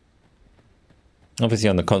 Obviously,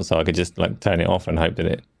 on the console, I could just like turn it off and hope that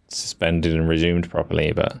it suspended and resumed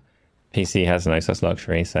properly. But PC has no such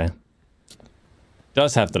luxury, so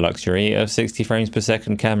does have the luxury of 60 frames per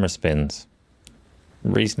second camera spins.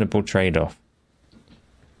 Reasonable trade-off.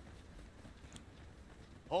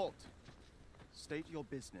 Halt! State your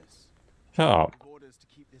business. Shut up. Orders to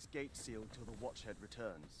keep this gate sealed till the Watchhead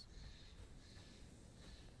returns.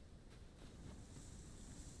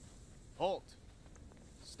 Halt!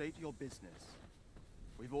 State your business.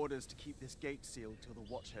 We've orders to keep this gate sealed till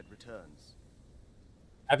the Watchhead returns.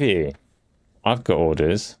 Have you? I've got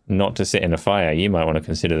orders not to sit in a fire. You might want to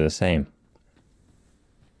consider the same.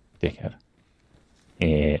 Dickhead.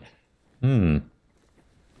 Yeah. No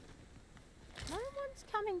one's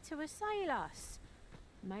coming to assail us.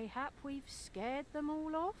 Mayhap we've scared them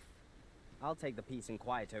all off? I'll take the peace and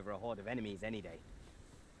quiet over a horde of enemies any day.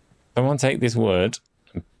 Someone take this wood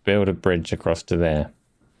and build a bridge across to there.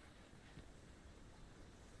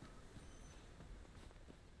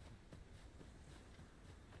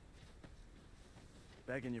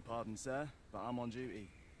 Begging your pardon, sir, but I'm on duty.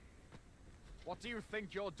 What do you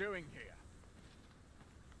think you're doing here?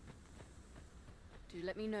 Do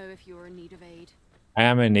let me know if you're in need of aid. I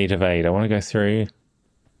am in need of aid. I want to go through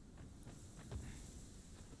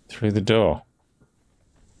the door.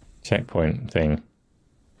 Checkpoint thing.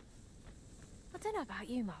 I don't know about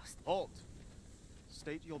you, Master. Halt!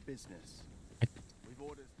 State your business. We've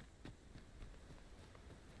orders.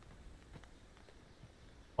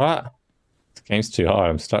 What? This game's too hard.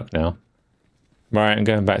 I'm stuck now. Right, I'm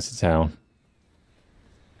going back to town.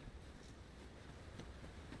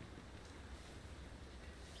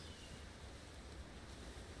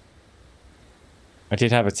 I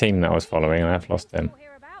did have a team that I was following and I've lost them.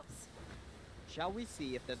 Shall we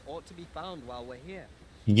see if there's aught to be found while we're here?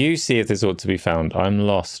 You see if there's aught to be found. I'm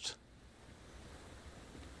lost.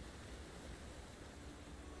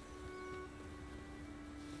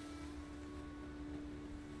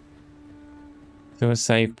 To a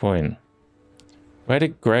save point. Where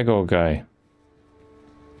did Gregor go?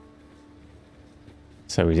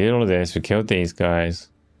 So we did all of this. We killed these guys.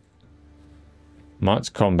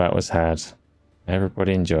 Much combat was had.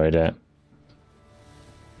 Everybody enjoyed it.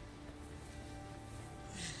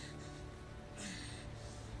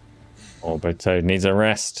 Orbo Toad needs a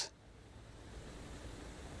rest.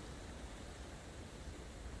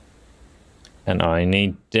 And I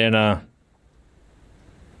need dinner.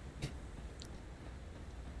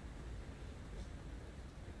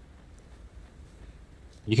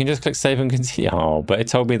 You can just click save and continue. Oh, but it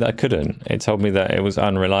told me that I couldn't. It told me that it was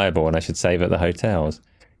unreliable and I should save at the hotels.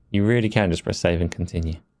 You really can just press save and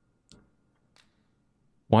continue.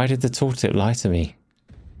 Why did the tooltip lie to me?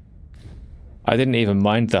 I didn't even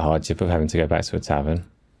mind the hardship of having to go back to a tavern.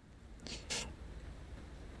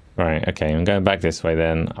 Right, okay, I'm going back this way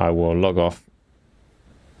then. I will log off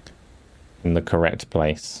in the correct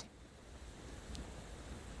place.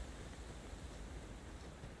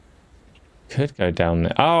 Could go down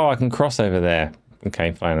there. Oh, I can cross over there.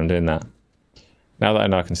 Okay, fine, I'm doing that. Now that I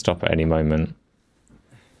know I can stop at any moment.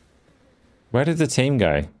 Where did the team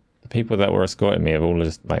go? The people that were escorting me have all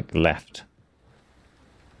just, like, left.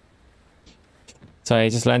 So I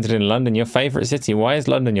just landed in London, your favourite city. Why is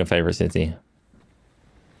London your favourite city?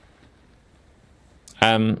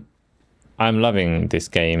 I'm loving this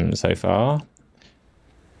game so far.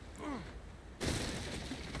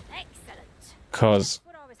 Excellent. Because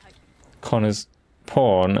Connor's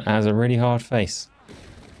pawn has a really hard face.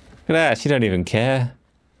 Look at that, she don't even care.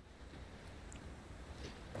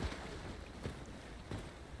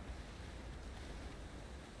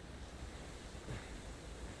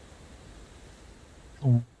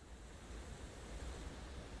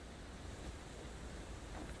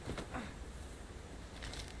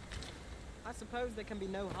 I suppose there can be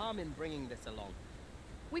no harm in bringing this along.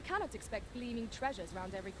 We cannot expect gleaming treasures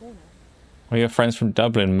round every corner. Well, your friends from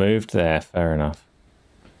Dublin moved there. Fair enough.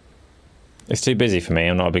 It's too busy for me.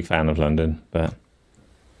 I'm not a big fan of London, but...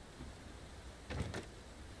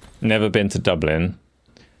 Never been to Dublin.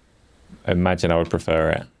 I imagine I would prefer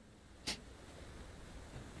it.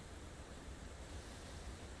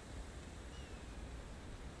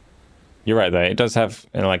 You're right, though. It does have...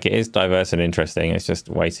 like, it is diverse and interesting. It's just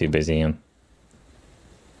way too busy and...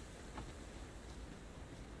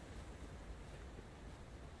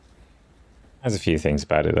 There's a few things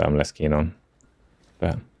about it that I'm less keen on.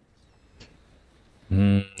 But...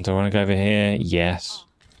 do I want to go over here? Yes.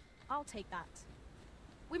 I'll take that.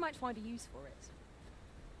 We might find a use for it.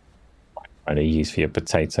 Find a use for your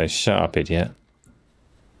potato. Shut up, idiot.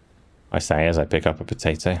 I say as I pick up a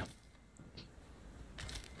potato.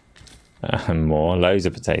 And more. Loads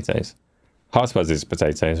of potatoes. Heartbuds is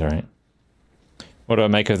potatoes, right? What do I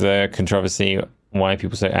make of the controversy? Why are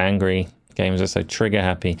people so angry? Games are so trigger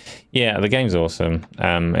happy. Yeah, the game's awesome.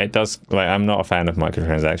 It does, like, I'm not a fan of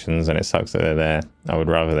microtransactions and it sucks that they're there. I would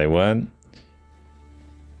rather they weren't.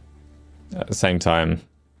 At the same time,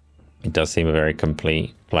 it does seem a very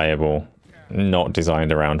complete, playable, not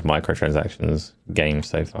designed around microtransactions game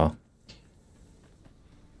so far.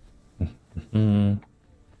 I'm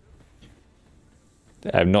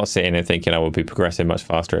not sitting and thinking I would be progressing much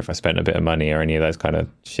faster if I spent a bit of money or any of those kind of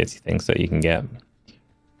shitty things that you can get.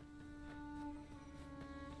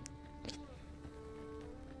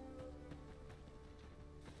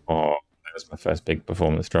 Oh, that was my first big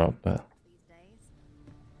performance drop, but...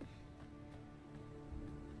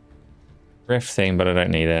 Rift thing, but I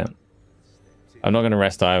don't need it. I'm not going to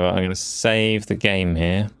rest either. I'm going to save the game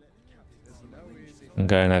here. And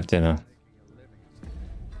go and have dinner.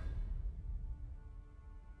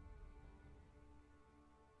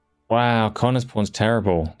 Wow, Connor's pawn's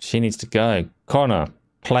terrible. She needs to go. Connor,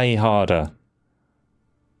 play harder.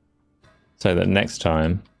 So that next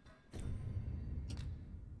time...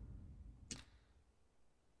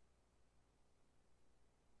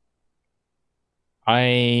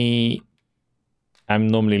 I am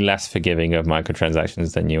normally less forgiving of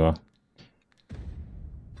microtransactions than you are.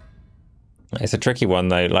 It's a tricky one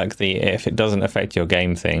though, like the if it doesn't affect your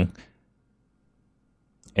game thing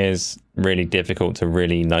is really difficult to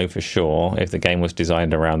really know for sure if the game was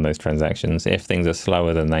designed around those transactions, if things are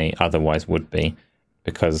slower than they otherwise would be,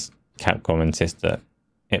 because Capcom insists that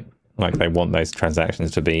it, like, they want those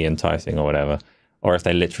transactions to be enticing or whatever. Or if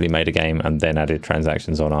they literally made a game and then added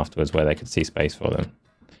transactions on afterwards where they could see space for them.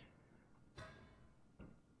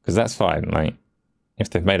 Because that's fine, like,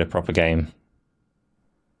 if they've made a proper game,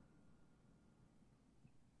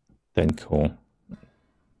 then cool.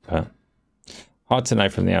 But hard to know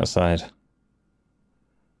from the outside.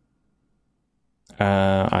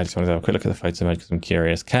 I just want to have a quick look at the photo mode because I'm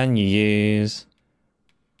curious. Can you use...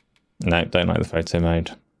 No, don't like the photo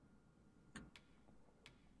mode.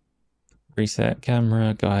 Reset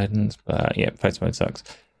camera guidance, but yeah, photo mode sucks.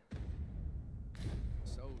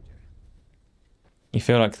 You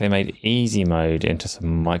feel like they made easy mode into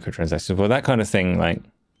some microtransactions. Well, that kind of thing, like,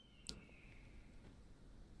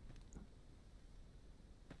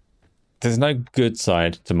 there's no good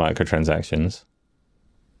side to microtransactions.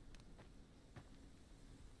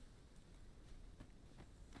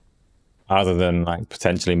 Other than, like,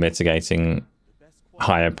 potentially mitigating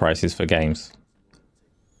higher prices for games.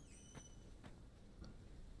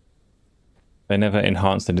 They never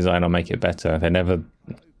enhance the design or make it better. They never...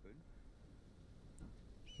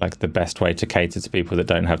 Like, the best way to cater to people that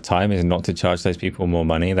don't have time is not to charge those people more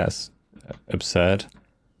money. That's absurd.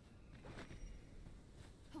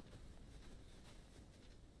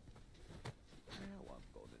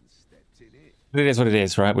 It is what it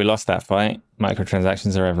is, right? We lost that fight.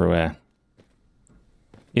 Microtransactions are everywhere.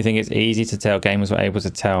 You think it's easy to tell? Gamers were able to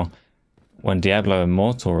tell when Diablo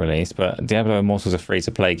Immortal released, but Diablo Immortal is a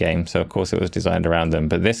free-to-play game, so of course it was designed around them.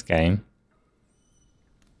 But this game,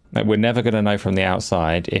 like, we're never going to know from the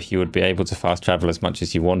outside if you would be able to fast travel as much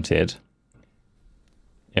as you wanted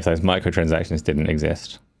if those microtransactions didn't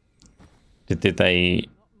exist. Did they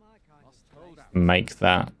make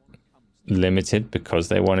that limited because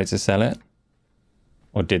they wanted to sell it?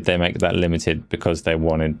 Or did they make that limited because they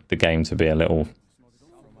wanted the game to be a little,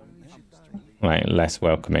 like, less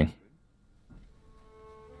welcoming?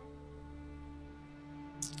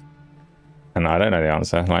 And I don't know the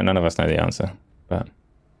answer. Like, none of us know the answer. But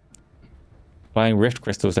buying rift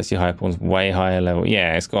crystals lets you higher pawns way higher level.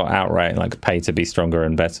 Yeah, it's got outright, like, pay to be stronger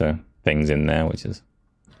and better things in there, which is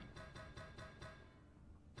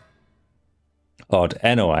odd.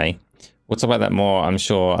 Anyway, we'll talk about that more, I'm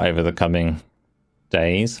sure, over the coming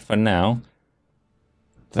days. For now,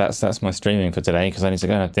 that's my streaming for today, because I need to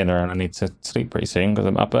go and have dinner and I need to sleep pretty soon because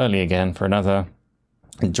I'm up early again for another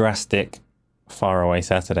drastic faraway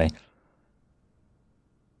Saturday.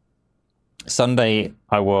 Sunday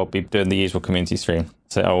I will be doing the usual community stream,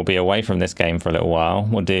 so I will be away from this game for a little while.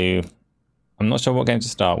 We'll do, I'm not sure what game to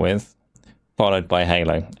start with, followed by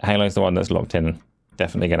Halo. Halo's the one that's locked in,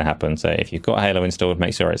 definitely going to happen. So if you've got Halo installed,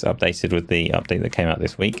 make sure it's updated with the update that came out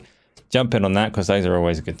this week. Jump in on that because those are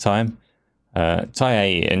always a good time. Ty,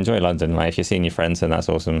 enjoy London. Like, if you're seeing your friends, then that's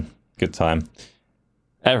awesome. Good time.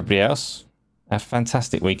 Everybody else, have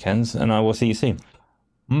fantastic weekends, and I will see you soon.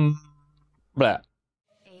 Blah.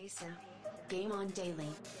 Game on daily.